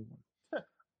recommend to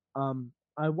anyone.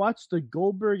 I watched the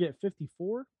Goldberg at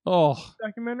 54 Oh,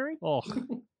 documentary. oh.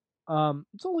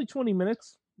 It's only 20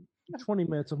 minutes. 20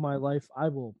 minutes of my life I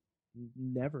will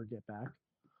never get back.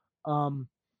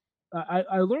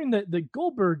 I learned that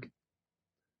Goldberg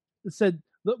said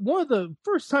that one of the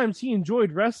first times he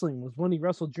enjoyed wrestling was when he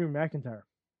wrestled Drew McIntyre.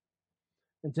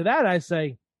 And to that I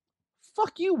say,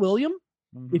 fuck you, William.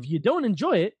 Mhm. If you don't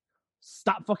enjoy it,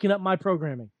 stop fucking up my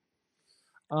programming.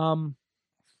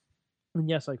 And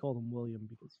yes, I called him William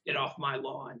because Get off my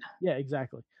lawn. yeah,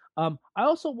 exactly. I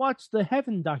also watched the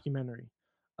Heaven documentary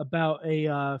about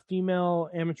a female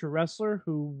amateur wrestler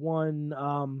who won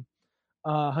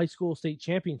a high school state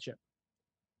championship.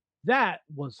 That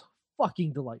was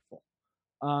fucking delightful.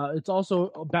 It's also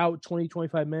about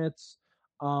 20-25 minutes.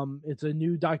 It's a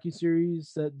new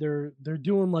docuseries that they're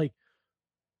doing like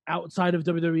outside of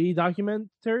WWE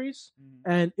documentaries,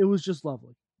 and it was just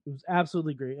lovely. It was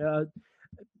absolutely great.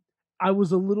 I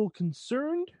was a little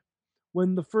concerned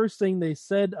when the first thing they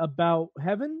said about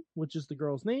Heaven, which is the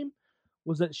girl's name,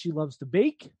 was that she loves to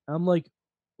bake. I'm like,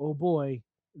 oh boy,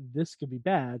 this could be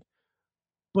bad.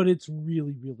 But it's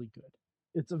really, really good.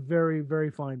 It's a very,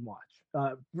 very fine watch,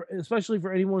 especially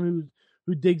for anyone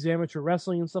who digs amateur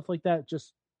wrestling and stuff like that.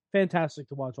 Just fantastic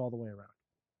to watch all the way around.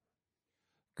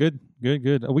 Good.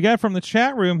 We got from the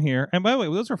chat room here. And by the way,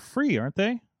 those are free, aren't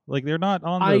they? Like they're not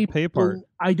on the pay part.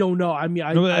 I don't know. I mean,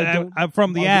 I'm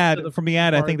from the ad. From the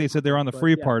ad, I think they said they're on the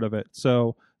free but yeah. part of it.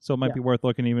 So it might Yeah. be worth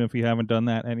looking, even if you haven't done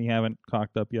that and you haven't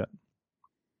cocked up yet.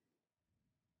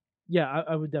 Yeah,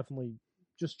 I would definitely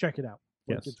just check it out.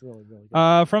 Like, Yes. it's really, really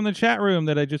good. From the chat room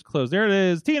that I just closed. There it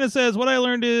is. Tina says, what I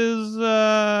learned is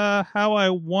how I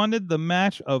wanted the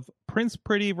match of Prince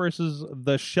Pretty versus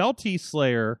the Shelty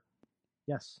Slayer.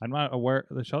 Yes. I'm not aware.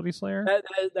 The Shelty Slayer? That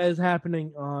is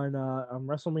happening on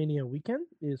WrestleMania weekend.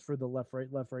 Is for the left right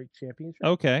championship.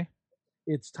 Okay.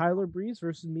 It's Tyler Breeze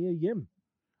versus Mia Yim.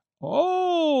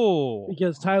 Oh,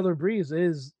 because Tyler Breeze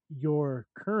is your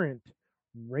current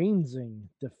reigning,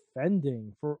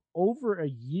 defending for over a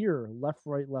year left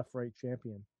right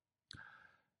champion.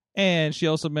 and she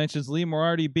also mentions Lee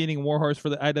Moriarty beating Warhorse for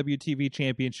the IWTV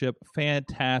Championship.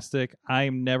 Fantastic.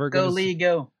 I'm never Go going Lee,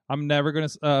 go. I'm never going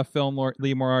to film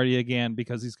Lee Moriarty again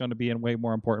because he's going to be in way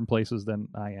more important places than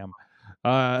I am.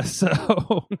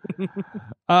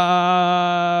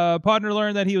 Partner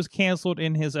learned that he was canceled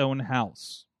in his own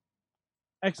house.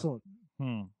 Excellent.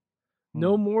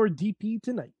 No more DP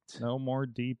tonight. No more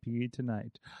DP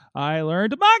tonight. I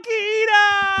learned Makito!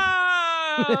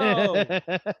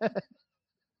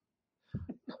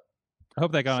 I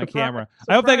hope that got on camera.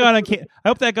 I hope that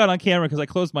got on camera because I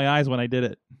closed my eyes when I did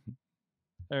it.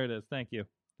 There it is. Thank you.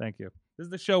 This is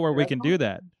the show where we can do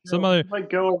that. Some other might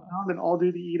go around and all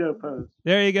do the Ito pose.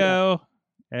 There you go.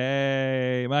 Yeah.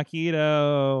 Hey,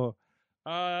 Makito.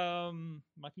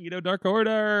 Makito Dark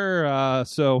Order.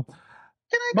 So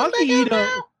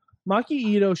Maki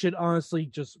Ito should honestly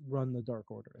just run the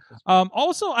Dark Order at this point.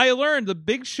 Also, I learned the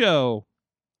Big Show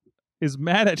is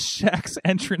mad at Shaq's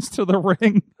entrance to the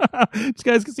ring. You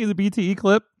guys can see the BTE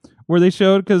clip where they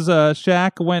showed because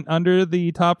Shaq went under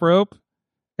the top rope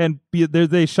and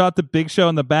they shot the Big Show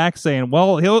in the back saying,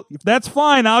 well, that's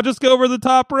fine. I'll just go over the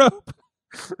top rope.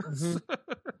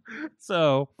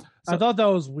 So I thought that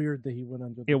was weird that he went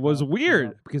under. It was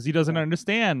weird because he doesn't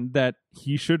understand that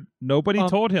he should. Nobody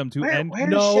told him to end.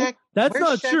 That's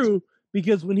not true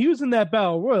because when he was in that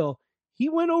Battle Royal, he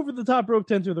went over the top rope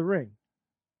to enter the ring.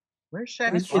 Where's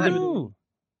Shaq's body?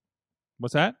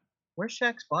 What's that? Where's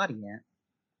Shaq's body at?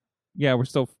 Yeah, we're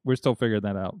still figuring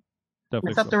that out. I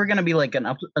thought there were going to be like an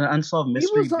unsolved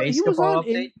mystery basketball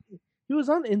update. He was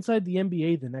on Inside the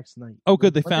NBA the next night. Oh,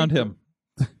 good, they found him.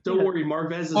 Don't worry,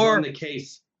 Marvez is on the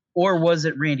case. Or was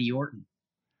it Randy Orton?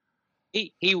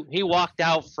 He walked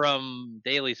out from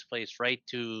Daly's place right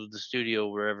to the studio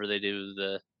wherever they do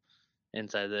the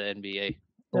Inside the NBA.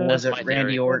 Or was it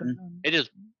Randy Orton? It is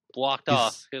blocked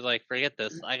off. He was like, forget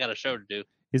this. I got a show to do.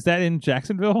 Is that in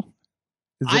Jacksonville?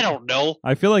 I don't know.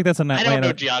 I feel like that's in Atlanta. I don't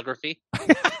know geography.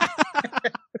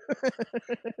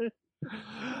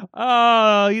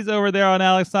 Oh, he's over there on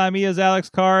Alex Time. He is Alex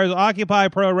Cars.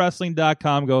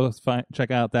 OccupyProWrestling.com. Go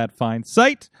check out that fine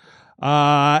site.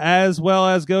 As well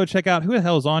as go check out who the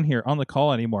hell is on here on the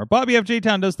call anymore. Bobby F.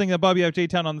 J-Town does things at Bobby F.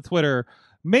 J-Town on the Twitter.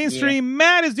 Mainstream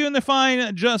Matt is doing the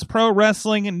fine Just Pro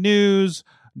Wrestling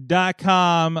News.com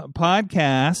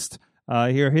podcast.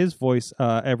 Hear his voice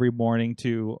every morning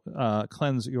to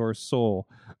cleanse your soul.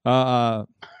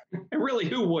 And really,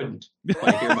 who wouldn't?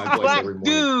 I hear my voice every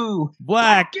morning.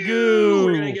 Black goo.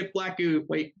 We're gonna get black goo.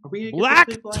 Wait, are we? Black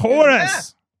Taurus. Yeah.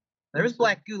 There was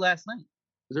black goo last night.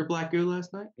 Was there black goo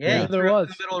last night? Yeah, there was.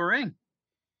 In the middle of the ring.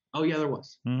 Oh yeah, there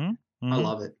was. Mm-hmm. I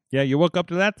love it. Yeah, you woke up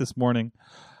to that this morning.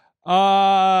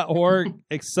 Or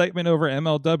excitement over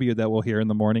MLW that we'll hear in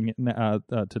the morning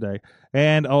today.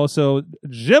 And also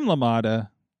Jim LaMotta,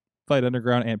 Fight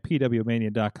Underground, and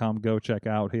PWMania.com. Go check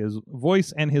out his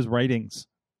voice and his writings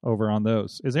over on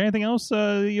those. Is there anything else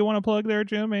you want to plug there,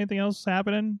 Jim? Anything else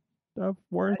happening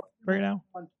worth right now?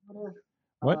 On Twitter.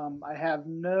 What? I have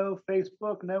no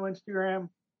Facebook, no Instagram,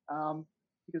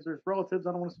 because there's relatives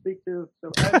I don't want to speak to.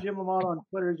 So at Jim LaMotta on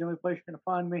Twitter is the only place you're going to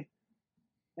find me.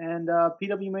 And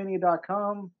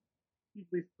pwmania.com,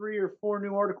 usually 3 or 4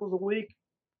 new articles a week.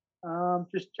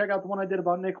 Just check out the one I did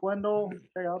about Nick Wendell.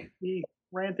 Check out the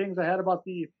rantings I had about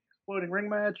the exploding ring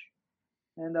match.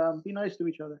 And be nice to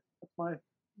each other. That's my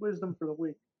wisdom for the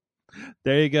week.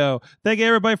 There you go. Thank you,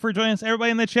 everybody, for joining us.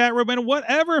 Everybody in the chat room in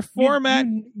whatever format.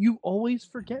 You always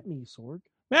forget me, Sorg.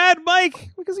 Mad Mike,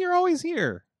 because you're always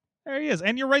here. There he is.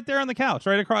 And you're right there on the couch,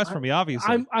 right across from me,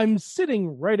 obviously. I'm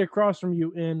sitting right across from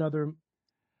you in another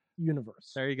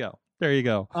universe. There you go. There you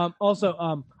go. Also,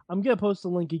 I'm gonna post a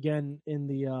link again in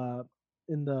the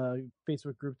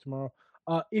Facebook group tomorrow.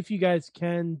 If you guys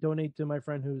can donate to my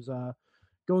friend who's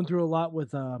going through a lot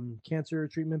with cancer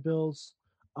treatment bills.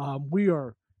 We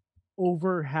are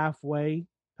over halfway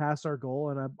past our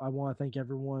goal, and I want to thank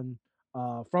everyone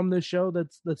from this show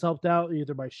that's helped out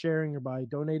either by sharing or by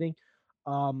donating.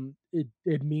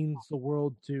 It means the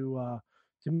world to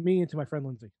me and to my friend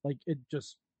Lindsay. Like it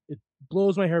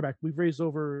blows my hair back. We've raised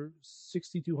over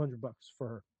 $6,200 for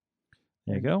her.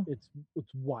 There you go. It's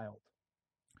wild.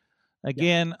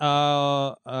 Again,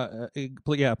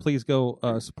 please go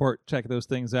check those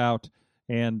things out,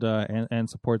 and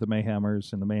support the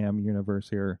Mayhemers and the Mayhem universe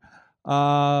here.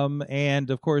 And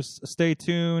of course, stay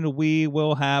tuned. We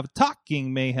will have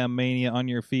Talking Mayhem Mania on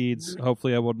your feeds.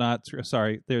 Hopefully, I will not.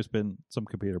 Sorry, there's been some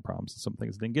computer problems. Some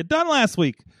things didn't get done last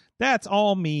week. That's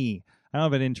all me. I don't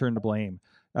have an intern to blame.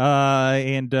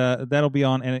 And that'll be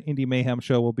on an Indie Mayhem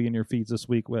show will be in your feeds this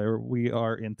week, where we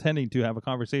are intending to have a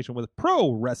conversation with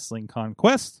Pro Wrestling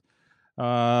Conquest.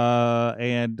 Yeah,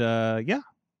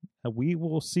 we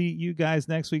will see you guys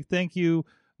next week. Thank you.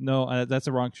 No, that's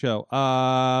the wrong show.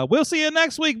 We'll see you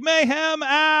next week. Mayhem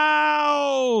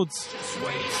out. Just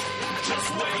wait,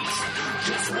 just wait,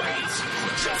 just wait,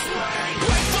 just wait.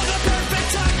 Wait for the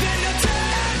perfect time, then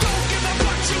attack. Don't give up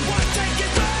what you want, take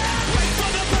it back. Wait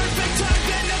for the perfect time,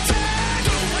 then attack.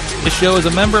 Do what you This show is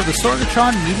a member of the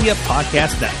Sorgatron Media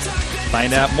Podcast Network.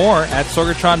 Find out more at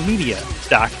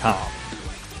sorgatronmedia.com.